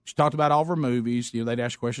about? She talked about all of her movies. They'd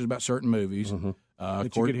ask questions about certain movies.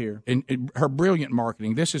 That you could hear. And her brilliant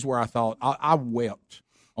marketing. This is where I thought I wept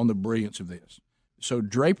on the brilliance of this. So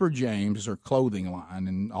Draper James is her clothing line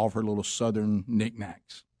and all of her little Southern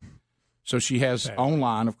knickknacks. So she has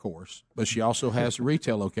online, of course, but she also has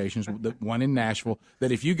retail locations. The one in Nashville.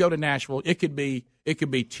 That if you go to Nashville, it could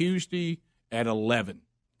be Tuesday at 11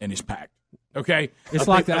 and it's packed. Okay, it's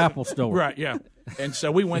like the Apple Store, right? Yeah. And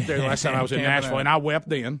so we went there last time I was in Nashville, and I wept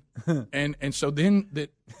then. And so then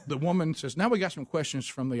the woman says, "Now we got some questions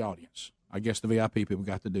from the audience." I guess the VIP people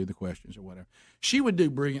got to do the questions or whatever. She would do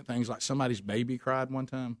brilliant things like somebody's baby cried one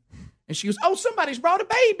time, and she goes, "Oh, somebody's brought a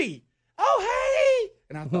baby. Oh, hey!"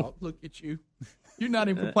 And I thought, "Look at you. You're not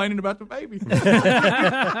even complaining about the baby.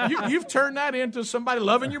 You've turned that into somebody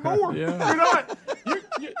loving you more. Yeah. You're not.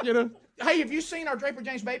 You know. Hey, have you seen our Draper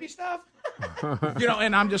James baby stuff?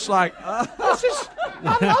 And I'm just like, I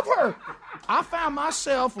love her. I found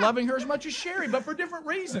myself loving her as much as Sherry, but for different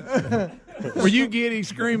reasons. Were you giddy,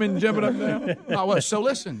 screaming, jumping up and down? I was. So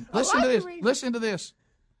listen to this. Listen to this.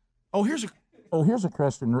 Here's a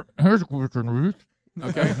question. Here's a question, Ruth.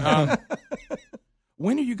 Okay.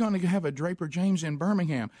 When are you going to have a Draper James in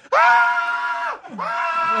Birmingham?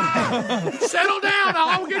 Settle down.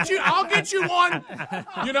 I'll get you one.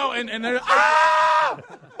 And they're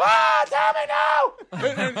tell me no.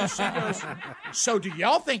 And she goes, so do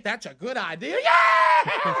y'all think that's a good idea?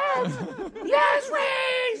 Yes,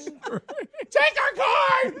 Reese. Take our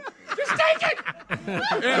card. Just take it.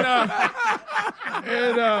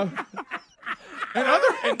 And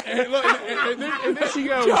then she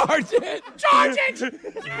goes, charge it.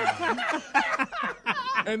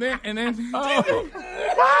 and then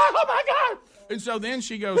oh my God. And so then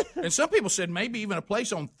she goes, and some people said maybe even a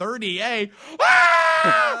place on 30A.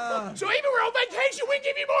 So even we're on vacation, we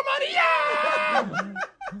give you more money. Yeah.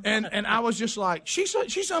 And I was just like, she's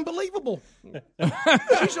unbelievable.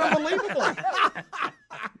 She's unbelievable.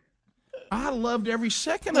 I loved every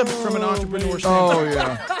second of it from an entrepreneur standpoint. Oh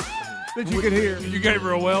yeah. That you could hear. You gave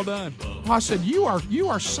her a well done. I said, you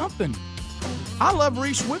are something. I love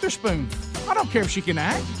Reese Witherspoon. I don't care if she can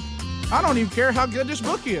act. I don't even care how good this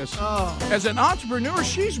book is. As an entrepreneur,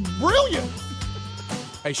 she's brilliant.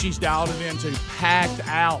 Hey, she's dialed it into packed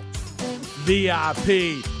out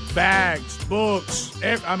VIP, bags, books.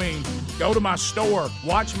 Go to my store,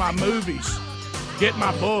 watch my movies, get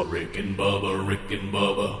my book. Rick and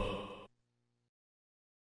Bubba.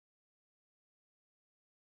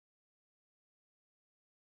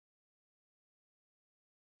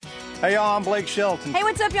 Hey, y'all, I'm Blake Shelton. Hey,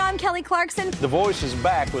 what's up, y'all? I'm Kelly Clarkson. The Voice is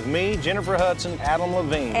back with me, Jennifer Hudson, Adam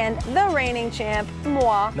Levine. And the reigning champ,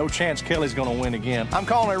 moi. No chance Kelly's going to win again. I'm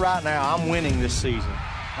calling it right now. I'm winning this season.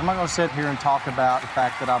 I'm not going to sit here and talk about the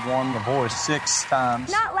fact that I've won The Voice 6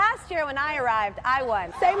 times. Not last year when I arrived. I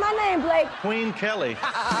won. Say my name, Blake. Queen Kelly.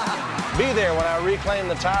 Be there when I reclaim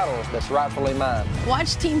the title that's rightfully mine.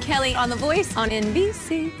 Watch Team Kelly on The Voice on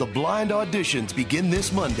NBC. The blind auditions begin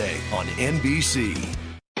this Monday on NBC.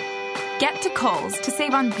 Get to Kohl's to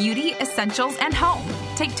save on beauty, essentials, and home.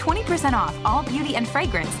 Take 20% off all beauty and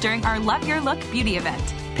fragrance during our Love Your Look beauty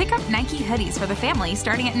event. Pick up Nike hoodies for the family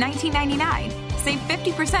starting at $19.99. Save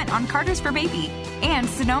 50% on Carter's for baby. And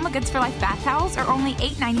Sonoma Goods for Life bath towels are only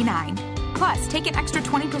 $8.99. Plus, take an extra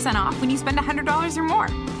 20% off when you spend $100 or more.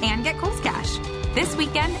 And get Kohl's Cash. This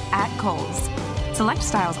weekend at Kohl's. Select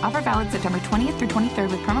styles. Offer valid September 20th through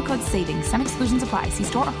 23rd with promo code SAVINGS. Some exclusions apply. See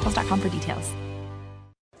store or Kohl's.com for details.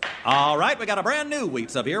 All right, we got a brand new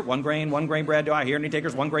wheat sub here. 1 grain bread. Do I hear any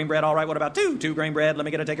takers? 1 grain bread. All right, what about 2 grain bread? Let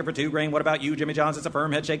me get a taker for 2 grain. What about you, Jimmy John's? It's a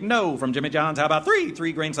firm head shake. No from Jimmy John's. How about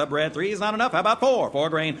 3 grain sub bread? 3 is not enough. How about 4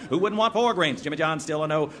 grain? Who wouldn't want 4 grains? Jimmy John's still a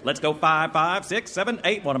no. Let's go 5, 6, 7,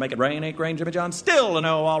 8. Want to make it rain? 8 grain. Jimmy John's still a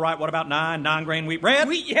no. All right, what about 9 grain wheat bread?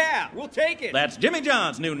 Yeah, we'll take it. That's Jimmy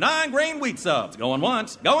John's new 9 grain wheat subs. Going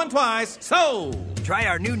once, going twice. Sold. Try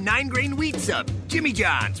our new 9 grain wheat sub. Jimmy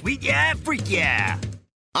John's. Wheat yeah, freak yeah.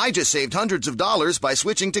 I just saved hundreds of dollars by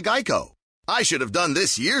switching to Geico. I should have done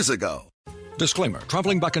this years ago. Disclaimer,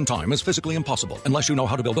 traveling back in time is physically impossible unless you know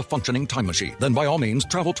how to build a functioning time machine. Then by all means,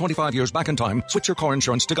 travel 25 years back in time, switch your car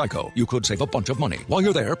insurance to Geico. You could save a bunch of money. While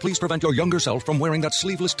you're there, please prevent your younger self from wearing that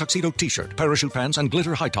sleeveless tuxedo t-shirt, parachute pants, and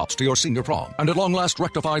glitter high tops to your senior prom. And at long last,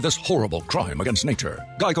 rectify this horrible crime against nature.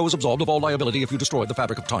 Geico is absolved of all liability if you destroy the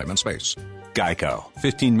fabric of time and space. Geico.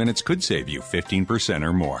 15 minutes could save you 15%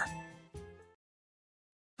 or more.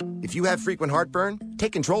 If you have frequent heartburn,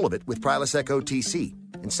 take control of it with Prilosec OTC.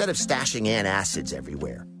 Instead of stashing antacids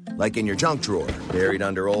everywhere, like in your junk drawer, buried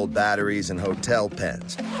under old batteries and hotel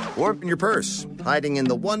pens, or in your purse, hiding in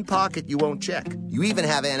the one pocket you won't check. You even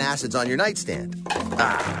have antacids on your nightstand,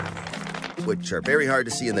 which are very hard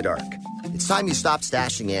to see in the dark. It's time you stopped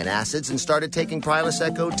stashing antacids and started taking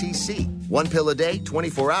Prilosec OTC. 1 pill a day,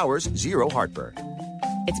 24 hours, 0 heartburn.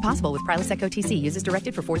 It's possible with Prilosec OTC. Use as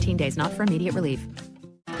directed for 14 days, not for immediate relief.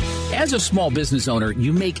 As a small business owner,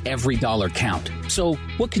 you make every dollar count. So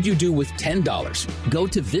what could you do with $10? Go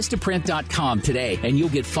to Vistaprint.com today and you'll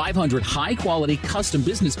get 500 high-quality custom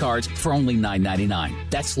business cards for only $9.99.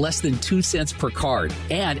 That's less than 2 cents per card.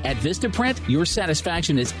 And at Vistaprint, your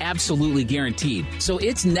satisfaction is absolutely guaranteed. So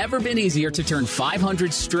it's never been easier to turn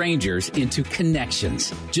 500 strangers into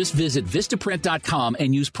connections. Just visit Vistaprint.com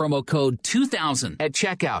and use promo code 2000 at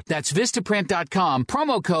checkout. That's Vistaprint.com,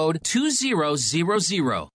 promo code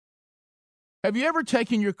 2000. Have you ever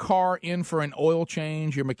taken your car in for an oil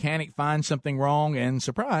change, your mechanic finds something wrong, and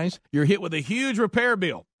surprise, you're hit with a huge repair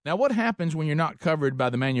bill? Now, what happens when you're not covered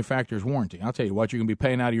by the manufacturer's warranty? I'll tell you what, you're going to be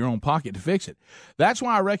paying out of your own pocket to fix it. That's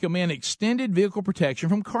why I recommend extended vehicle protection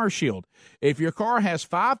from CarShield. If your car has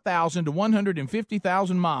 5,000 to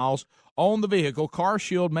 150,000 miles on the vehicle,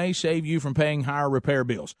 CarShield may save you from paying higher repair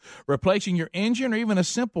bills. Replacing your engine or even a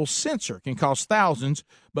simple sensor can cost thousands,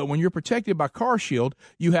 but when you're protected by CarShield,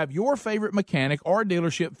 you have your favorite mechanic or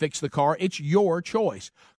dealership fix the car. It's your choice.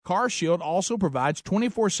 CarShield also provides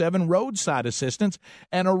 24/7 roadside assistance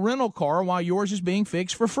and a rental car while yours is being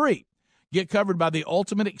fixed for free. Get covered by the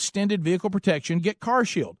ultimate extended vehicle protection. Get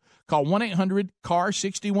CarShield. Call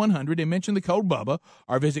 1-800-CAR-6100 and mention the code BUBBA,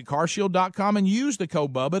 or visit carshield.com and use the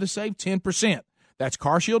code BUBBA to save 10%. That's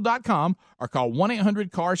carshield.com, or call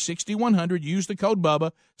 1-800-CAR-6100, use the code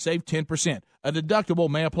BUBBA, save 10%. A deductible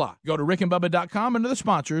may apply. Go to rickandbubba.com under the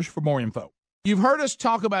sponsors for more info. You've heard us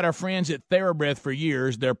talk about our friends at TheraBreath for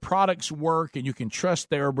years. Their products work, and you can trust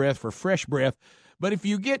TheraBreath for fresh breath. But if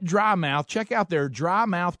you get dry mouth, check out their dry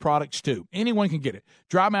mouth products too. Anyone can get it.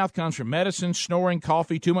 Dry mouth comes from medicine, snoring,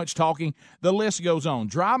 coffee, too much talking. The list goes on.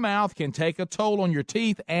 Dry mouth can take a toll on your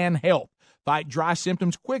teeth and health. Fight dry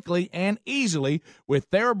symptoms quickly and easily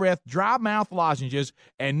with TheraBreath dry mouth lozenges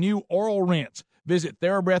and new oral rinse. Visit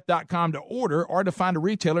TheraBreath.com to order or to find a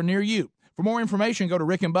retailer near you. For more information, go to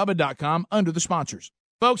rickandbubba.com under the sponsors.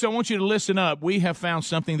 Folks, I want you to listen up. We have found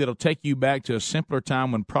something that'll take you back to a simpler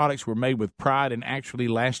time when products were made with pride and actually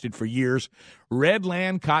lasted for years.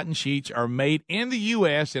 Redland cotton sheets are made in the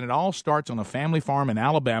U.S., and it all starts on a family farm in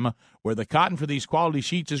Alabama where the cotton for these quality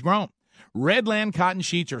sheets is grown. Redland cotton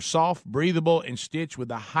sheets are soft, breathable, and stitched with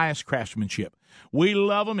the highest craftsmanship. We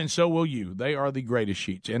love them, and so will you. They are the greatest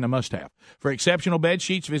sheets and a must-have. For exceptional bed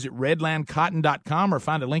sheets, visit redlandcotton.com or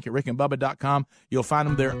find a link at rickandbubba.com. You'll find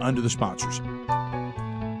them there under the sponsors.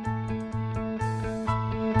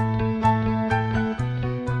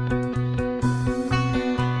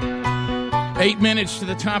 8 minutes to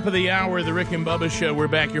the top of the hour of the Rick and Bubba Show. We're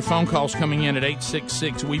back. Your phone calls coming in at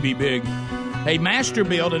 866-WE-BE-BIG. Hey,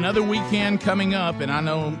 Masterbuilt, another weekend coming up, and I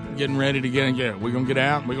know getting ready to we're going to get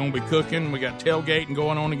out. We're going to be cooking. We got tailgating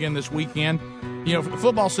going on again this weekend. You know,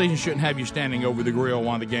 football season shouldn't have you standing over the grill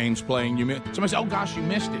while the game's playing. Somebody said, oh, gosh, you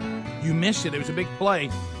missed it. You missed it. It was a big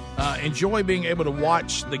play. Enjoy being able to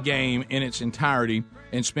watch the game in its entirety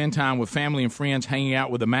and spend time with family and friends hanging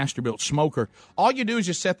out with a Masterbuilt smoker. All you do is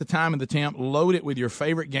just set the time and the temp, load it with your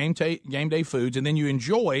favorite game day foods, and then you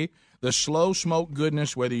enjoy the slow smoke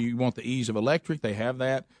goodness, whether you want the ease of electric. They have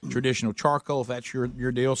that. Traditional charcoal, if that's your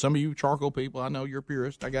deal. Some of you charcoal people, I know you're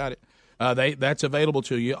purist. I got it. That's available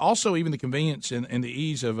to you. Also, even the convenience and the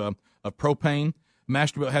ease of propane.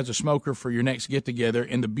 Masterbuilt has a smoker for your next get-together.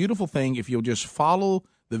 And the beautiful thing, if you'll just follow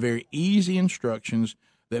the very easy instructions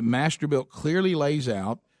that Masterbuilt clearly lays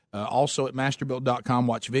out, also at Masterbuilt.com,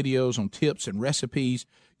 watch videos on tips and recipes.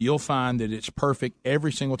 You'll find that it's perfect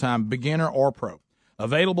every single time, beginner or pro.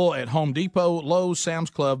 Available at Home Depot, Lowe's, Sam's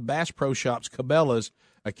Club, Bass Pro Shops, Cabela's,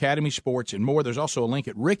 Academy Sports, and more. There's also a link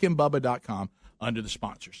at rickandbubba.com under the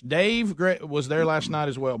sponsors. Dave was there last night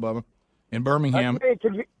as well, Bubba, in Birmingham. Hey,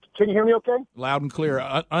 can you hear me okay? Loud and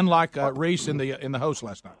clear, unlike Reese in the host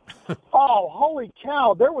last night. Oh, holy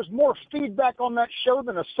cow. There was more feedback on that show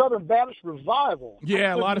than a Southern Baptist revival.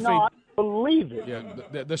 Yeah, a lot of feedback. believe it.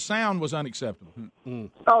 Yeah, the sound was unacceptable.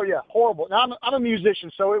 Oh yeah, horrible. Now I'm a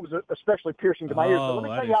musician, so it was especially piercing to my ears. But let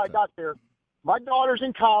me tell you how I got there. My daughter's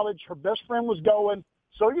in college. Her best friend was going.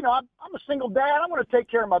 So, I'm a single dad. I want to take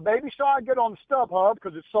care of my baby. So I get on the StubHub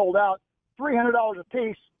because it's sold out, $300 a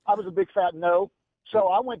piece. I was a big fat no. So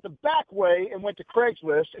I went the back way and went to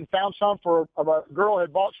Craigslist and found some for a girl who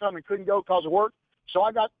had bought some and couldn't go because of work. So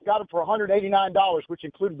I got them for $189, which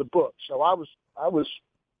included the book. So I was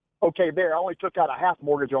okay there. I only took out a half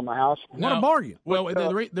mortgage on my house. What a bargain. Well,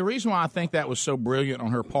 the reason why I think that was so brilliant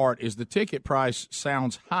on her part is the ticket price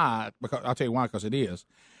sounds high. Because I'll tell you why, because it is.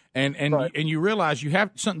 And you realize you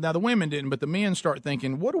have something. Now, the women didn't, but the men start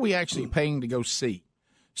thinking, what are we actually paying to go see?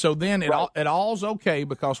 So then it all's okay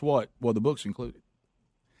because what? Well, the book's included.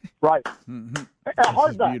 Right. Mm-hmm. A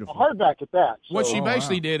hardback at that. So. What she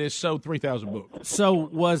basically did is sold 3,000 books. So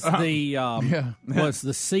was was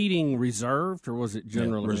the seating reserved or was it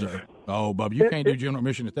general reserved? Oh, Bub, you can't do general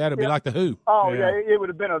admission at that. It'd be like the Who. Oh yeah, it would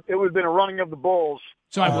have been a running of the bulls.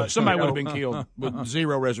 Somebody would have been killed with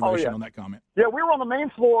zero reservation on that comment. Yeah, we were on the main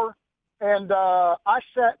floor, and I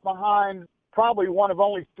sat behind probably one of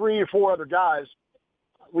only 3 or 4 other guys.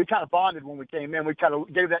 We kind of bonded when we came in. We kind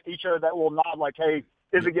of gave each other that little nod, like, "Hey,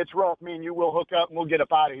 if it gets rough, me and you will hook up and we'll get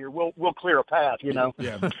up out of here. We'll clear a path, Yeah.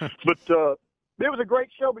 But it was a great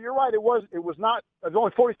show. But you're right, it was not. It was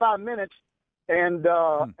only 45 minutes. And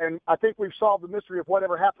I think we've solved the mystery of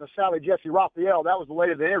whatever happened to Sally Jesse Raphael. That was the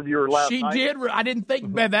lady, the interviewer last night. She did. I didn't think,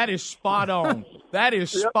 man, that is spot on. That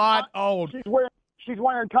is spot on. She's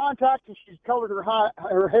wearing contacts and she's colored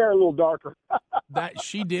her hair a little darker. That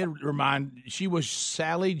she did remind. She was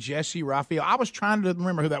Sally Jesse Raphael. I was trying to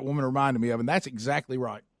remember who that woman reminded me of, and that's exactly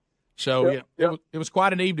right. So it was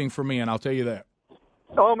quite an evening for me, and I'll tell you that.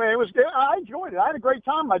 Oh man, it was good. I enjoyed it. I had a great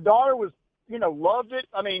time. My daughter was. Loved it.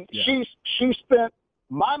 I mean, she spent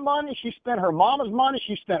my money. She spent her mama's money.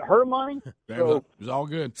 She spent her money. So, it was all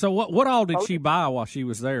good. So what all did she buy while she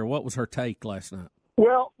was there? What was her take last night?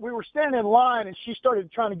 Well, we were standing in line, and she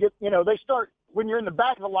started trying to get, they start, when you're in the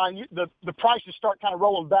back of the line, the prices start kind of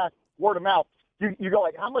rolling back, word of mouth. You go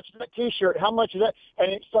like, how much is that T-shirt? How much is that?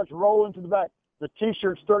 And it starts rolling to the back. The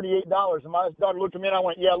T-shirt's $38. And my daughter looked at me, and I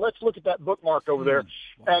went, yeah, let's look at that bookmark over there.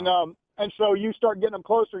 Wow. And so you start getting them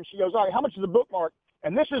closer, and she goes, all right, how much is the bookmark?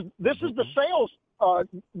 And this is the sales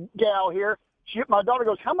gal here. My daughter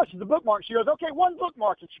goes, how much is the bookmark? She goes, okay, 1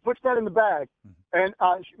 bookmark, and she puts that in the bag. And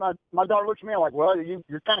my daughter looks at me like, well,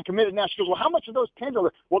 you're kind of committed now. She goes, well, how much are those pens?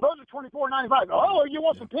 Well, those are $24.95. Oh, you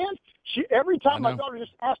want some pens? Every time my daughter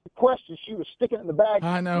just asked a question, she was sticking it in the bag.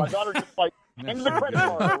 I know. My daughter just like, into the credit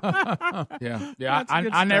card. Yeah.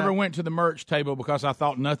 I never went to the merch table because I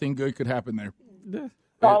thought nothing good could happen there.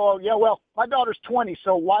 Oh, yeah, well, my daughter's 20,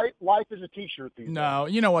 so life is a T-shirt these days. No,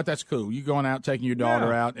 you know what? That's cool. You going out, taking your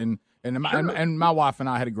daughter out, and my wife and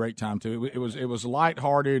I had a great time, too. It was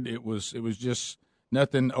lighthearted. It was just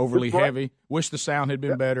nothing overly heavy. Wish the sound had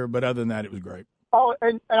been better, but other than that, it was great. Oh,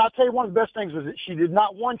 and I'll tell you one of the best things was that she did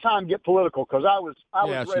not one time get political because I was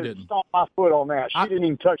ready to stomp my foot on that. She didn't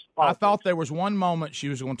even touch the politics. I thought there was one moment she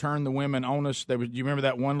was going to turn the women on us. Do you remember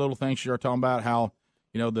that one little thing she started talking about how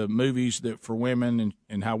the movies that for women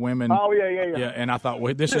and how women. Oh yeah. Yeah, and I thought,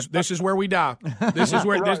 well, this is where we die. This is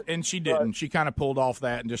where and she didn't. Right. She kind of pulled off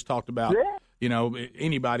that and just talked about,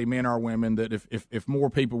 anybody, men or women, that if more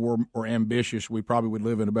people were ambitious, we probably would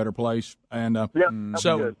live in a better place. And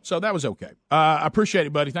so that was okay. I appreciate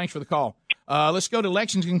it, buddy. Thanks for the call. Let's go to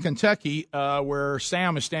Lexington, Kentucky, where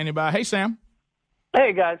Sam is standing by. Hey, Sam.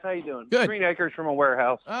 Hey guys, how you doing? Good. 3 acres from a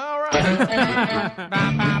warehouse. All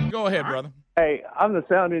right. Go ahead, brother. Hey, I'm the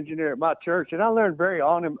sound engineer at my church, and I learned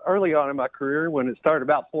early on in my career, when it started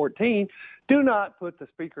about 14, do not put the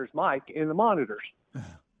speaker's mic in the monitors.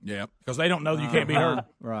 Yeah, because they don't know that you can't be heard.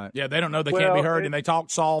 Right. Yeah, they don't know they can't be heard, and they talk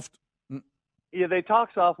soft. Yeah, they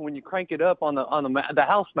talk soft. When you crank it up on the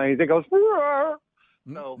house mains, it goes.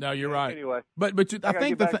 No, you're right. Anyway, but I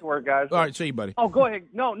think back to work, guys. All right, see you, buddy. Oh, go ahead.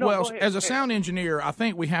 No. Well, go ahead. as a sound engineer, I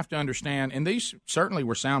think we have to understand, and these certainly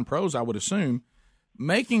were sound pros, I would assume,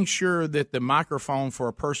 making sure that the microphone for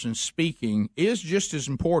a person speaking is just as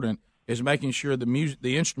important as making sure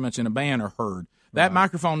the instruments in a band are heard. That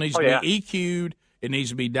microphone needs to be EQ'd. It needs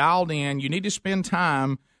to be dialed in. You need to spend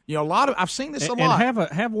time. I've seen this a lot. And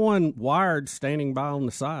have one wired standing by on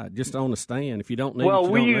the side, just on the stand. If you don't need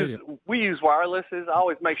we use wirelesses. I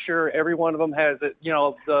always make sure every one of them has it.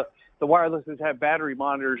 The wirelesses have battery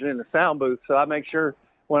monitors in the sound booth, so I make sure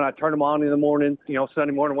when I turn them on in the morning,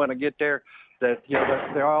 Sunday morning when I get there, that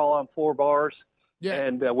they're all on 4 bars,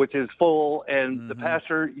 and which is full. And the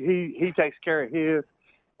pastor he takes care of his,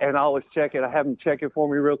 and I always check it. I have him check it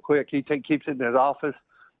for me real quick. He keeps it in his office.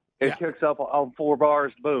 It kicks up on 4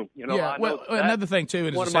 bars, boom. You know, yeah. Well, another thing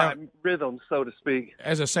too, one of my rhythms, so to speak.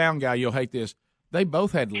 As a sound guy, you'll hate this. They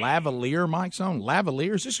both had lavalier mics on.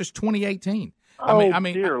 Lavaliers. This is 2018. I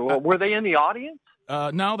mean, dear Lord. Were they in the audience?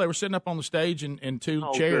 No, they were sitting up on the stage in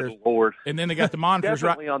 2 chairs. Good Lord. And then they got the monitors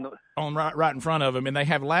right right in front of them, and they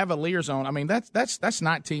have lavaliers on. I mean, that's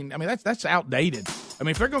 19. I mean, that's outdated. I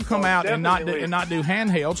mean, if they're going to come out and not do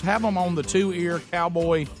handhelds, have them on the 2-ear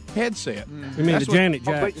cowboy headset. You mean the Janet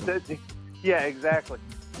Jackson? Yeah, exactly.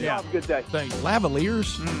 Yeah. Have a good day.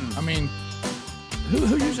 Lavaliers. I mean,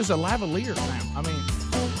 who uses a lavalier now? I mean,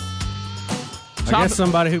 I guess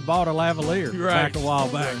somebody who bought a lavalier back a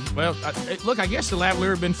while back. Well, look, I guess the lavalier would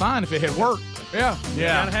have been fine if it had worked. Yeah. You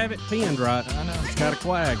got to have it pinned right. I know. It's got a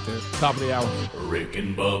quag to it. Top of the hour. Rick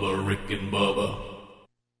and Bubba, Rick and Bubba.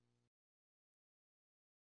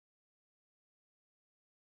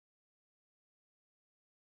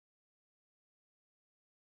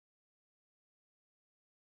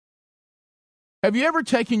 Have you ever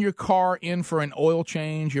taken your car in for an oil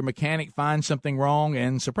change, your mechanic finds something wrong,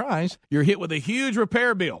 and surprise, you're hit with a huge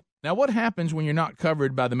repair bill? Now, what happens when you're not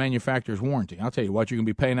covered by the manufacturer's warranty? I'll tell you what, you're going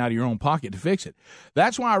to be paying out of your own pocket to fix it.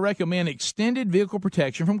 That's why I recommend extended vehicle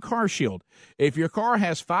protection from CarShield. If your car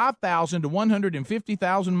has 5,000 to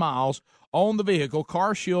 150,000 miles on the vehicle,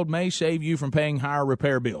 CarShield may save you from paying higher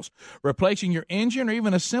repair bills. Replacing your engine or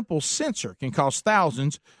even a simple sensor can cost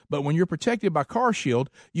thousands, but when you're protected by CarShield,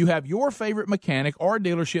 you have your favorite mechanic or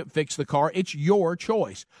dealership fix the car. It's your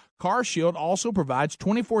choice. CarShield also provides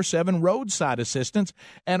 24/7 roadside assistance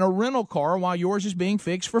and a rental car while yours is being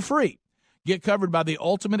fixed for free. Get covered by the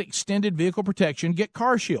ultimate extended vehicle protection. Get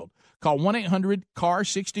CarShield. Call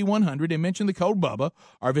 1-800-CAR-6100 and mention the code BUBBA,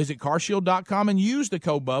 or visit carshield.com and use the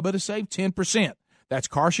code BUBBA to save 10%. That's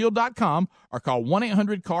carshield.com, or call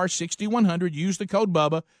 1-800-CAR-6100, use the code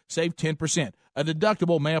BUBBA, save 10%. A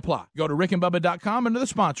deductible may apply. Go to rickandbubba.com under the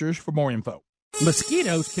sponsors for more info.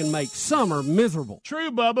 Mosquitoes can make summer miserable. True,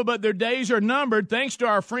 Bubba, but their days are numbered thanks to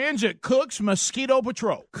our friends at Cook's Mosquito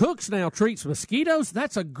Patrol. Cook's now treats mosquitoes?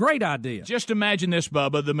 That's a great idea. Just imagine this,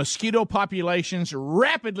 Bubba. The mosquito populations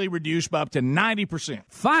rapidly reduced by up to 90%.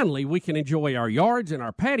 Finally, we can enjoy our yards and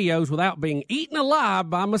our patios without being eaten alive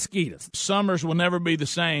by mosquitoes. Summers will never be the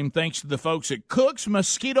same thanks to the folks at Cook's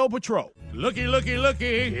Mosquito Patrol. Looky, looky,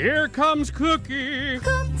 looky. Here comes Cookie.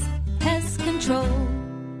 Cook's Pest Control.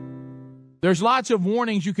 There's lots of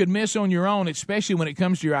warnings you could miss on your own, especially when it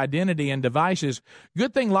comes to your identity and devices.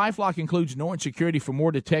 Good thing LifeLock includes Norton Security for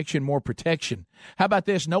more detection, more protection. How about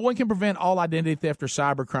this? No one can prevent all identity theft or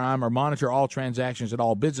cybercrime or monitor all transactions at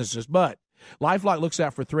all businesses, but LifeLock looks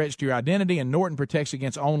out for threats to your identity, and Norton protects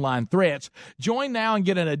against online threats. Join now and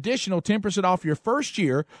get an additional 10% off your first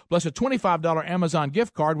year, plus a $25 Amazon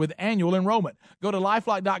gift card with annual enrollment. Go to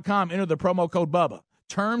LifeLock.com, enter the promo code BUBBA.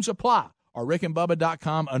 Terms apply. Or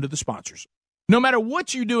rickandbubba.com under the sponsors. No matter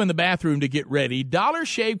what you do in the bathroom to get ready, Dollar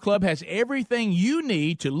Shave Club has everything you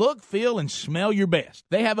need to look, feel, and smell your best.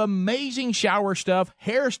 They have amazing shower stuff,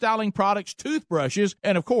 hairstyling products, toothbrushes,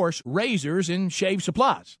 and of course, razors and shave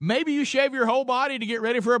supplies. Maybe you shave your whole body to get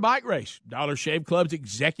ready for a bike race. Dollar Shave Club's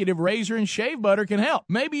executive razor and shave butter can help.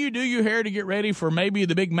 Maybe you do your hair to get ready for maybe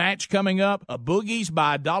the big match coming up. A Boogies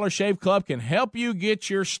by Dollar Shave Club can help you get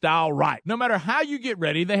your style right. No matter how you get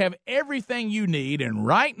ready, they have everything you need, and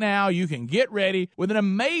right now you can get ready with an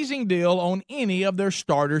amazing deal on any of their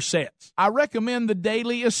starter sets. I recommend the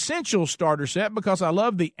Daily Essential Starter Set because I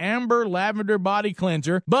love the Amber Lavender Body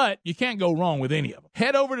Cleanser, but you can't go wrong with any of them.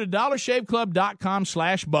 Head over to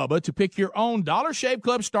dollarshaveclub.com/Bubba to pick your own Dollar Shave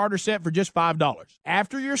Club starter set for just $5.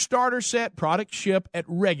 After your starter set, products ship at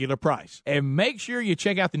regular price. And make sure you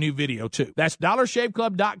check out the new video, too. That's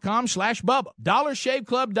dollarshaveclub.com/Bubba.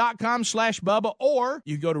 dollarshaveclub.com/Bubba, or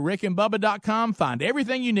you go to rickandbubba.com, find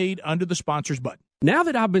everything you need under the sponsors button. Now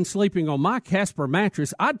that I've been sleeping on my Casper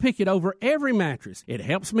mattress, I'd pick it over every mattress. It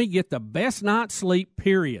helps me get the best night's sleep,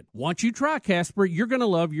 period. Once you try Casper, you're going to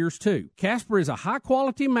love yours too. Casper is a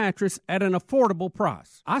high-quality mattress at an affordable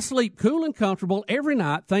price. I sleep cool and comfortable every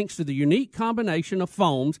night thanks to the unique combination of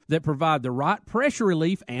foams that provide the right pressure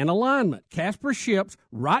relief and alignment. Casper ships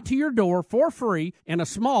right to your door for free in a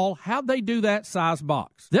small How'd They Do That size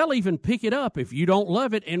box. They'll even pick it up if you don't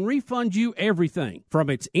love it and refund you everything,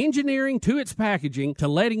 from its engineering to its packaging. packaging to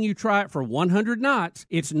letting you try it for 100 nights,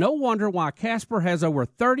 it's no wonder why Casper has over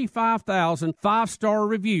 35,000 five-star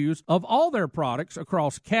reviews of all their products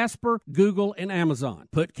across Casper, Google, and Amazon.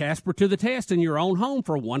 Put Casper to the test in your own home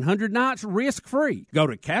for 100 nights risk-free. Go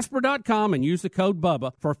to Casper.com and use the code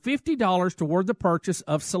BUBBA for $50 toward the purchase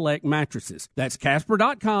of select mattresses. That's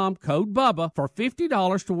Casper.com, code BUBBA for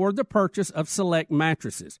 $50 toward the purchase of select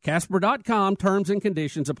mattresses. Casper.com, terms and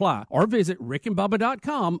conditions apply. Or visit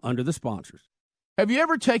rickandbubba.com under the sponsors. Have you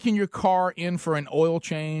ever taken your car in for an oil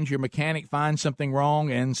change, your mechanic finds something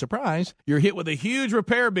wrong, and surprise, you're hit with a huge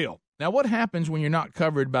repair bill? Now, what happens when you're not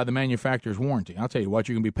covered by the manufacturer's warranty? I'll tell you what,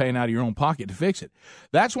 you're going to be paying out of your own pocket to fix it.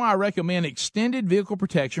 That's why I recommend extended vehicle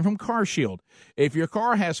protection from CarShield. If your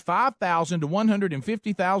car has 5,000 to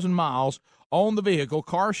 150,000 miles on the vehicle,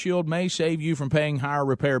 CarShield may save you from paying higher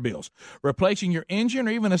repair bills. Replacing your engine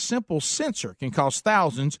or even a simple sensor can cost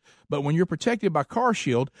thousands, but when you're protected by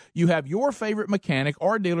CarShield, you have your favorite mechanic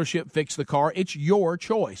or dealership fix the car. It's your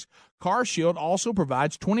choice. CarShield also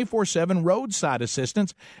provides 24/7 roadside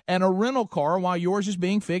assistance and a rental car while yours is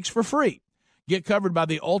being fixed for free. Get covered by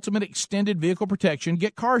the ultimate extended vehicle protection.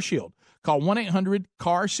 Get CarShield. Call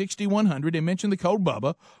 1-800-CAR-6100 and mention the code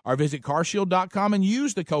BUBBA, or visit carshield.com and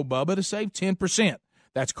use the code BUBBA to save 10%.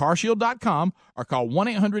 That's carshield.com, or call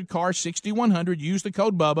 1-800-CAR-6100, use the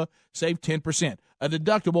code BUBBA, save 10%. A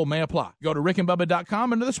deductible may apply. Go to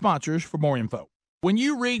rickandbubba.com under the sponsors for more info. When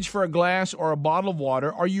you reach for a glass or a bottle of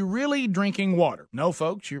water, are you really drinking water? No,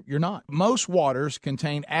 folks, you're not. Most waters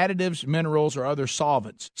contain additives, minerals, or other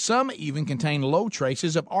solvents. Some even contain low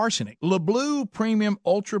traces of arsenic. LeBlue Premium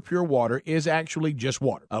Ultra Pure Water is actually just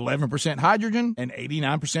water. 11% hydrogen and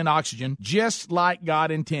 89% oxygen, just like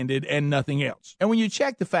God intended and nothing else. And when you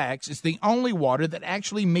check the facts, it's the only water that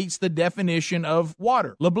actually meets the definition of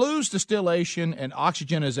water. LeBlue's distillation and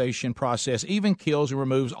oxygenization process even kills and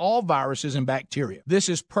removes all viruses and bacteria. This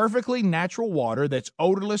is perfectly natural water that's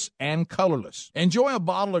odorless and colorless. Enjoy a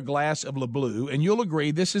bottle or glass of LeBlue, and you'll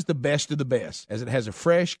agree this is the best of the best, as it has a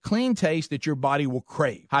fresh, clean taste that your body will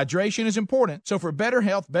crave. Hydration is important, so for better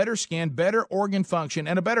health, better skin, better organ function,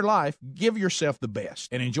 and a better life, give yourself the best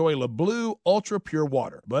and enjoy LeBlue Ultra Pure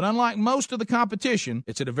Water. But unlike most of the competition,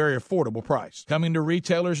 it's at a very affordable price. Coming to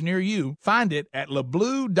retailers near you, find it at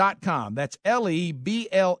leblue.com. That's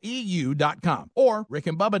LEBLEU.com or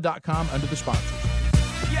rickandbubba.com under the sponsors.